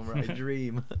days, Tomer. I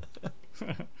dream.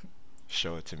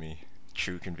 Show it to me.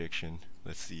 True conviction.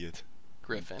 Let's see it.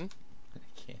 Griffin. I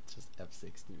can't just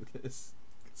F6 through this.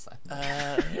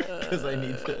 Because I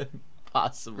need to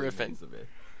possibly Griffin. maze a bit.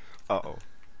 Uh-oh.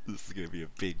 This is gonna be a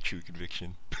big true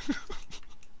conviction.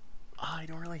 I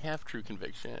don't really have true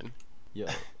conviction. Yo,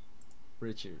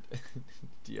 Richard,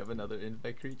 do you have another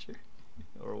infect creature?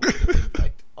 Or what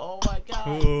infect? Oh my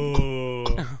god! Ooh.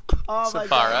 Oh my Safara.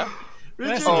 god!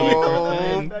 Richard, That's not a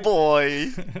Oh griffin. boy.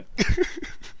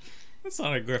 That's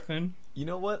not a griffin. you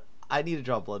know what? I need to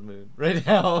draw Blood Moon right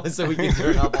now so we can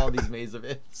turn off all these maze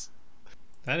events.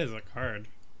 That is a card.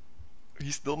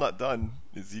 He's still not done.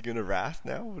 Is he gonna wrath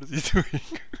now? What is he doing?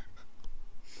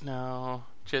 No,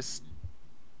 just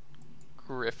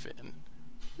Griffin.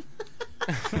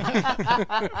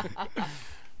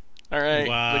 Alright,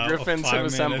 Wow. the Griffins a have 5-mana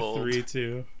assembled.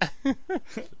 3/2.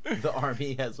 The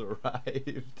army has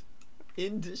arrived.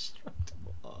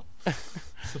 Indestructible. Oh.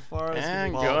 Safara's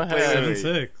And gonna go fall. ahead. wait.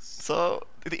 7/6. So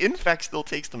the infect still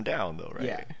takes them down though, right?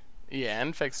 Yeah. Yeah,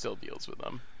 Infect still deals with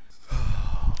them.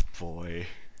 Boy.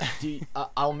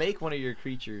 I'll make one of your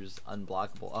creatures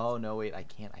unblockable. Oh no, wait, I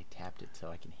can't. I tapped it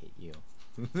so I can hit you.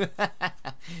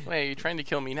 Wait, you trying to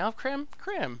kill me now, Crim?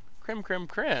 Crim.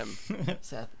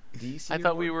 Seth, do you see? I your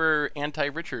thought board? we were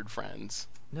anti-Richard friends.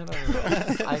 No.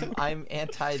 I'm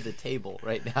anti the table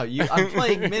right now. I'm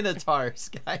playing Minotaurs,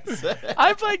 guys.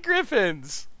 I play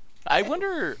Griffins. I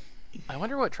wonder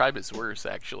what tribe is worse,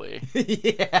 actually.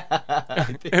 Yeah. I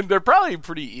think- And they're probably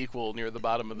pretty equal near the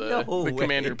bottom of the No way.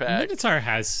 commander pack. Minotaur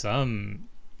has a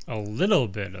little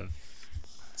bit of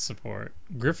support.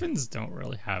 Griffins don't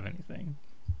really have anything.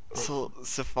 So have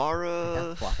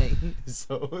Safara. flying,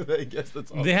 so I guess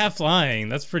that's all. They have flying.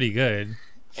 That's pretty good.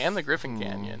 And the Griffin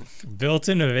Canyon.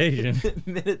 Built-in evasion.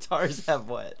 Minotaurs have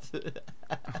what?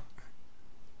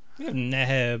 They have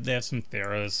Neheb. They have some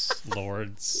Theros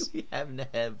lords. We have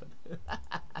Neheb. I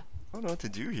don't know what to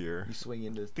do here. You swing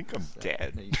into. I think I'm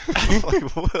dead. No, you-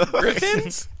 Like, what?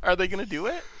 Griffins? Are they gonna do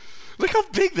it? Look how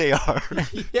big they are.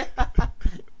 yeah.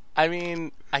 I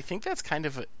mean, I think that's kind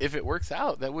of if it works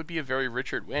out, that would be a very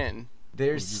Richard win.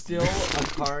 There's still a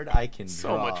card I can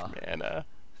So draw. much mana.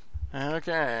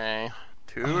 Okay,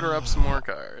 tutor up some more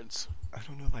cards. I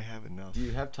don't know if I have enough. Do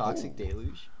you have Toxic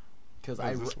Deluge? Because How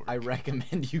does this work? I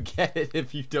recommend you get it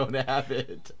if you don't have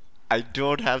it. I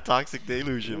don't have Toxic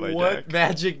Deluge in my What deck.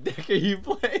 magic deck are you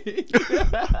playing?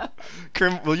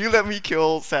 Crim, will you let me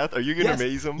kill Seth? Are you gonna yes,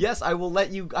 maze him? yes, I will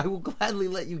let you. I will gladly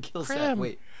let you kill Seth. Crim.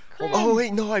 Wait. Oh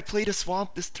wait, no, I played a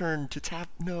swamp this turn to tap.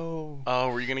 No. Oh,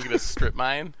 were you gonna get a strip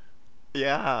mine?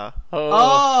 Yeah. Oh,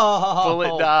 Oh,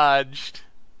 bullet dodged.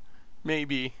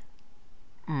 Maybe.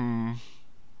 Hmm.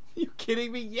 You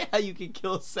kidding me? Yeah, you can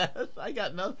kill Seth. I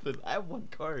got nothing. I have one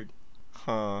card.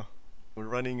 Huh. We're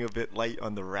running a bit light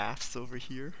on the rafts over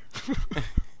here.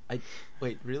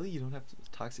 Wait, really? You don't have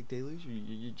Toxic Deluge?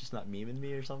 You're just not memeing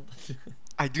me or something?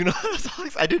 I do not have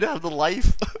Toxic. I didn't have the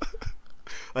life.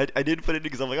 I did put it in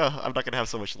because I'm like, oh, I'm not gonna have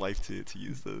so much life to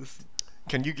use this.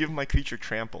 Can you give my creature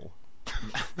trample?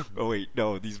 Oh wait,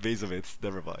 no, these Basovits.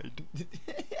 Never mind.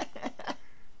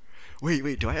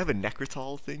 Wait, do I have a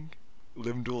Necrotal thing?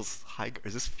 Limdul's high.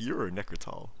 Is this Fear or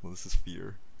Necrotal? Well, this is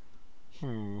Fear.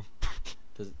 And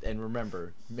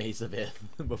remember, Maze of Ith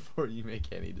before you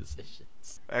make any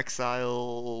decisions.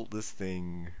 Exile this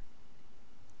thing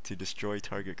to destroy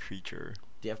target creature.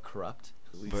 Do you have Corrupt?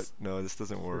 At But least no, this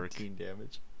doesn't work. 14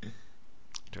 damage.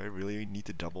 Do I really need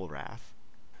to double Wrath?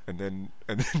 And then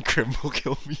Crim will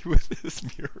kill me with his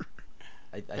mirror.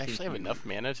 I I think actually have you, enough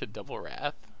mana to double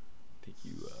Wrath. think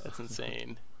you That's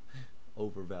insane.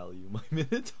 overvalue my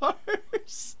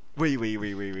Minotaurs.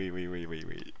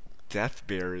 Wait. Death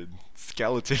Baron,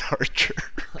 Skeleton Archer.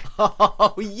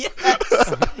 Oh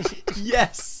yes,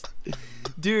 yes,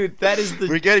 dude. That is We're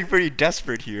the getting pretty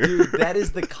desperate here. dude. That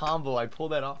is the combo. I pull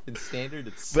that off in standard.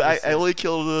 It's so But I sick. only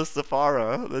killed the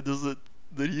Safara. That doesn't.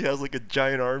 That he has like a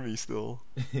giant army still.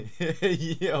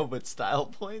 Yo, but style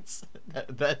points.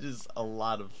 That is a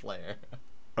lot of flair.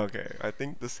 Okay, I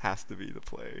think this has to be the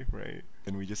play, right?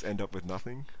 And we just end up with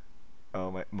nothing.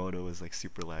 Oh, my Moto is like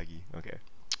super laggy. Okay.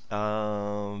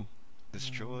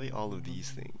 Destroy all of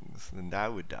these things, then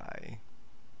that would die.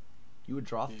 You would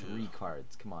draw Yeah. 3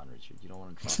 cards. Come on, Richard. You don't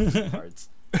want to draw 3 cards.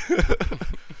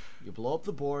 You blow up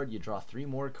the board. You draw 3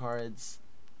 more cards.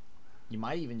 You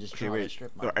might even just Okay, draw a wait.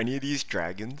 strip Are mine. any of these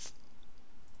dragons?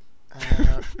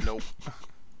 Nope.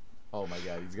 Oh my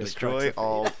god, he's gonna Destroy Crux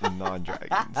all of the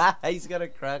non-dragons. fate. He's got a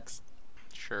crux.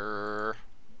 Sure.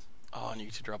 Oh, and you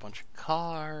get to draw a bunch of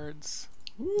cards.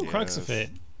 Ooh, Crux of Yes.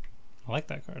 Fate. I like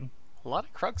that card. A lot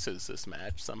of Cruxes this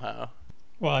match somehow.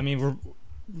 Well, I mean,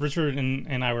 Richard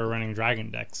and I were running Dragon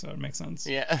decks, so it makes sense.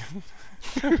 Yeah.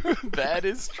 That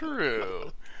is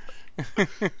true.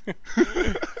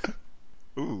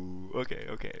 Ooh,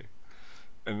 okay.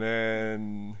 And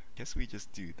then guess we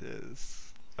just do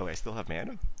this. Oh, I still have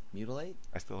mana? Mutilate?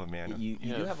 I still have mana. You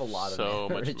You do have have a lot so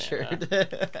of mana, much Richard.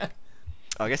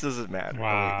 Oh, I guess it doesn't matter. Oh, wait,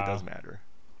 Wow. it does matter.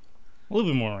 A little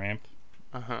bit more ramp.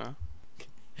 Uh-huh.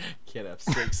 Can't have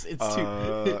 6. It's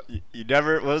too. You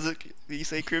never. What was it you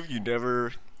say, Crim? You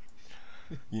never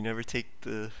take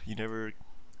the. You never.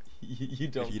 You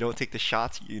don't. If you don't take the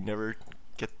shots, you never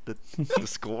get the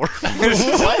score.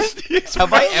 What?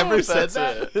 Have I don't know ever if said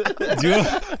that's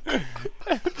that?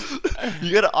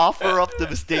 You gotta offer up the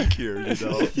mistake here. You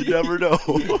know. You never know.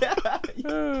 Yeah,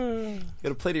 you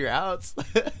gotta play to your outs.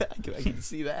 I can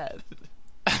see that.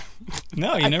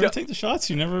 No, you I never don't- take the shots.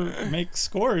 You never make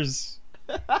scores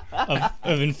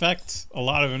of infect. A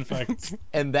lot of infect.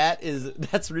 And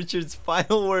that's Richard's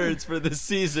final words for this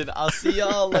season. I'll see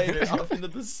y'all later. Off into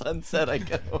the sunset I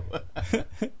go.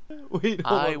 Wait,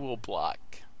 hold I on. will block.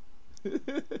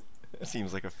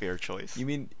 Seems like a fair choice. You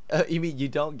mean you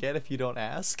don't get if you don't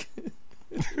ask?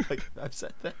 Like I've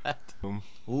said that.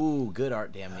 Ooh, good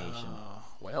art damnation.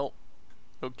 Well,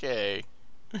 okay.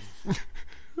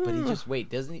 But he just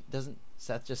doesn't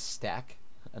Seth just stack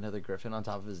another Griffin on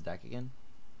top of his deck again?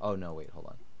 Oh no, wait, hold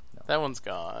on. No. That one's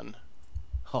gone.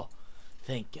 Oh,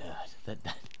 thank God. That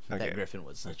Okay. Griffin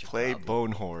was such a Play problem.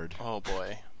 Bone Horde. Oh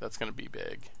boy, that's gonna be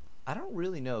big. I don't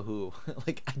really know who.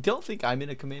 Like, I don't think I'm in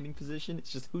a commanding position.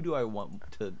 It's just who do I want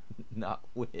to not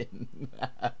win?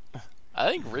 I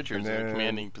think Richard's And in a then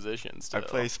commanding position still. I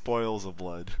play Spoils of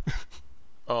Blood.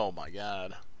 Oh my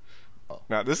god.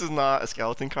 Now this is not a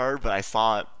skeleton card, but I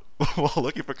saw it while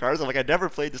looking for cards. I'm like, I never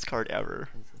played this card ever.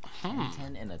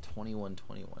 10 and a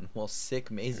 21-21. Well, sick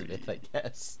Mazavith, I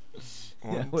guess.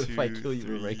 One, What if I two, kill you for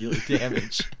three. regular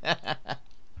damage?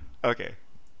 Okay.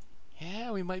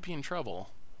 Yeah, we might be in trouble.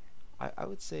 I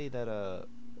would say that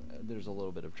there's a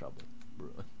little bit of trouble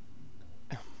brewing.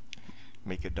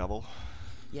 Make it double.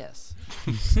 Yes.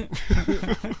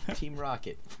 Team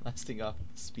Rocket blasting off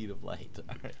at the speed of light.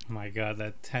 All right. Oh my god,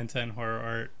 that 10-10 horror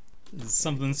art is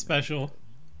something special.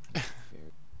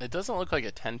 It doesn't look like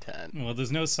a 10-10. Well,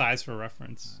 there's no size for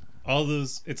reference. All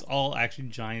those, it's all actually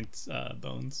giant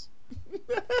bones.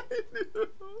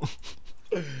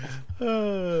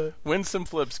 Win some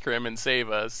flips, Crim, and save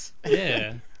us.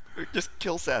 Yeah. Just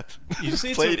kill Seth. You say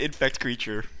it's Play an a- infect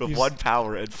creature with You 1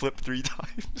 power and flip 3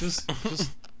 times. Just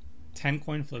 10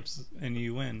 coin flips and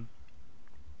you win.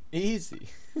 Easy.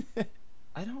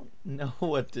 I don't know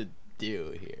what to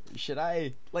do here. Should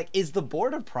I is the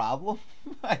board a problem?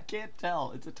 I can't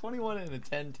tell. It's a 21 and a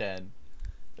 10-10.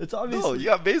 It's obviously No, you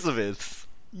got Mazaviths.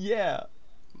 yeah.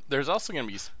 There's also going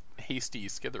to be hasty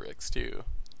Skithiryx, too.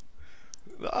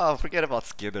 Oh, forget about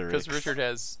Skithiryx. Because Richard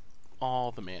has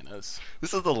all the manas.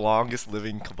 This is the longest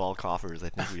living Cabal coffers I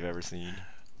think we've ever seen.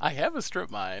 I have a strip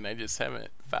mine, I just haven't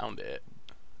found it.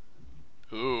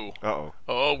 Ooh. Uh-oh.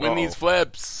 Oh, win these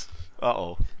flips.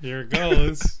 Uh-oh. Here it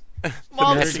goes.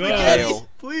 Mom, Here it spaghetti, goes.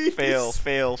 please.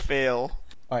 Fail.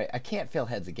 All right, I can't fail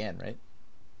heads again, right?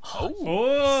 Oh.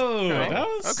 Oh, Okay. that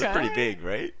was That's Okay. pretty big,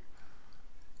 right?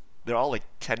 They're all like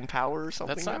 10 power or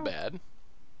something That's not now? bad.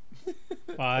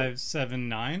 5, 7,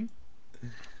 9.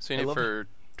 So you I need love for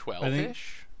I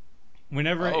 12-ish?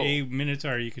 Whenever Oh. a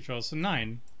Minotaur you control, so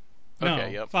 9. No,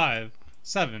 Okay, yep. 5,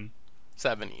 7,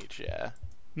 7 each, yeah.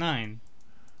 9.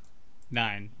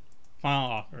 9.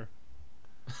 Final offer.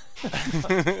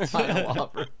 Final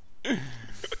offer.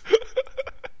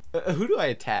 Who do I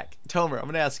attack? Tomer, I'm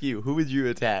gonna ask you. Who would you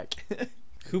attack?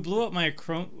 Who blew up my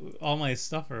all my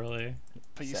stuff early?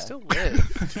 But you Seth. still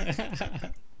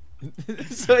live.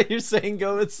 So you're saying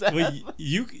go with Seth? Well,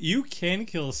 you can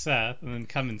kill Seth and then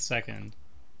come in second.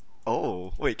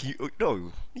 Oh, wait, can you?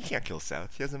 No, you can't kill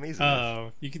Seth. He has amazing.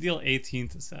 Oh, you could deal 18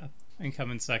 to Seth and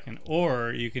come in second,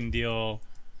 or you can deal,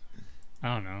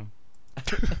 I don't know.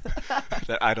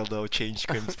 That I don't know changed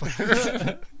Crim's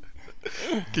plans.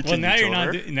 Well, now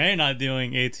you're not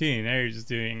doing 18. Now you're just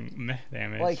doing meh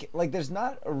damage. Like there's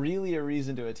not really a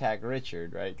reason to attack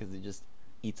Richard, right? Because he just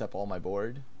eats up all my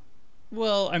board.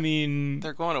 Well, I mean,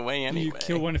 They're going away anyway. you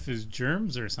kill one of his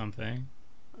germs or something.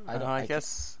 I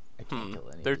guess. I can't kill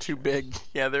any. They're of these too guys. big.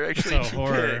 Yeah, they're It's actually a too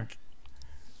horror. big.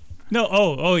 No,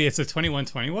 oh, yeah, it's a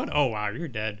 21-21. Oh wow, you're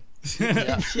dead.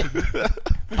 Yeah.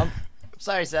 I'm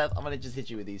sorry, Seth. I'm gonna just hit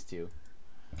you with these two.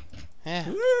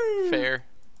 Fair.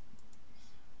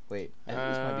 Wait, I think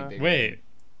these might be bigger. Wait.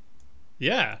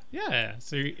 Yeah.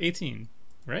 So you're 18,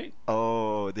 right?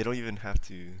 Oh, they don't even have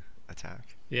to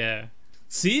attack. Yeah.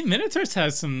 See, Minotaurs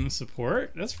has some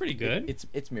support. That's pretty good.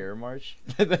 It's Mirror March.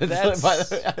 That's- By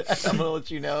the way, I'm gonna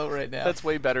let you know right now. That's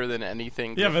way better than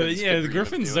anything. Yeah, but Griffins yeah, could the dream of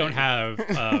Griffins don't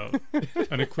doing.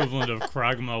 have an equivalent of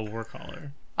Kragma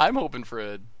Warcaller. I'm hoping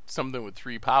for something with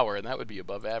 3 power, and that would be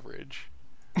above average.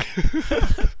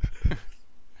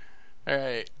 All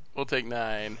right, we'll take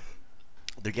 9.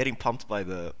 They're getting pumped by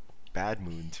the bad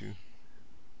moon too.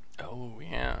 Oh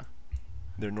yeah.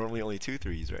 They're normally only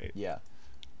 2/3s, right? Yeah.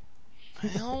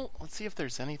 Well, let's see if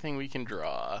there's anything we can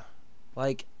draw.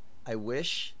 Like, I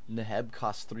wish Neheb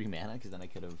cost 3 mana, because then I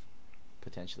could have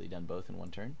potentially done both in one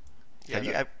turn.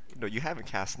 Yeah. No, you haven't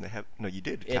cast the No, you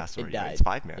did It, cast it already. right? died. It's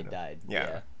 5 mana. It died.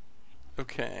 Yeah.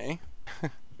 Okay.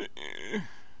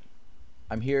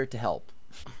 I'm here to help.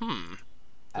 The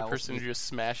I also person need- who just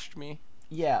smashed me.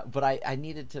 Yeah, but I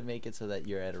needed to make it so that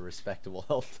you're at a respectable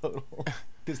health total.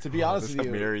 Because to be honest This with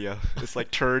you, Ameria. It's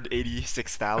like turned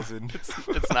 86,000.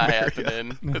 It's not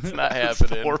happening. It's not It's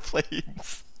happening. 4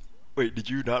 planes. Wait, did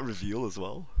you not reveal as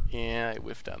well? Yeah, I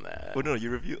whiffed on that. Oh no, you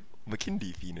revealed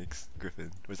McKindy Phoenix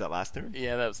Griffin. Was that last turn?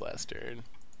 Yeah, that was last turn.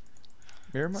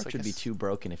 Mirror March like would a be s- too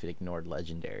broken if it ignored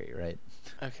Legendary, right?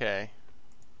 Okay.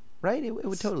 Right? It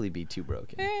would totally be too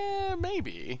broken.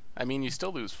 Maybe. I mean, you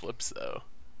still lose flips though.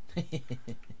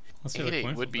 Let's do the 8/8 coin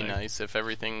would flip be thing. nice if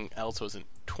everything else wasn't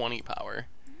 20 power.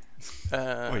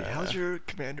 Wait, how's your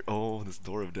commander? Oh, this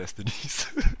Door of Destinies.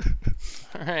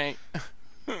 All right.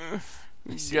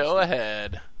 Go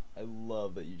ahead. I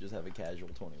love that you just have a casual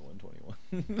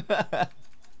 21-21.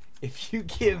 If you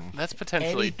give That's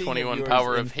potentially anything of 21 yours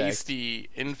power of infect- hasty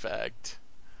infect.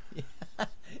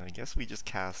 I guess we just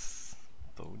cast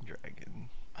Bone Dragon.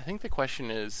 I think the question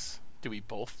is, do we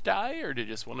both die or did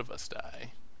just one of us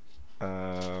die?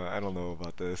 I don't know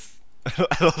about this.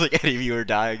 I don't think any of you are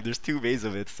dying. There's 2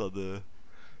 Mazovits, so the...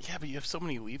 Yeah, but you have so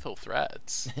many lethal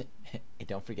threats. Hey,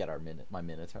 don't forget my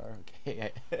Minotaur,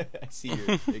 okay? I see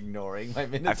you're ignoring my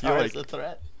Minotaur feel as a like-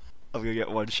 threat. I'm gonna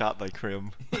get one shot by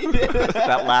Crim.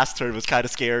 That last turn was kind of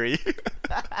scary.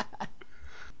 The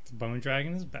Bone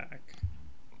Dragon is back.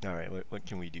 Alright, what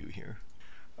can we do here?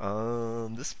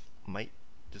 This might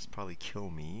just probably kill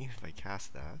me if I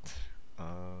cast that.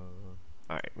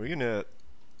 Alright, we're gonna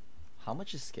How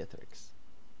much is Skithiryx?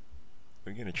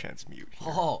 transmute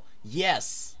here. Oh,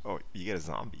 yes! Oh, you get a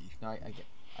zombie. No,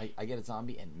 I get a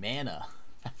zombie and mana.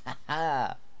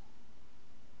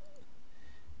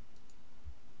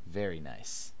 Very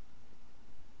nice.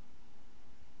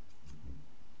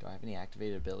 Do I have any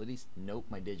activated abilities? Nope,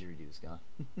 my didgerido's gone.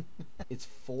 It's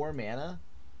 4 mana.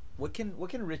 What can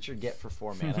Richard get for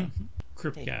 4 mana?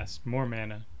 Cryptcast, more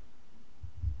mana.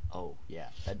 Oh yeah,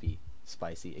 that'd be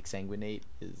spicy. Exsanguinate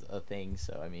is a thing,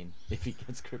 so I mean, if he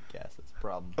gets Cryptcast, that's a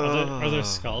problem. Are there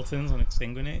skeletons on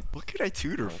Exsanguinate? What could I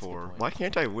tutor that's a good for? point. Why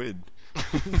can't I win?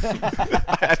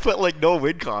 I put like no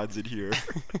win cons in here.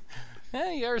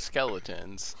 You are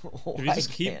skeletons. Why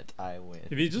just keep- can't I win?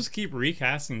 If you just keep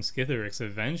recasting Skithiryx,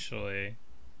 eventually,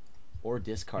 Or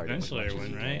discard it as Eventually much I as win,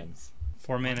 he right? can.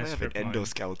 4 mana I have an strip line.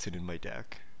 endoskeleton in my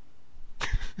deck.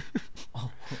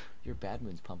 Oh, your bad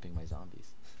moon's pumping my zombies.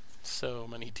 So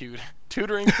many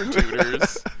tutoring for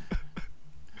tutors.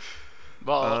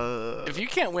 Well, if you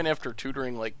can't win after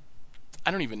tutoring, like,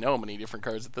 I don't even know how many different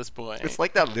cards at this point. It's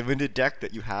like that limited deck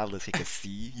that you have that's like a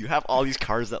C. You have all these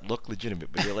cards that look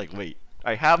legitimate, but you're like, wait,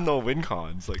 I have no win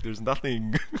cons. Like, there's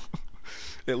nothing.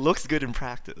 It looks good in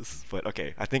practice, but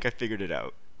okay, I think I figured it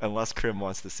out. Unless Crim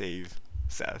wants to save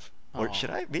Seth. Or Oh. should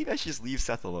I? Maybe I should just leave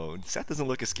Seth alone. Seth doesn't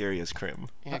look as scary as Crim.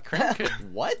 Yeah, Crim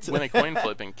could What? win a coin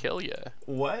flip and kill you.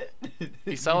 What?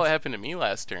 You saw what happened to me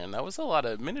last turn. That was a lot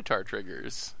of Minotaur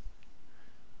triggers.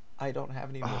 I don't have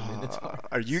any more Minotaurs.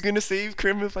 Are you gonna save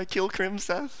Crim if I kill Crim,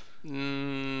 Seth?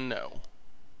 No.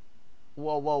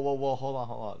 Whoa. Hold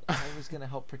on. I was gonna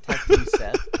help protect you,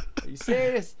 Seth. Are you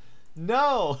serious?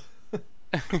 No!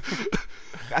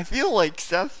 I feel like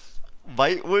Seth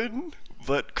might win,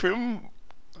 but Crim,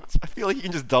 I feel like he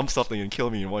can just dump something and kill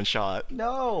me in one shot.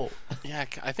 No! Yeah,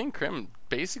 I think Crim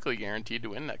basically guaranteed to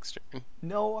win next turn.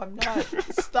 No, I'm not.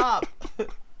 Stop!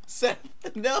 Seth,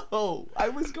 no! I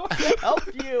was going to help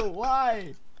you!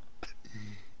 Why?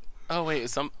 Oh wait,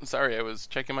 sorry, I was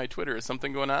checking my Twitter. Is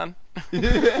something going on?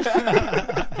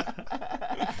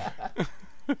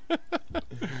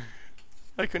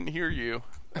 I couldn't hear you.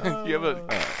 You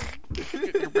have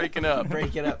you're breaking up.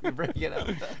 You're breaking up.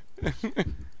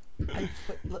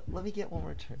 Let me get one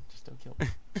more turn. Just don't kill me.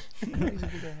 I don't even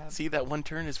think I have. See, that one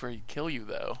turn is where he'd kill you,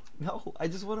 though. No, I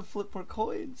just want to flip more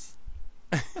coins.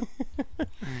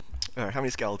 Alright, how many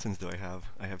skeletons do I have?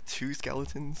 I have 2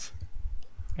 skeletons.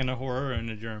 And a horror and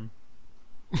a germ.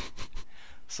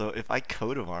 So if I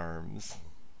coat of arms,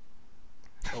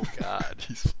 Oh God.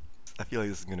 I feel like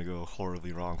this is gonna go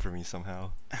horribly wrong for me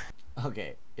somehow.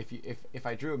 Okay, if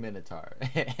I drew a Minotaur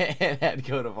and had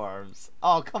coat of arms,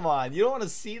 oh come on, you don't want to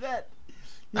see that?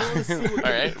 You don't want to see what could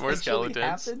Alright, more potentially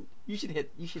skeletons. happen? You should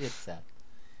hit Seth.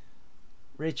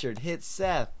 Richard, hit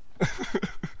Seth.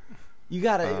 You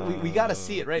gotta, we gotta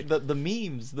see it, right? The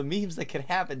memes that can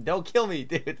happen. Don't kill me,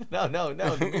 dude. No,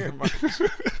 the mirror march.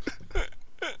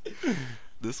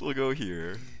 This will go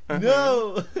here.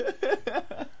 No.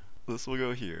 This will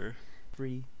go here.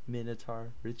 Every Minotaur,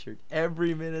 Richard.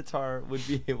 Every Minotaur would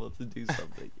be able to do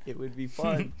something. It would be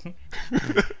fun.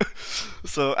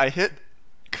 So I hit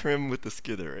Crim with the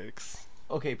Skithiryx.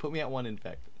 Okay, put me at 1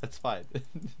 infect. That's fine.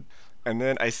 And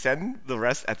then I send the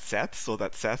rest at Seth so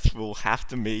that Seth will have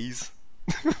to maze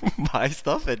my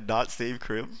stuff and not save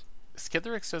Crim.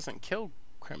 Skithiryx doesn't kill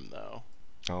Crim, though.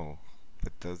 Oh,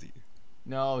 but does he?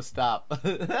 No, stop.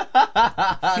 Stop.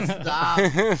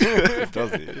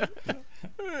 Does he?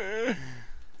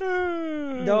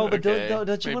 No, but Okay,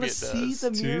 don't you maybe want to it see does.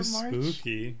 the mirror Too march?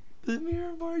 spooky. The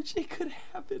mirror march. It could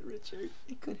happen, Richard.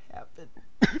 It could happen.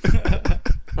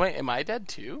 Wait, am I dead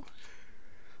too?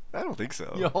 I don't think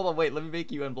so. Yo, hold on, wait. Let me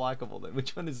make you unblockable then.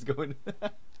 Which one is going?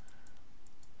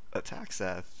 Attack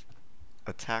Seth.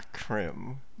 Attack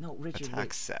Crim. No, Richard. Attack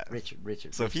wait. Seth.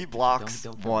 Richard. So if he Richard, blocks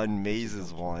don't one, mazes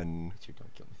kill me. one, Richard,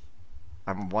 don't kill me.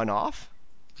 I'm 1 off?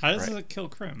 How does Right. it kill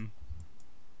Crim?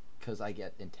 Because I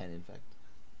get 10 infect.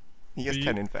 He gets But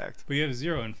 10 infect. But you have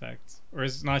 0 infect. Or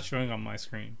is it not showing on my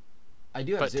screen? I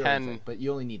do have But 0 10 infect, but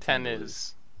you only need 10 to lose.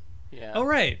 is... Yeah. Oh,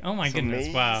 right. Oh, my So goodness.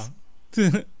 maze, Wow.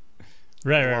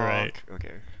 Right. Block.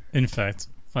 Okay. Infect.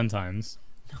 Fun times.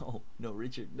 No,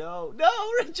 Richard. No,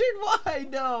 Richard. Why?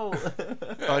 No.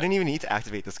 Oh, I didn't even need to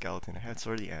activate the skeleton. I had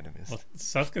Sword of the Animist. Well,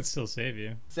 Seth could still save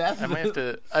you. Seth. I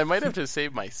might have to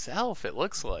save myself, it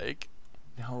looks like.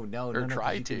 No,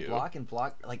 try you can to. block and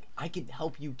block. Like I can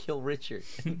help you kill Richard.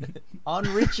 On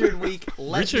Richard week,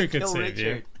 let Richard me could kill save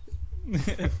you.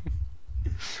 Richard.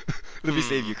 Let me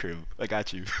save you, Crim. I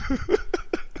got you.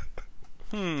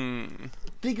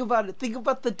 Think about it. Think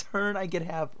about the turn I could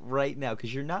have right now,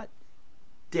 because you're not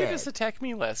You dead. just attacked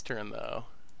me last turn, though.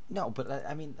 No, but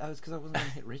I mean, I was because I wasn't gonna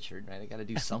hit Richard, right? I got to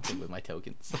do something with my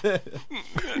tokens.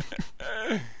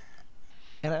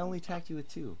 And I only attacked you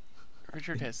with 2.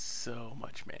 Richard has so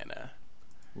much mana.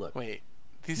 Look, Wait,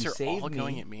 these You are saved all me.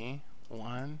 going at me?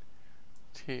 1,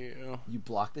 2... you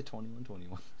blocked the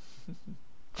 21-21.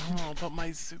 Oh, but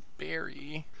my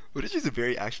Zuberi... What did your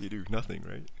Zuberi actually do? Nothing,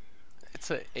 right? It's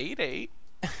a 8/8.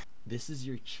 This is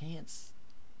your chance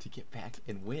to get back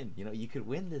and win. You know, you could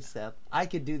win this, Seth. I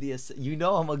could do the assist. You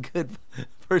know I'm a good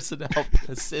person to help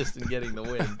assist in getting the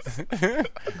wins.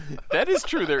 That is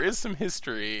true. There is some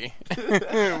history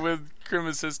with Crim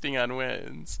assisting on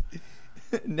wins.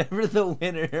 Never the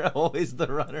winner, always the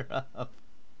runner-up.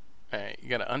 Alright, you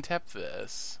gotta untap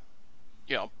this.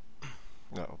 Yep.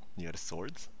 No. You had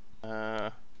swords?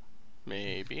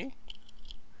 Maybe.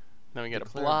 Then we gotta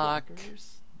Declare block.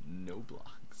 blockers, no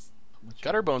blocks. How much-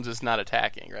 Gutter Bones is not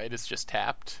attacking, right? It's just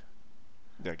tapped.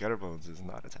 Yeah, Gutterbones is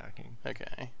not attacking.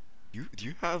 Okay. Do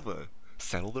you have a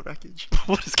settle the wreckage?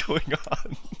 What is going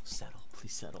on? Settle,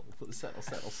 please settle. Settle.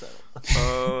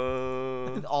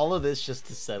 All All of this just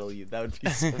to settle you. That would be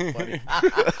so funny.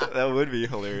 that would be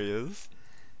hilarious.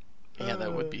 Yeah,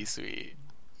 that would be sweet.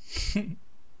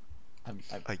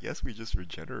 I guess we just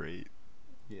regenerate.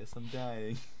 Yes, I'm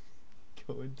dying.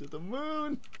 Going to the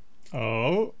moon.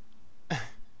 Oh.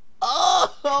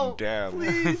 Oh, Damn.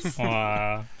 please.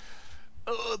 Wow.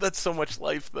 Oh, that's so much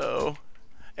life, though.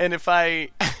 And if I...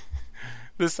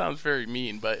 this sounds very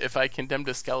mean, but if I condemned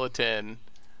a skeleton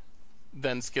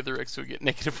then Skithiryx would get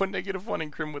 -1/-1,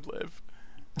 and Crim would live.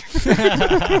 So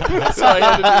I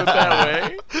had to do it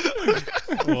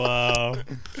that way. Wow.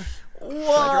 What?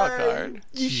 I draw a card?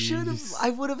 You should have. I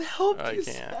would have helped I you.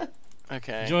 can't. Seth.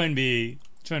 Okay. Join me,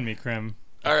 Crim.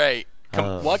 All right.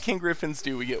 What can Griffins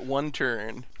do? We get one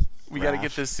turn. We got to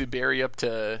get this Zuberi up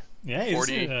to Yeah,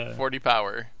 40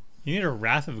 power. You need a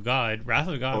Wrath of God. Wrath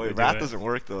of God. Oh, wait, would Wrath do it. doesn't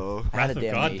work though. Wrath Had of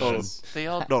a God damnation. does. They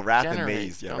all No, Wrath and generate,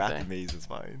 Maze. Yeah, don't Wrath they? and Maze is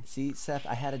fine. See, Seth,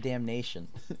 I had a damnation.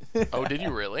 Oh, did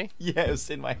you really? Yeah, it was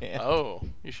in my hand. Oh,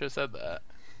 you should have said that.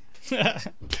 I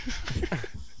said I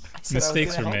was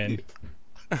Mistakes gonna were help made. you.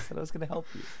 I said I was going to help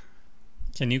you.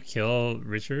 Can you kill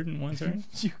Richard in one turn?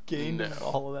 You gained No.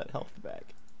 all of that health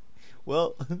back.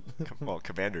 Well, Well,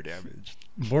 commander damage.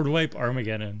 Board wipe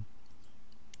Armageddon.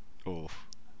 Oh,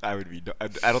 I would be. I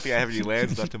don't think I have any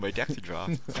lands left in my deck to draw.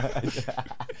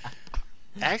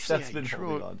 Actually, Seth's been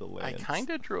holding on to I lands. kind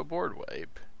of drew a board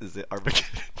wipe. Is it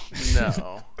Armageddon?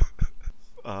 No.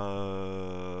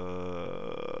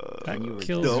 That you were-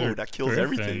 kills no, your that kills Griffin.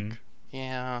 everything.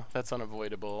 Yeah, that's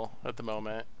unavoidable at the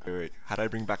moment. Wait. How do I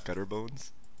bring back Gutter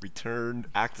Bones? Return,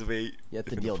 activate. You have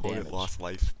to if an deal opponent damage. lost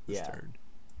life this Yeah. turn.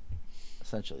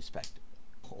 Essentially spectre.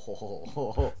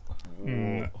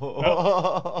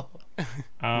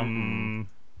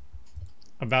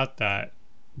 About that,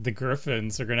 the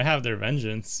Griffins are gonna have their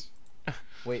vengeance.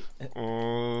 Wait,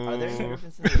 are there any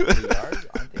griffins in the yard?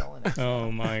 Aren't they all in exile?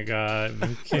 Oh my God, the Oh,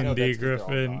 no, Kindy that's 'cause they're all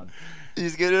Griffin. gone.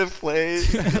 He's gonna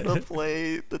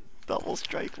play the double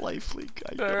strike lifelink.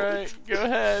 I All don't. right, go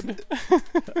ahead.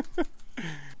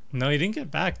 No, he didn't get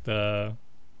back the.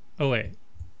 Oh wait,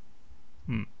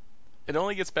 It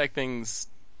only gets back things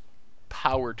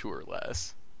power 2 or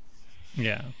less.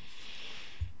 yeah.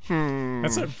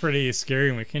 That's a pretty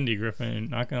scary McKindy Griffin.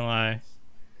 Not gonna lie.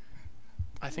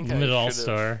 I think Limited I All should have.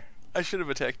 Star. I should have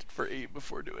attacked it for 8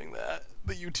 before doing that.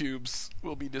 The YouTubes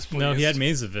will be displeased. No, he had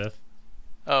Mazavith.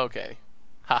 Oh, okay.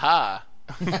 Haha.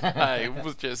 I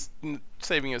was just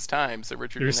saving his time so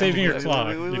Richard. You're didn't have saving to your do clock.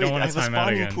 that. You don't wanna I have a time out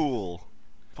spawning again. pool.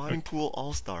 Spawning pool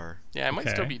all star. Yeah, I might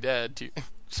still Okay. be dead too.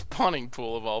 Spawning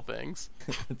pool of all things.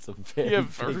 It's a very You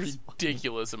have a big spot.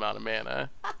 ridiculous amount of mana.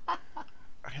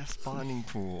 I have spawning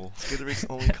pool. Skithiryx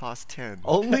only costs 10.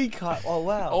 Only caught. Oh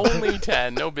wow. Only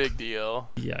 10, no big deal.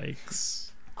 Yikes.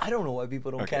 I don't know why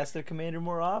people don't Okay. cast their commander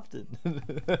more often.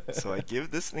 So I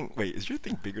give this thing. Wait, is your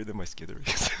thing bigger than my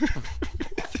Skithiryx?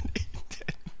 It's an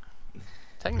 8/10.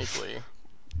 Technically.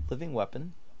 Living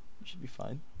weapon. You should be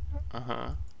fine.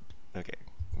 Uh-huh. Okay,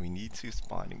 we need to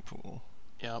spawning pool.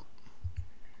 Yep.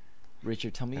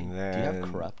 Richard, tell me. And Do you have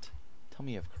then- corrupt? Tell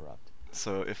me you have corrupt.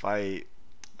 So if I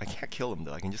can't kill him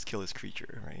though. I can just kill his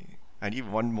creature, right? I need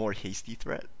one more hasty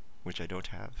threat, which I don't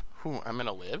have. Whew, I'm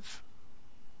gonna live?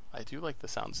 I do like the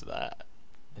sounds of that.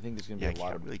 I think there's gonna Yeah, be I a lot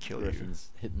can't of really kill you. griffins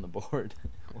hitting the board.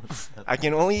 Once that- I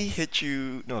can only hit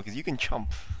you. No, because you can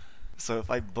chump. So if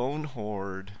I bone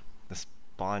horde the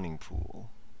spawning pool,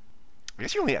 I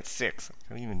guess you're only at 6.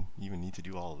 I don't even need to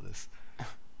do all of this.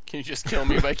 Can you just kill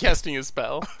me by casting a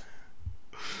spell?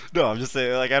 No, I'm just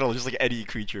saying, like, I don't know, just like any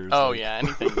creatures. Oh like- yeah,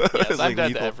 anything. Yes, It's, I'm like, dead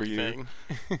to lethal for you. everything.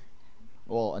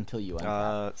 well, until you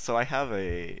untap. So I have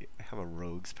a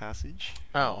rogue's passage.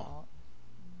 Oh.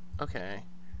 Okay.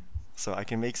 So I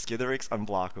can make Skithiryx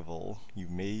unblockable. You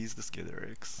maze the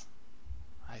Skithiryx.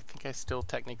 I think I still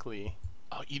technically.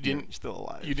 Oh, you You're didn't. still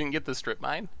alive. You didn't get the strip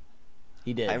mine.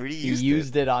 He did. I already He used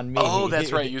used it on me. Oh,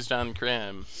 that's right. Used on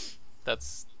Crim.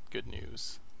 That's good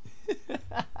news.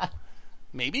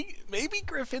 Maybe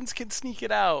Griffins can sneak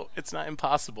it out. It's not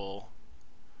impossible.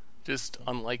 Just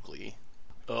unlikely.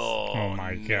 Oh,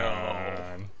 my no.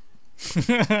 God.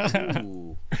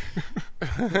 Ooh.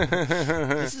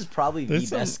 This is probably the There's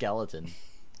best some- skeleton.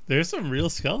 There's some real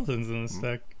skeletons in this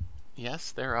deck.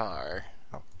 Yes, there are.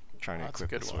 Trying to That's a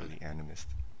equip good the one. Sword of the Animist.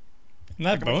 And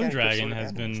that How come I Bone can't equip Dragon Sword of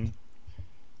has Animist? been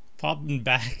popping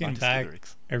back and Onto back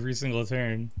Skithiryx. every single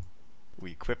turn.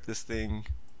 We equip this thing,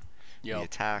 we Yep.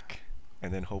 attack,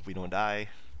 and then hope we don't die.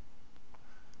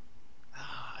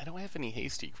 I don't have any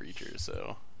hasty creatures,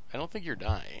 so I don't think you're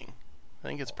dying. I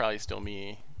think it's probably still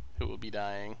me who will be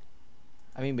dying.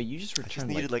 I mean, but you just I just returned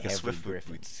needed like a every Swiftfoot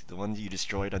griffin. boots, the ones you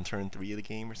destroyed on turn 3 of the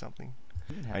game or something.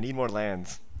 You didn't have- I need more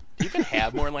lands. Do you even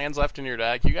have more lands left in your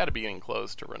deck? You got to be getting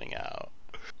close to running out.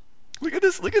 Look at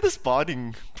this! Look at the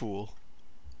spawning pool.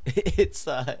 It's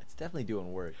definitely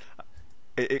doing work.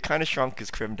 It kind of shrunk because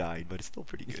Crim died, but it's still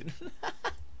pretty good.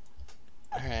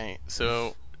 Alright,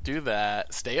 so do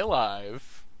that. Stay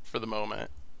alive for the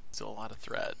moment. Still a lot of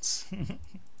threats.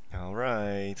 All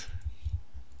right.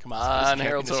 Come on,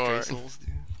 Herald Stray Horn. Souls, dude.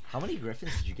 How many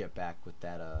griffins did you get back with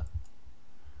that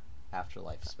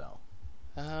afterlife spell?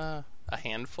 A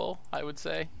handful, I would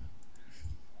say.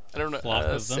 I don't know. Flock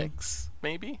of them? 6,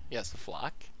 maybe? Yes, a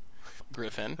flock.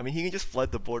 Griffin. I mean, he can just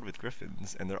flood the board with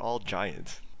griffins, and they're all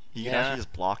giant. He can actually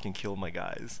just block and kill my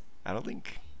guys. I don't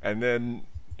think. And then,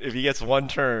 if he gets one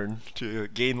turn to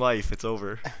gain life, it's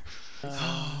over.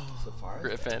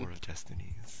 Griffin. War of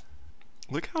Destinies.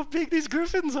 Look how big these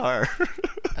griffins are.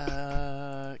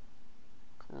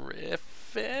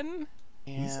 Griffin?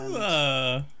 This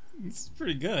And is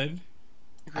pretty good.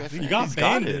 Griffin. You got He's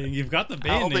got banding. it. You've got the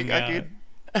I don't banding. think I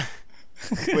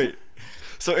could. Wait.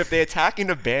 So if they attack and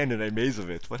abandon, I maze of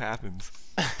it. What happens?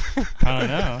 I don't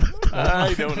know.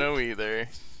 I don't know either.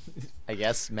 I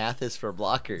guess math is for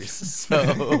blockers.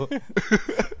 So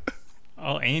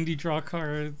Oh, and you draw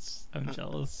cards. I'm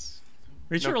jealous.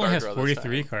 Richard No only has card draw this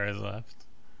 43 time. cards left.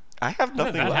 I have How did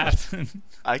nothing that left. happen?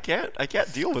 I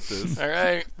can't deal with this. All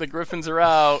right, the Griffins are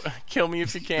out. Kill me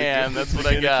if you can. That's what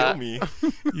I They're got. gonna kill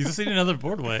me. You just need another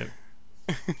board wipe.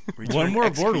 Return One more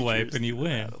X board creatures wipe and you to the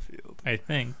win. battlefield. I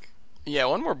think. Yeah,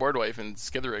 one more board wipe and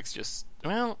Skithiryx just yeah,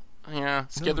 No,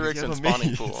 Skithiryx you and have a spawning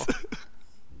maze. pool.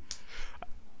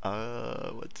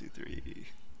 1, 2, 3.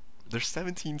 There's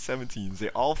 17/17s. They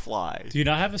all fly. Do you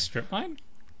not have a strip mine?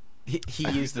 he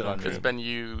used it on It's Crim. been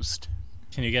used.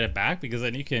 Can you get it back? Because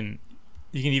then you can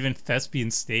even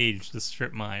thespian stage the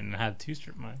strip mine and have 2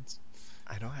 strip mines.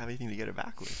 I don't have anything to get it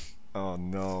back with. Oh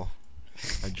no.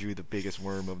 I drew the biggest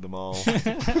worm of them all.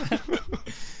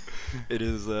 It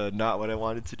is not what I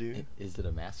wanted to do. Is it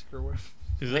a massacre worm?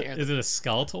 Is it a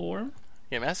skeletal worm?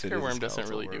 Yeah, It Massacre is a Worm doesn't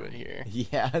skeletal really do worm. it here.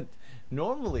 Yeah,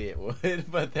 normally it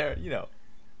would, but they're those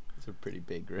are pretty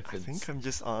big I griffins. think I'm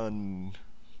just on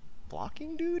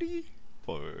blocking duty.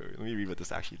 Let me read what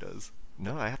this actually does.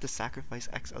 No, I have to sacrifice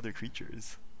X other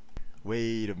creatures.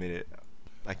 Wait a minute.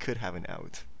 I could have an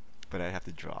out, but I have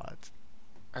to draw it.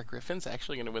 Are Griffins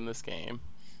actually going to win this game?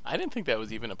 I didn't think that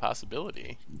was even a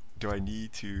possibility. Do I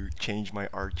need to change my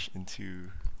arch into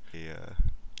a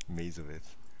maze of it?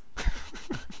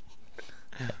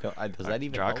 Does that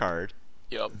even draw help? a card?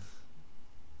 Yup.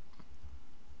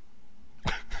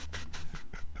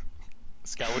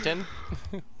 Skeleton?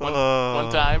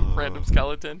 one time, random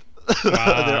skeleton. They're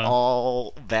Wow.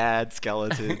 all bad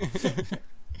skeletons.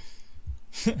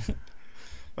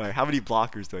 Alright, how many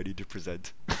blockers do I need to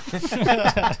present?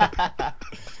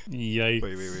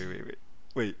 Yikes.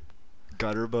 Wait.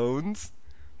 Gutter bones?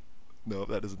 No,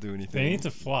 that doesn't do anything. They need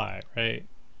to fly, right?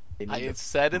 They need I to-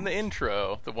 said in the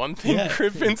intro, the one thing Yeah.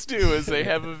 Griffins do is they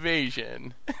have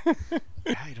evasion.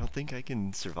 I don't think I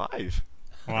can survive.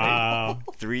 Wow.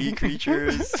 3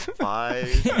 creatures,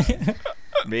 5,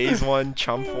 maze 1,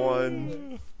 chump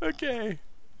 1. Okay.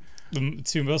 The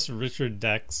 2 most Richard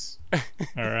decks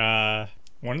are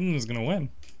one of them is gonna win.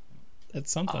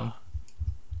 It's something.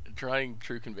 Drawing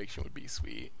True Conviction would be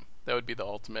sweet. That would be the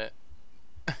ultimate.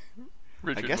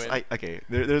 Richard I guess win.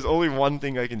 there's only one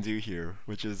thing I can do here,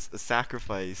 which is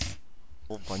sacrifice a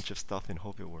whole bunch of stuff and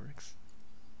hope it works.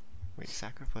 Wait,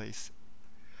 sacrifice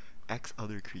X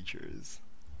other creatures.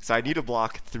 So I need to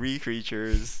block 3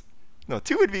 creatures. No,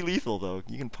 2 would be lethal though.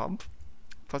 You can pump.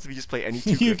 Plus, if you just play any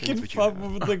 2 You griffins, can which pump you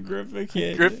have. with the Griffin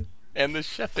kid. Griff and the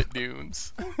Sheffet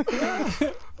Dunes.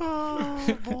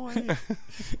 Oh boy.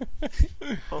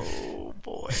 Oh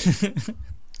boy.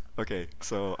 Okay,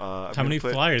 so I'm How many gonna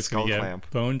put flyers can Skull you get? Clamp.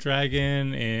 Bone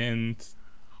Dragon and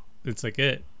it's like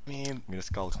it. I mean, I'm gonna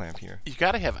Skull Clamp here. you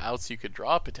gotta have outs you could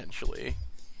draw potentially.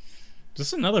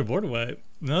 Just another board wipe.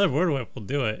 Another board wipe will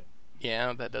do it.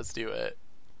 Yeah, that does do it.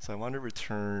 So I want to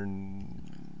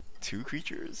return 2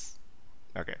 creatures.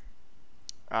 Okay.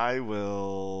 I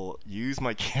will use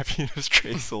my Champion of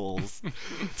Stray Souls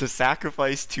to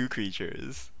sacrifice 2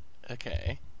 creatures.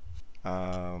 Okay.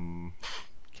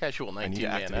 Casual I 19 need to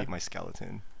mana. activate my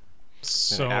skeleton.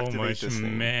 So activate much this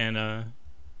thing. mana.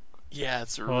 Yeah,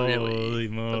 it's Holy really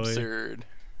moly. absurd.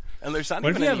 And there's not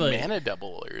What if even you any have, like- mana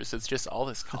doublers. It's just all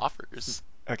this coffers.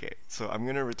 Okay, so I'm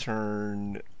gonna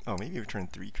return. Oh, maybe return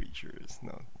 3 creatures.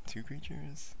 No, 2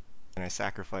 creatures. And I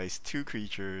sacrifice 2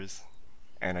 creatures,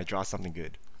 and I draw something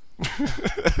good.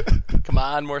 Come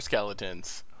on, more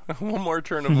skeletons. One more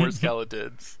turn of more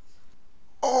skeletons.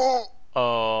 Oh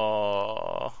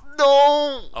Oh.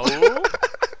 no! Oh?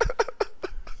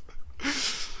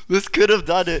 This could have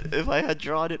done it if I had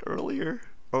drawn it earlier.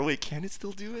 Or wait, can it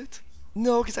still do it?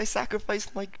 No, because I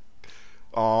sacrificed my.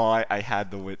 Oh, I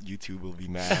had the wit. YouTube will be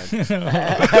mad.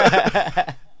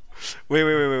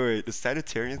 Wait. The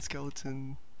Sanitarian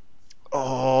skeleton.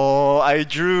 Oh, I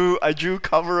drew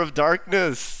Cover of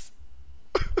Darkness.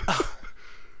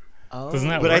 Oh. Doesn't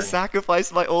that But I work?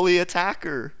 sacrificed my only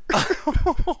attacker.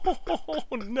 Oh,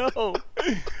 no.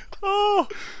 Oh.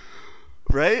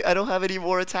 Right? I don't have any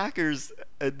more attackers.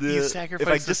 You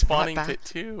sacrificed the spawning pit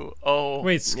too. Oh.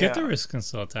 Wait, Skithiryx can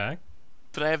still attack.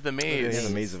 But I have the Yeah, maze. he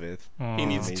has a maze of it. Oh. He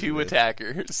needs Maze 2 of it.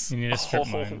 attackers. You need a strip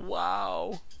mine.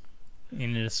 Wow. You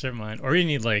need a strip mine. Or you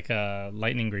need, like,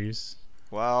 lightning greaves.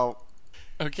 Well,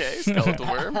 Okay, skeletal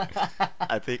worm.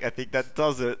 I think that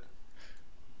does it.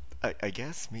 I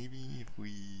guess maybe if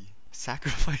we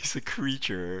sacrifice a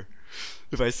creature.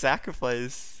 If I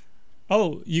sacrifice...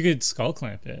 Oh, you could skull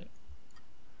clamp it.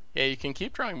 Yeah, you can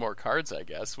keep drawing more cards, I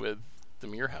guess, with the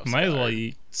Mirror House. Might as well card.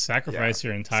 you sacrifice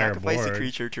your entire sacrifice board. a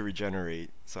creature to regenerate.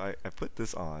 So I put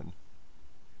this on.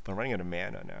 But I'm running out of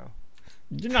mana now.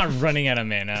 You're not running out of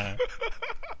mana.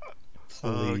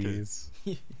 Oh, okay. Please.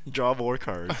 Draw more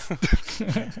cards.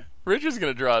 Richard's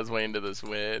gonna draw his way into this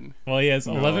win. Well, he has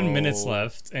 11 minutes No.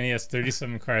 left, and he has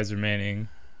 37 cards remaining.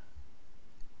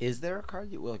 Is there a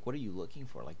card you like? What are you looking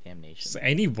for? Like Damnation? So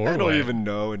any board I don't wipe. even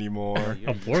know anymore.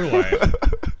 A board wipe.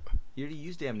 You already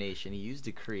used Damnation. You used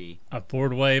Decree. A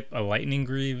board wipe, a lightning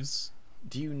greaves,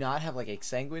 Do you not have like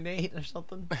Exsanguinate or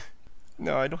something?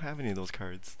 No, I don't have any of those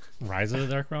cards. Rise of the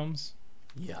Dark Realms,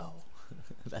 Yo,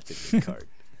 that's a good card.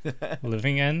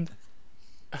 Living End.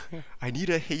 I need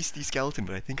a hasty skeleton,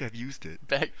 but I think I've used it.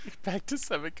 Back to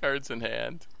 7 cards in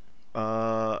hand.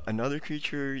 Another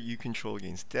creature you control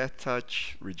gains Death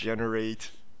Touch,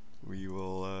 Regenerate. We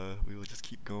will just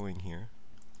keep going here.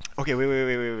 Okay, wait.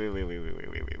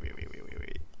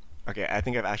 Okay, I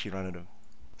think I've actually run out of.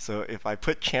 So if I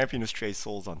put Champion of Stray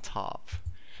Souls on top,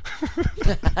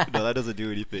 no, that doesn't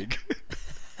do anything.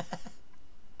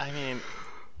 I mean,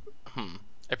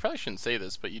 I probably shouldn't say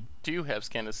this, but you do have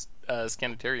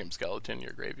Scanitarium Skeleton in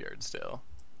your graveyard still.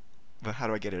 But how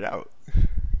do I get it out?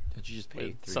 Don't you just pay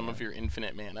With 3 some of your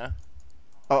infinite mana.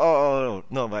 Oh,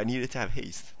 no, but I need it to have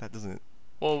haste. That doesn't.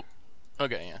 Well,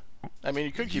 okay, yeah. I mean,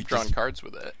 you could You keep drawing just- cards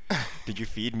with it. Did you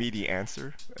feed me the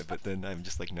answer? But then I'm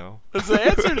just like, no. It's the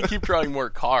answer to keep drawing more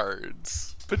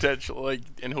cards, potentially, like,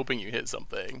 and hoping you hit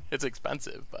something. It's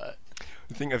expensive, but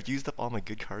The thing, I've used up all my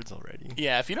good cards already.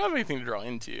 yeah, if you don't have anything to draw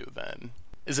into, then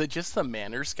is it just the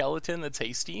Manor Skeleton that's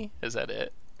hasty? Is that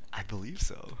it? I believe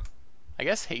so. I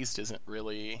guess haste isn't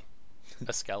really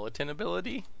a skeleton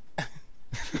ability.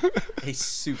 A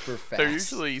super fast. They're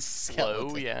usually slow,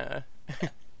 skeleton.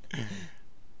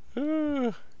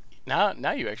 yeah.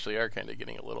 Now you actually are kind of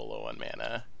getting a little low on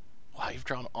mana. Wow, you've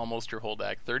drawn almost your whole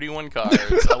deck. 31 cards,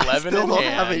 11 I still in don't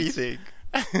hand. have anything.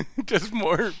 Just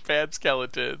more bad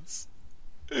skeletons.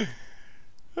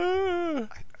 I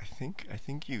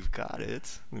think you've got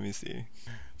it. Let me see.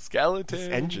 Skeleton. This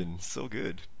engine, so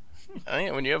good. I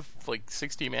think when you have like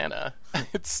 60 mana,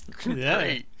 it's Yeah.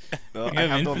 great. No, You I have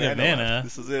have no infinite mana. mana. Left.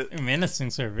 This is it. Mana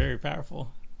sinks are very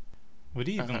powerful. What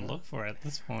do you even look for at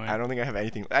this point? I don't think I have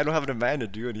anything. I don't have enough mana to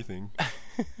do anything.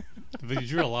 But you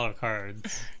drew a lot of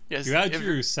cards. Yes, You if-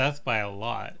 outdrew Seth by a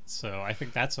lot, so I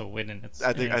think that's a win in its.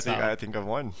 I think in itself. I've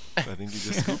won. I think you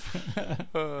just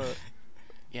scoop.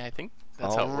 yeah, I think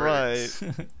that's All how it right.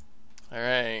 works. All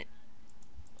right.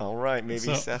 All right, maybe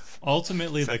So, Seth.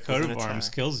 ultimately, the Seth coat doesn't of arms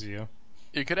attack. kills you.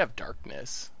 You could have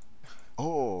darkness.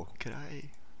 Oh, could I?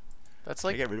 That's Can I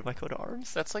like get rid of my coat of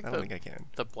arms? that's like I the don't think I can.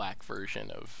 the black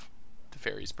version of the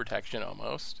fairy's protection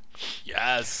almost.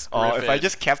 Yes. Oh, if I Griffin.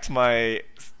 just kept my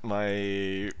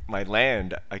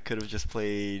land, I could have just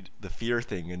played the fear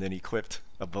thing and then equipped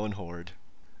a bone horde,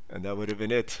 and that would have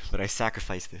been it. But I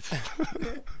sacrificed it.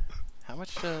 How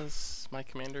much does my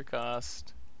commander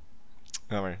cost?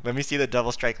 All right, let me see the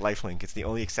double strike lifelink. It's the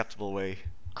only acceptable way.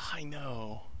 I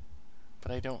know,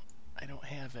 but I don't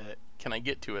have it. Can I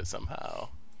get to it somehow?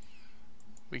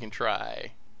 We can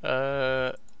try.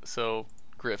 So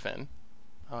Griffin.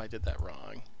 Oh, I did that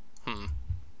wrong.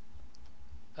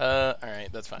 All right,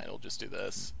 that's fine. We'll just do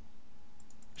this.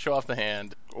 Show off the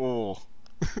hand. Oh.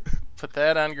 Put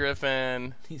that on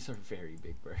Griffin. These are very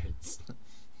big birds.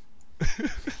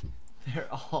 They're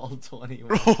all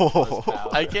 21 Oh. plus power.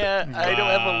 I can't. I don't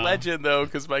have a Wow. legend though,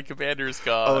 because my commander's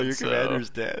gone. Oh, your so- commander's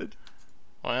dead.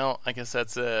 Well, I guess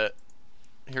that's it.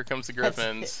 Here comes the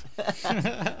Griffins.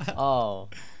 Oh,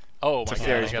 Oh my It's a god!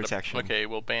 fairy's I gotta, protection. okay,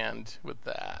 we'll band with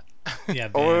that. Yeah,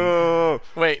 ban. Oh,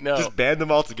 Wait, no. just ban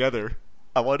them all together.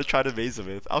 I want to try to maze them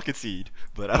with. I'll concede,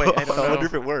 but Wait, I don't I wonder know.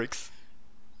 if it works.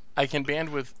 I can band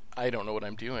with. I don't know what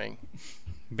I'm doing.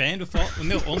 Banned with all,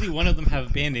 no, only one of them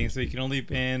have banding, so you can only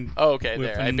ban. Oh, okay, With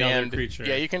there. I another banned. creature.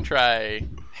 Yeah, you can try.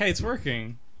 Hey, it's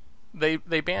working. They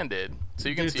banded, so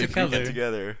you can They're see if together. Get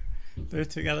together. They're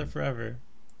together forever.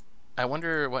 I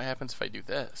wonder what happens if I do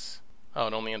this. Oh,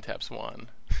 it only untaps one.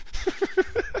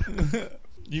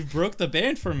 You broke the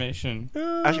band formation.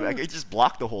 Actually, I could just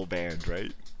block the whole band,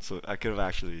 right? So I could have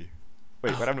actually.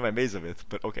 Wait, what happened to my Mazavith?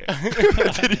 But okay. I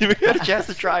didn't even get a chance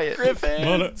to try it.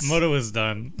 Griffins. Moto was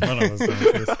done. Moto was done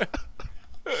with this.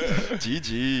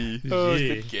 GG. Oh,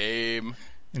 good game.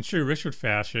 In true Richard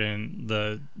fashion,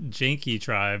 the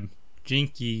jankiest,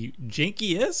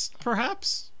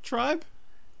 perhaps, tribe?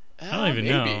 I don't even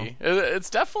know.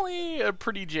 It's definitely a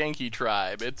pretty janky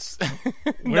tribe. It's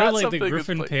what are like the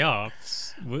Griffin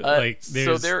payoffs?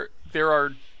 So there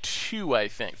are 2, I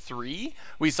think. 3.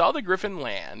 We saw the Griffin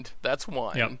land. That's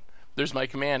 1. Yep. There's my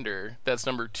commander. That's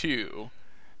number 2.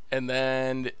 And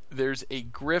then there's a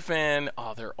Griffin.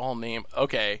 Oh, they're all named.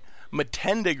 Okay.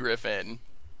 Matenda Griffin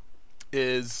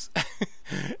is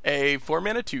a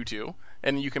 4-mana 2/2.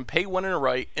 And you can pay 1 and a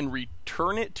right and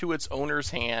return it to its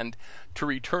owner's hand to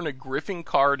return a Griffin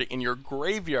card in your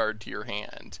graveyard to your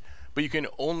hand. But you can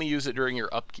only use it during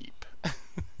your upkeep.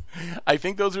 I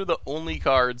think those are the only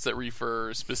cards that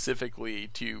refer specifically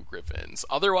to Griffins.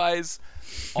 Otherwise,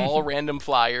 all random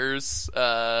flyers.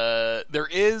 There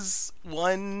is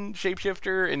one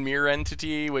shapeshifter in Mirror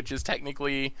Entity, which is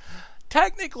technically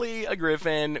a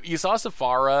Griffin. You saw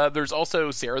Safara. There's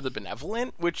also Sarah the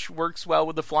Benevolent, which works well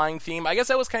with the flying theme. I guess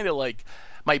that was kind of like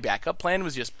my backup plan,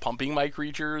 was just pumping my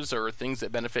creatures or things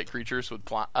that benefit creatures with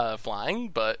flying.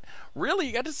 But really,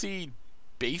 you got to see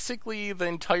basically the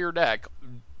entire deck.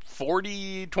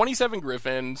 27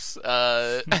 Griffins,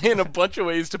 and a bunch of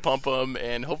ways to pump them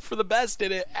and hope for the best,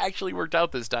 and it actually worked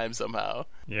out this time somehow.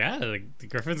 Yeah, the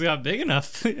Griffins got big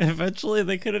enough. Eventually,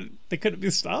 they couldn't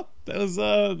be stopped. That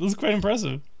was quite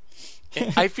impressive.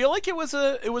 I feel like it was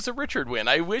a Richard win.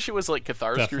 I wish it was like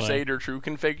Cathar's Definitely. Crusade or True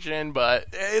Conviction, but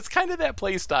it's kind of that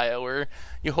play style where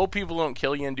you hope people don't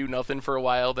kill you and do nothing for a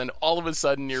while, then all of a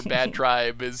sudden your bad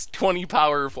tribe is 20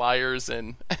 power flyers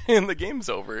and the game's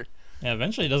over. Yeah,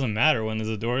 eventually it doesn't matter when there's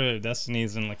a Door of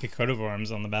Destinies and like a Coat of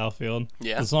Arms on the battlefield.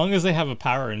 Yeah. As long as they have a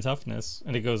power and toughness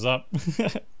and it goes up.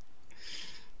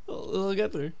 They'll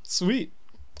get there. Sweet.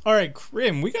 Alright,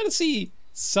 Crim, we got to see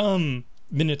some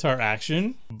Minotaur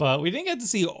action, but we didn't get to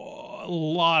see a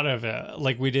lot of it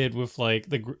like we did with like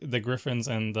the Griffins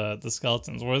and the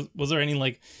Skeletons. Was there any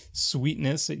like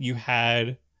sweetness that you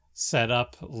had set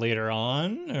up later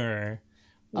on, or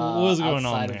what was going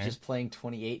on outside there? of just playing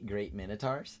 28 great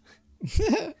Minotaurs?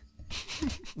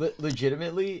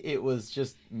 Legitimately, it was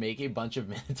just make a bunch of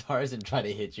Minotaurs and try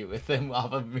to hit you with them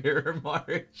off of Mirror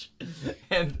March.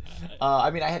 And I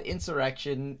mean, I had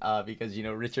Insurrection because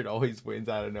Richard always wins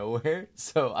out of nowhere.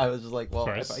 So I was just like, well,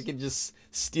 if I can just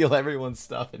steal everyone's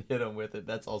stuff and hit them with it,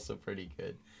 that's also pretty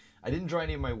good. I didn't draw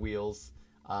any of my wheels.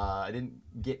 I didn't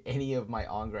get any of my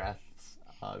Ongraths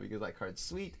because that card's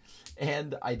sweet,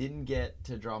 and I didn't get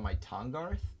to draw my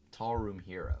Tongarth, Tall Room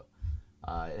Hero.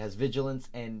 It has Vigilance,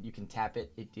 and you can tap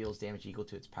it. It deals damage equal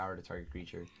to its power to target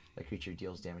creature. That creature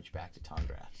deals damage back to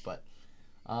Tongrath. But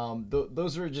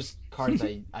those were just cards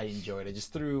I enjoyed. I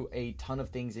just threw a ton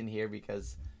of things in here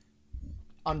because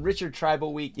on Richard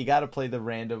Tribal Week, you got to play the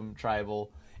random tribal.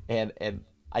 And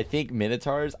I think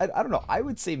Minotaurs, I don't know, I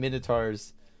would say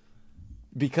Minotaurs,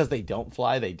 because they don't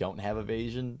fly, they don't have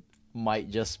evasion, might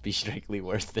just be strictly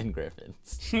worse than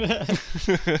Griffins. They're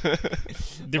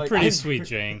pretty sweet,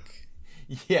 Jank.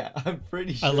 Yeah, I'm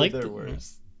pretty sure they're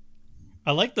worse.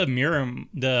 I like the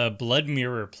blood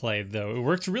mirror play though. It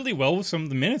worked really well with some of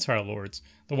the Minotaur lords.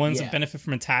 The ones that benefit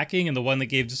from attacking, and the one that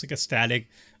gave just like a static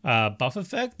buff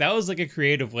effect. That was like a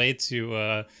creative way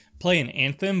to play an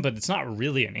anthem, but it's not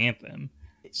really an anthem.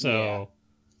 So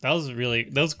that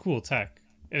was cool tech.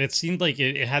 And it seemed like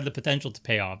it had the potential to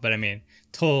pay off. But I mean,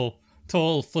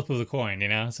 total flip of the coin,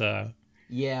 So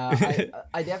yeah,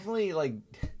 I definitely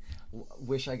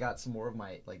wish I got some more of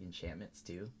my enchantments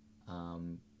too,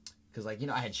 because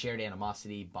I had Shared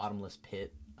Animosity, Bottomless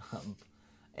Pit,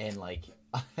 and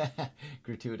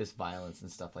Gratuitous Violence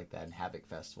and stuff like that, and Havoc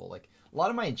Festival. A lot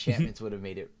of my enchantments would have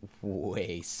made it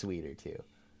way sweeter too.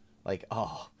 If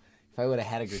I would have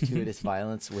had a Gratuitous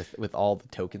Violence with all the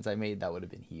tokens I made, that would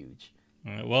have been huge.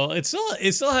 Well, it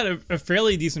still had a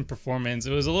fairly decent performance.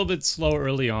 It was a little bit slow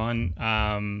early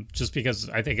on, just because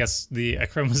I guess the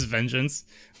Akroma's Vengeance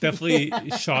definitely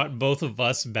shot both of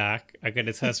us back. I could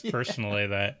attest personally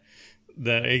that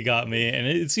it got me, and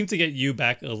it seemed to get you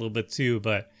back a little bit too.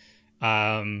 But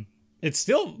it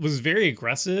still was very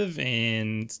aggressive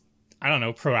and I don't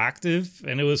know, proactive,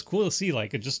 and it was cool to see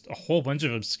just a whole bunch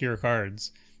of obscure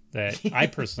cards that I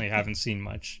personally haven't seen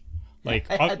much. My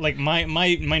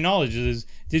knowledge is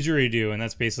Didgeridoo, and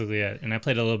that's basically it. And I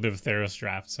played a little bit of Theros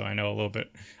Draft, so I know a little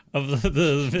bit of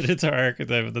the Minotaur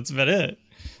archetype, but that's about it.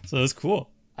 So it's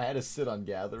cool. I had to sit on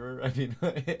Gatherer. I mean,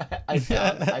 I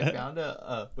found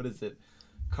a what is it?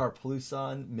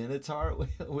 Carpluson Minotaur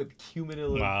with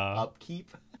cumulative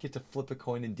upkeep. Get to flip a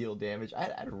coin and deal damage.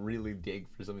 I'd really dig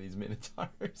for some of these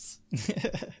Minotaurs.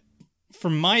 For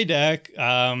my deck,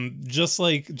 just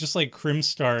like Crim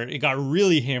start, it got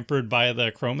really hampered by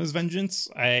the Chroma's Vengeance.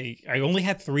 I only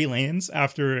had 3 lands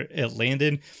after it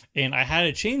landed, and I had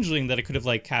a changeling that I could have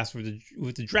like cast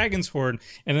with the Dragon's Horde,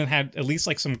 and then had at least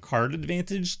like some card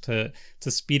advantage to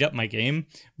speed up my game.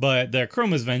 But the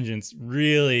Chroma's Vengeance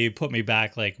really put me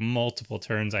back like multiple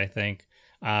turns, I think.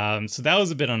 So that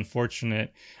was a bit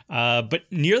unfortunate. But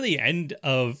near the end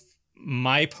of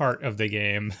my part of the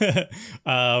game,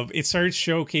 it started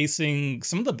showcasing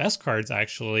some of the best cards,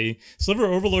 actually. Sliver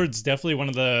Overlord's definitely one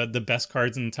of the best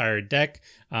cards in the entire deck.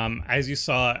 As you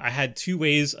saw, I had 3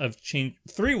 ways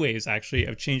actually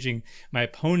of changing my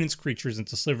opponent's creatures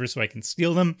into slivers so I can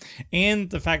steal them, and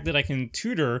the fact that I can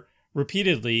tutor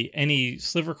repeatedly any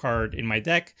sliver card in my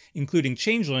deck, including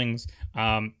changelings.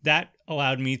 That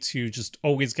allowed me to just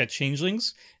always get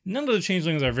changelings. None of the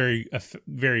changelings are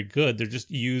very good. They're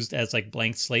just used as like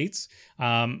blank slates.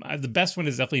 The best one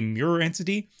is definitely Mirror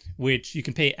Entity, which you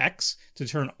can pay X to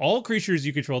turn all creatures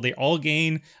you control. They all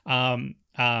gain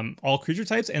all creature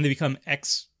types, and they become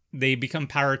X. They become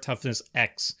power toughness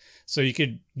X. So you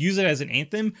could use it as an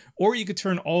anthem, or you could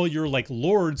turn all your like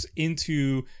lords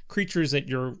into creatures that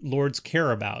your lords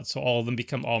care about. So all of them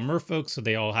become all merfolk, so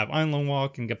they all have Island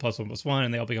Walk and get +1/+1,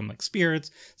 and they all become like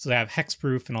spirits. So they have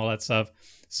hexproof and all that stuff.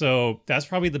 So that's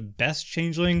probably the best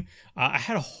changeling. I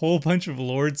had a whole bunch of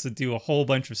lords that do a whole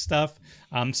bunch of stuff.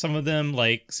 Some of them,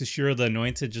 like Sashira the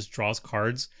Anointed, just draws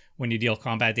cards when you deal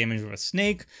combat damage with a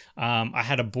snake. I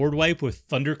had a board wipe with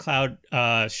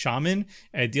Thundercloud Shaman.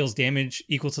 It deals damage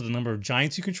equal to the number of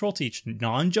giants you control to each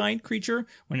non-giant creature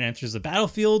when it enters the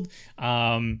battlefield.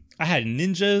 I had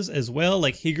ninjas as well.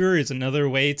 Like Higger is another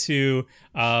way to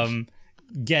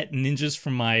get ninjas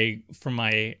from my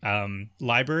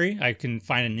library. I can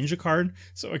find a ninja card,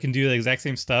 so I can do the exact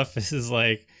same stuff. This is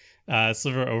like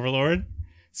Sliver Overlord.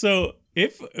 So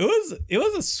it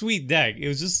was a sweet deck. It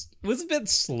was a bit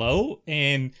slow,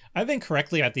 and I think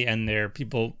correctly at the end there,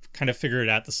 people kind of figured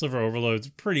out the Sliver Overlord's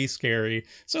pretty scary.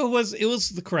 So it was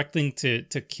the correct thing to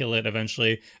kill it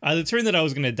eventually. The turn that I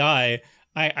was gonna die,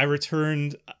 I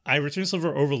returned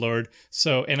Sliver Overlord.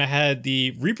 And I had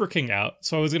the Reaper King out,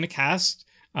 so I was gonna cast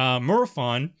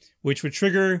Morophon, which would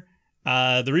trigger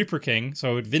the Reaper King,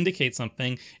 so I would vindicate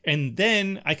something, and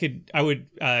then I would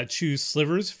choose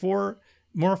slivers for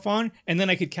Morophon, and then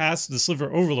I could cast the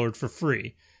Sliver Overlord for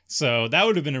free. So that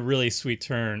would have been a really sweet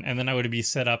turn, and then I would be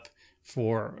set up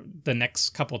for the next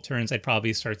couple turns. I'd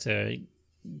probably start to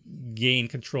gain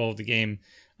control of the game.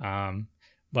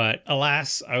 But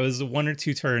alas, I was 1 or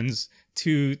 2 turns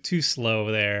too slow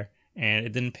there, and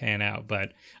it didn't pan out.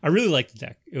 But I really liked the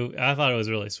deck. I thought it was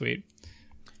really sweet.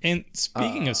 And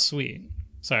speaking of sweet,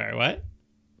 sorry, what?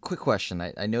 Quick question.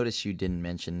 I noticed you didn't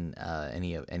mention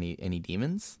any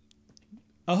demons.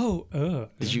 Do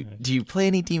you play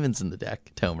any demons in the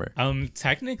deck, Tomer?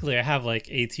 Technically, I have like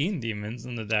 18 demons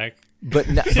in the deck, but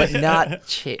not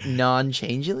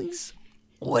non-changelings.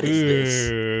 What is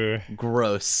this?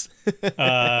 Gross.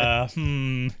 There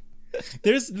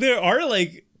are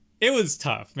like, it was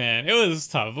tough, man. It was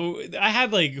tough. I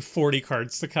had like 40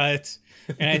 cards to cut,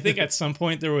 and I think at some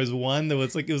point there was one that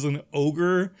was like, it was an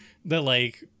ogre that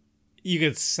like you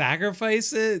could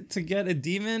sacrifice it to get a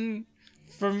demon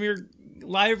from your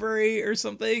library or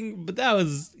something, but that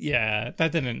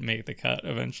didn't make the cut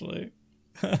eventually.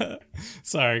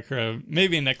 Sorry, Crim.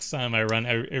 Maybe next time I run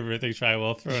everything try,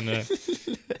 we'll throw in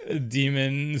a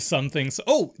demon something.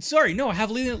 I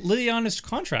have Liliana's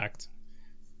Contract.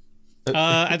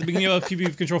 At the beginning of PvP, you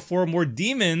control 4 or more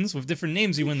demons with different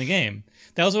names, you win the game.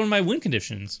 That was one of my win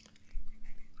conditions.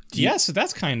 So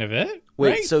that's kind of it. Wait,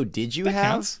 right? So did you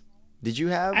have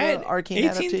arcane 18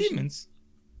 adaptation? demons.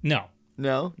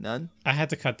 No, none. I had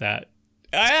to cut that.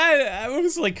 I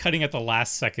was like cutting at the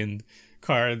last second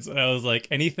cards, and I was like,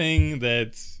 anything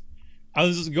that I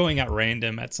was just going at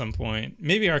random at some point.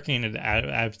 Maybe arcane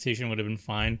adaptation would have been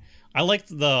fine. I liked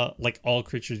the like all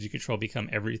creatures you control become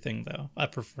everything though. I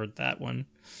preferred that one.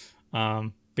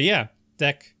 But yeah,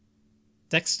 deck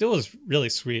still is really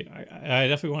sweet. I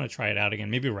definitely want to try it out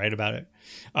again. Maybe write about it.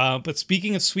 But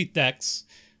speaking of sweet decks,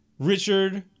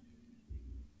 Richard,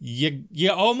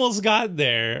 you almost got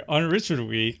there on Richard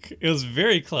Week. It was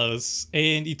very close,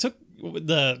 and you took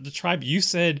the tribe you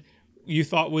said you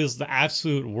thought was the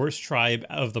absolute worst tribe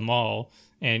of them all,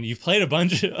 and you've played a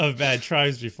bunch of bad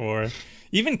tribes before,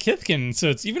 even Kithkin, so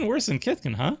it's even worse than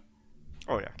Kithkin, huh?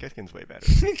 Oh yeah, Kithkin's way better.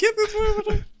 Kithkin's way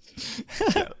better.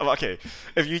 Yeah, okay,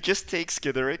 if you just take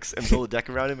Skithiryx and build a deck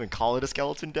around him and call it a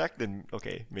skeleton deck, then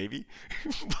okay, maybe.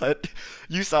 But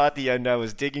you saw at the end I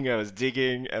was digging,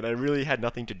 and I really had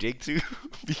nothing to dig to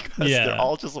because they're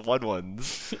all just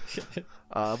 1/1s.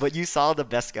 But you saw the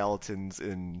best skeletons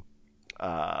in.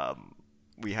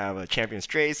 We have a Champion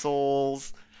Stray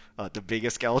Souls. The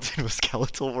biggest skeleton was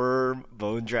Skeletal Worm,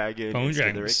 Bone Dragon. Bone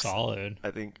Dragon was solid. I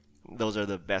think those are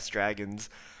the best dragons.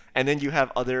 And then you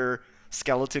have other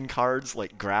skeleton cards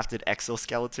like Grafted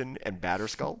Exoskeleton and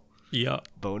Batterskull. Yep.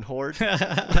 Bone Horde.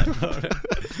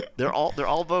 they're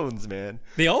all bones, man.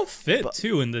 They all fit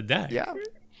too in the deck. Yeah.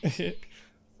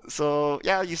 So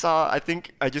yeah, you saw. I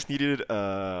think I just needed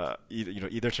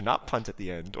either to not punt at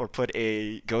the end or put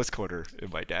a Ghost Quarter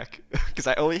in my deck because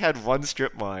I only had one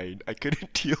Strip Mine. I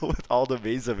couldn't deal with all the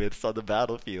Mazomyths on the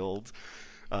battlefield,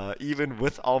 even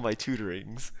with all my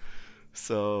tutorings.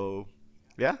 So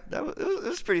yeah, it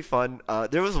was pretty fun.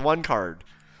 There was one card.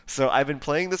 So I've been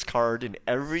playing this card in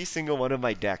every single one of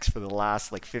my decks for the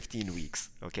last like 15 weeks.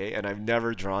 Okay, and I've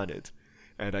never drawn it,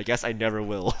 and I guess I never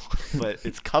will. But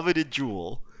it's Coveted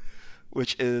Jewel,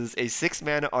 which is a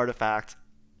 6-mana artifact.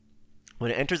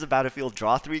 When it enters the battlefield,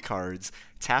 draw 3 cards,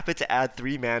 tap it to add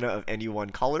 3 mana of any one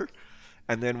color,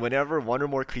 and then whenever one or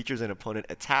more creatures an opponent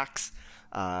attacks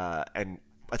and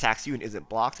attacks you and isn't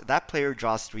blocked, that player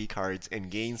draws 3 cards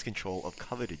and gains control of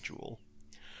Coveted Jewel.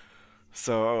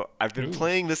 So I've been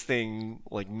playing this thing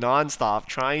like non-stop,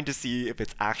 trying to see if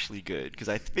it's actually good, because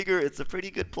I figure it's a pretty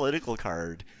good political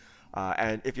card.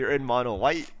 And if you're in mono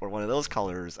white or one of those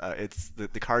colors, it's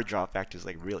the card draw effect is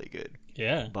like really good.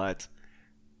 Yeah. But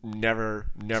never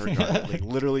drawn it. Like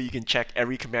literally, you can check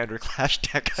every Commander Clash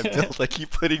deck I've built. I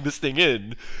keep putting this thing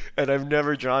in, and I've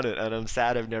never drawn it, and I'm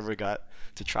sad I've never got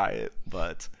to try it.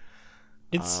 But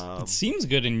it seems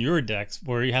good in your decks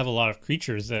where you have a lot of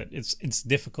creatures that it's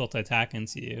difficult to attack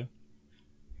into you.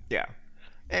 Yeah.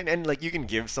 And like you can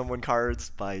give someone cards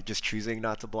by just choosing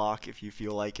not to block if you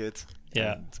feel like it.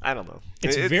 Yeah. And I don't know.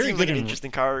 It's it very seems good like an in...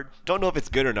 interesting card. Don't know if it's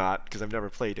good or not because I've never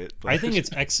played it. But... I think it's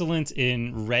excellent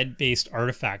in red-based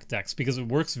artifact decks because it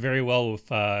works very well with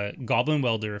Goblin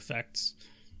Welder effects.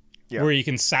 Yeah. Where you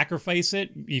can sacrifice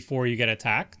it before you get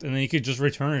attacked, and then you could just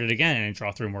return it again and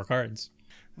draw 3 more cards.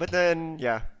 But then,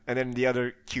 yeah. And then the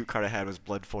other cute card I had was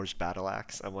Bloodforged Battle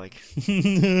Axe. I'm like,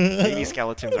 maybe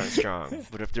skeletons aren't strong,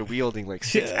 but if they're wielding like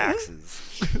 6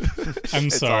 axes, I'm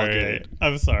sorry.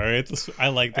 I'm sorry. I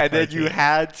like the And then you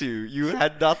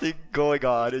had nothing going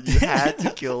on, and you had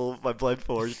to kill my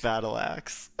Bloodforged Battle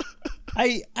Axe.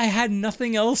 I had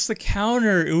nothing else to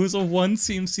counter. It was a 1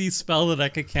 CMC spell that I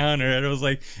could counter, and it was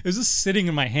just sitting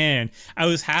in my hand. I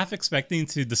was half expecting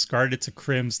to discard it to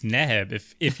Crim's Neheb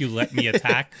if you let me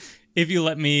attack. If you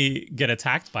let me get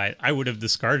attacked by it, I would have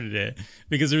discarded it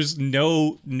because there's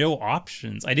no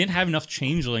options. I didn't have enough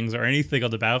changelings or anything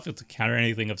on the battlefield to counter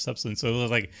anything of substance. So it was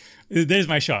like, there's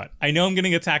my shot. I know I'm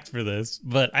getting attacked for this,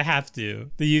 but I have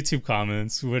to. The YouTube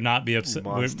comments would not be upset.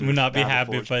 Would not be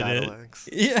happy if I did.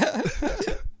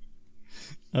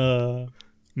 Yeah.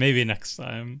 Maybe next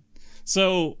time.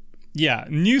 So yeah,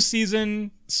 new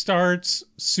season starts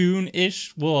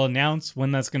soon-ish. We'll announce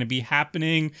when that's going to be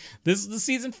happening. This is the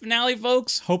season finale,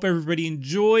 folks. Hope everybody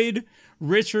enjoyed.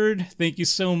 Richard, thank you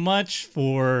so much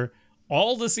for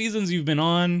all the seasons you've been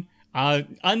on.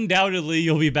 Undoubtedly,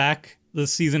 you'll be back the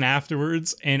season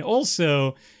afterwards. And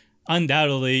also,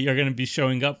 undoubtedly, you're going to be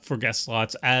showing up for guest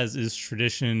slots, as is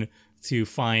tradition, to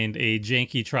find a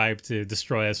janky tribe to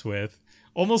destroy us with.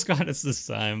 Almost got us this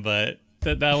time, but...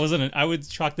 That wasn't. I would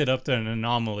chalk that up to an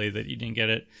anomaly that you didn't get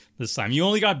it this time. You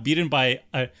only got beaten by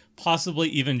a possibly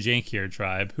even jankier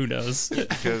tribe. Who knows?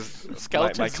 Because my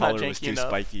Skeletons color not was too janky enough.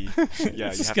 spiky.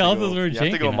 Yeah, Skeletons were janky. You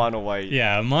have to go enough. mono white.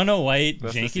 Yeah, mono white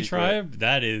That's the janky secret. tribe.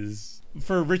 That is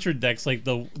for Richard decks. Like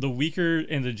the weaker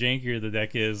and the jankier the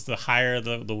deck is, the higher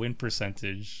the win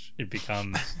percentage it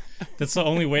becomes. That's the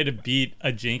only way to beat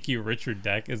a janky Richard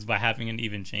deck is by having an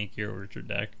even jankier Richard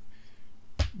deck.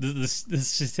 The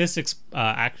statistics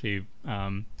actually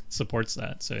supports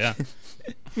that. So yeah.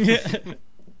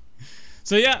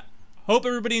 So yeah, hope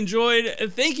everybody enjoyed.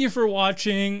 Thank you for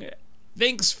watching.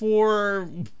 Thanks for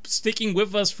sticking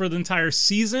with us for the entire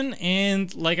season.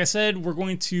 And like I said, we're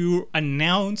going to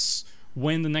announce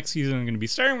when the next season is going to be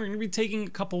starting. We're going to be taking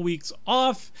a couple weeks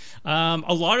off.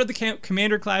 A lot of the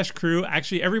Commander Clash crew,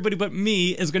 actually everybody but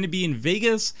me, is going to be in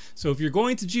Vegas. So if you're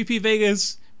going to GP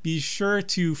Vegas, be sure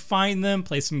to find them,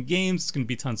 play some games. It's going to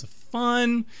be tons of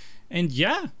fun. And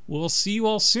yeah, we'll see you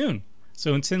all soon.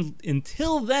 So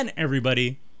until then,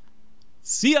 everybody,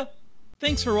 see ya!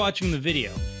 Thanks for watching the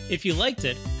video. If you liked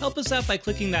it, help us out by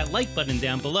clicking that like button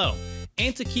down below.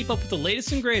 And to keep up with the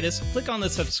latest and greatest, click on the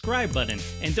subscribe button,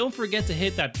 and don't forget to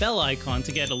hit that bell icon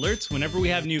to get alerts whenever we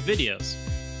have new videos.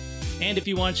 And if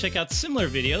you want to check out similar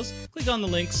videos, click on the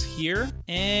links here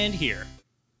and here.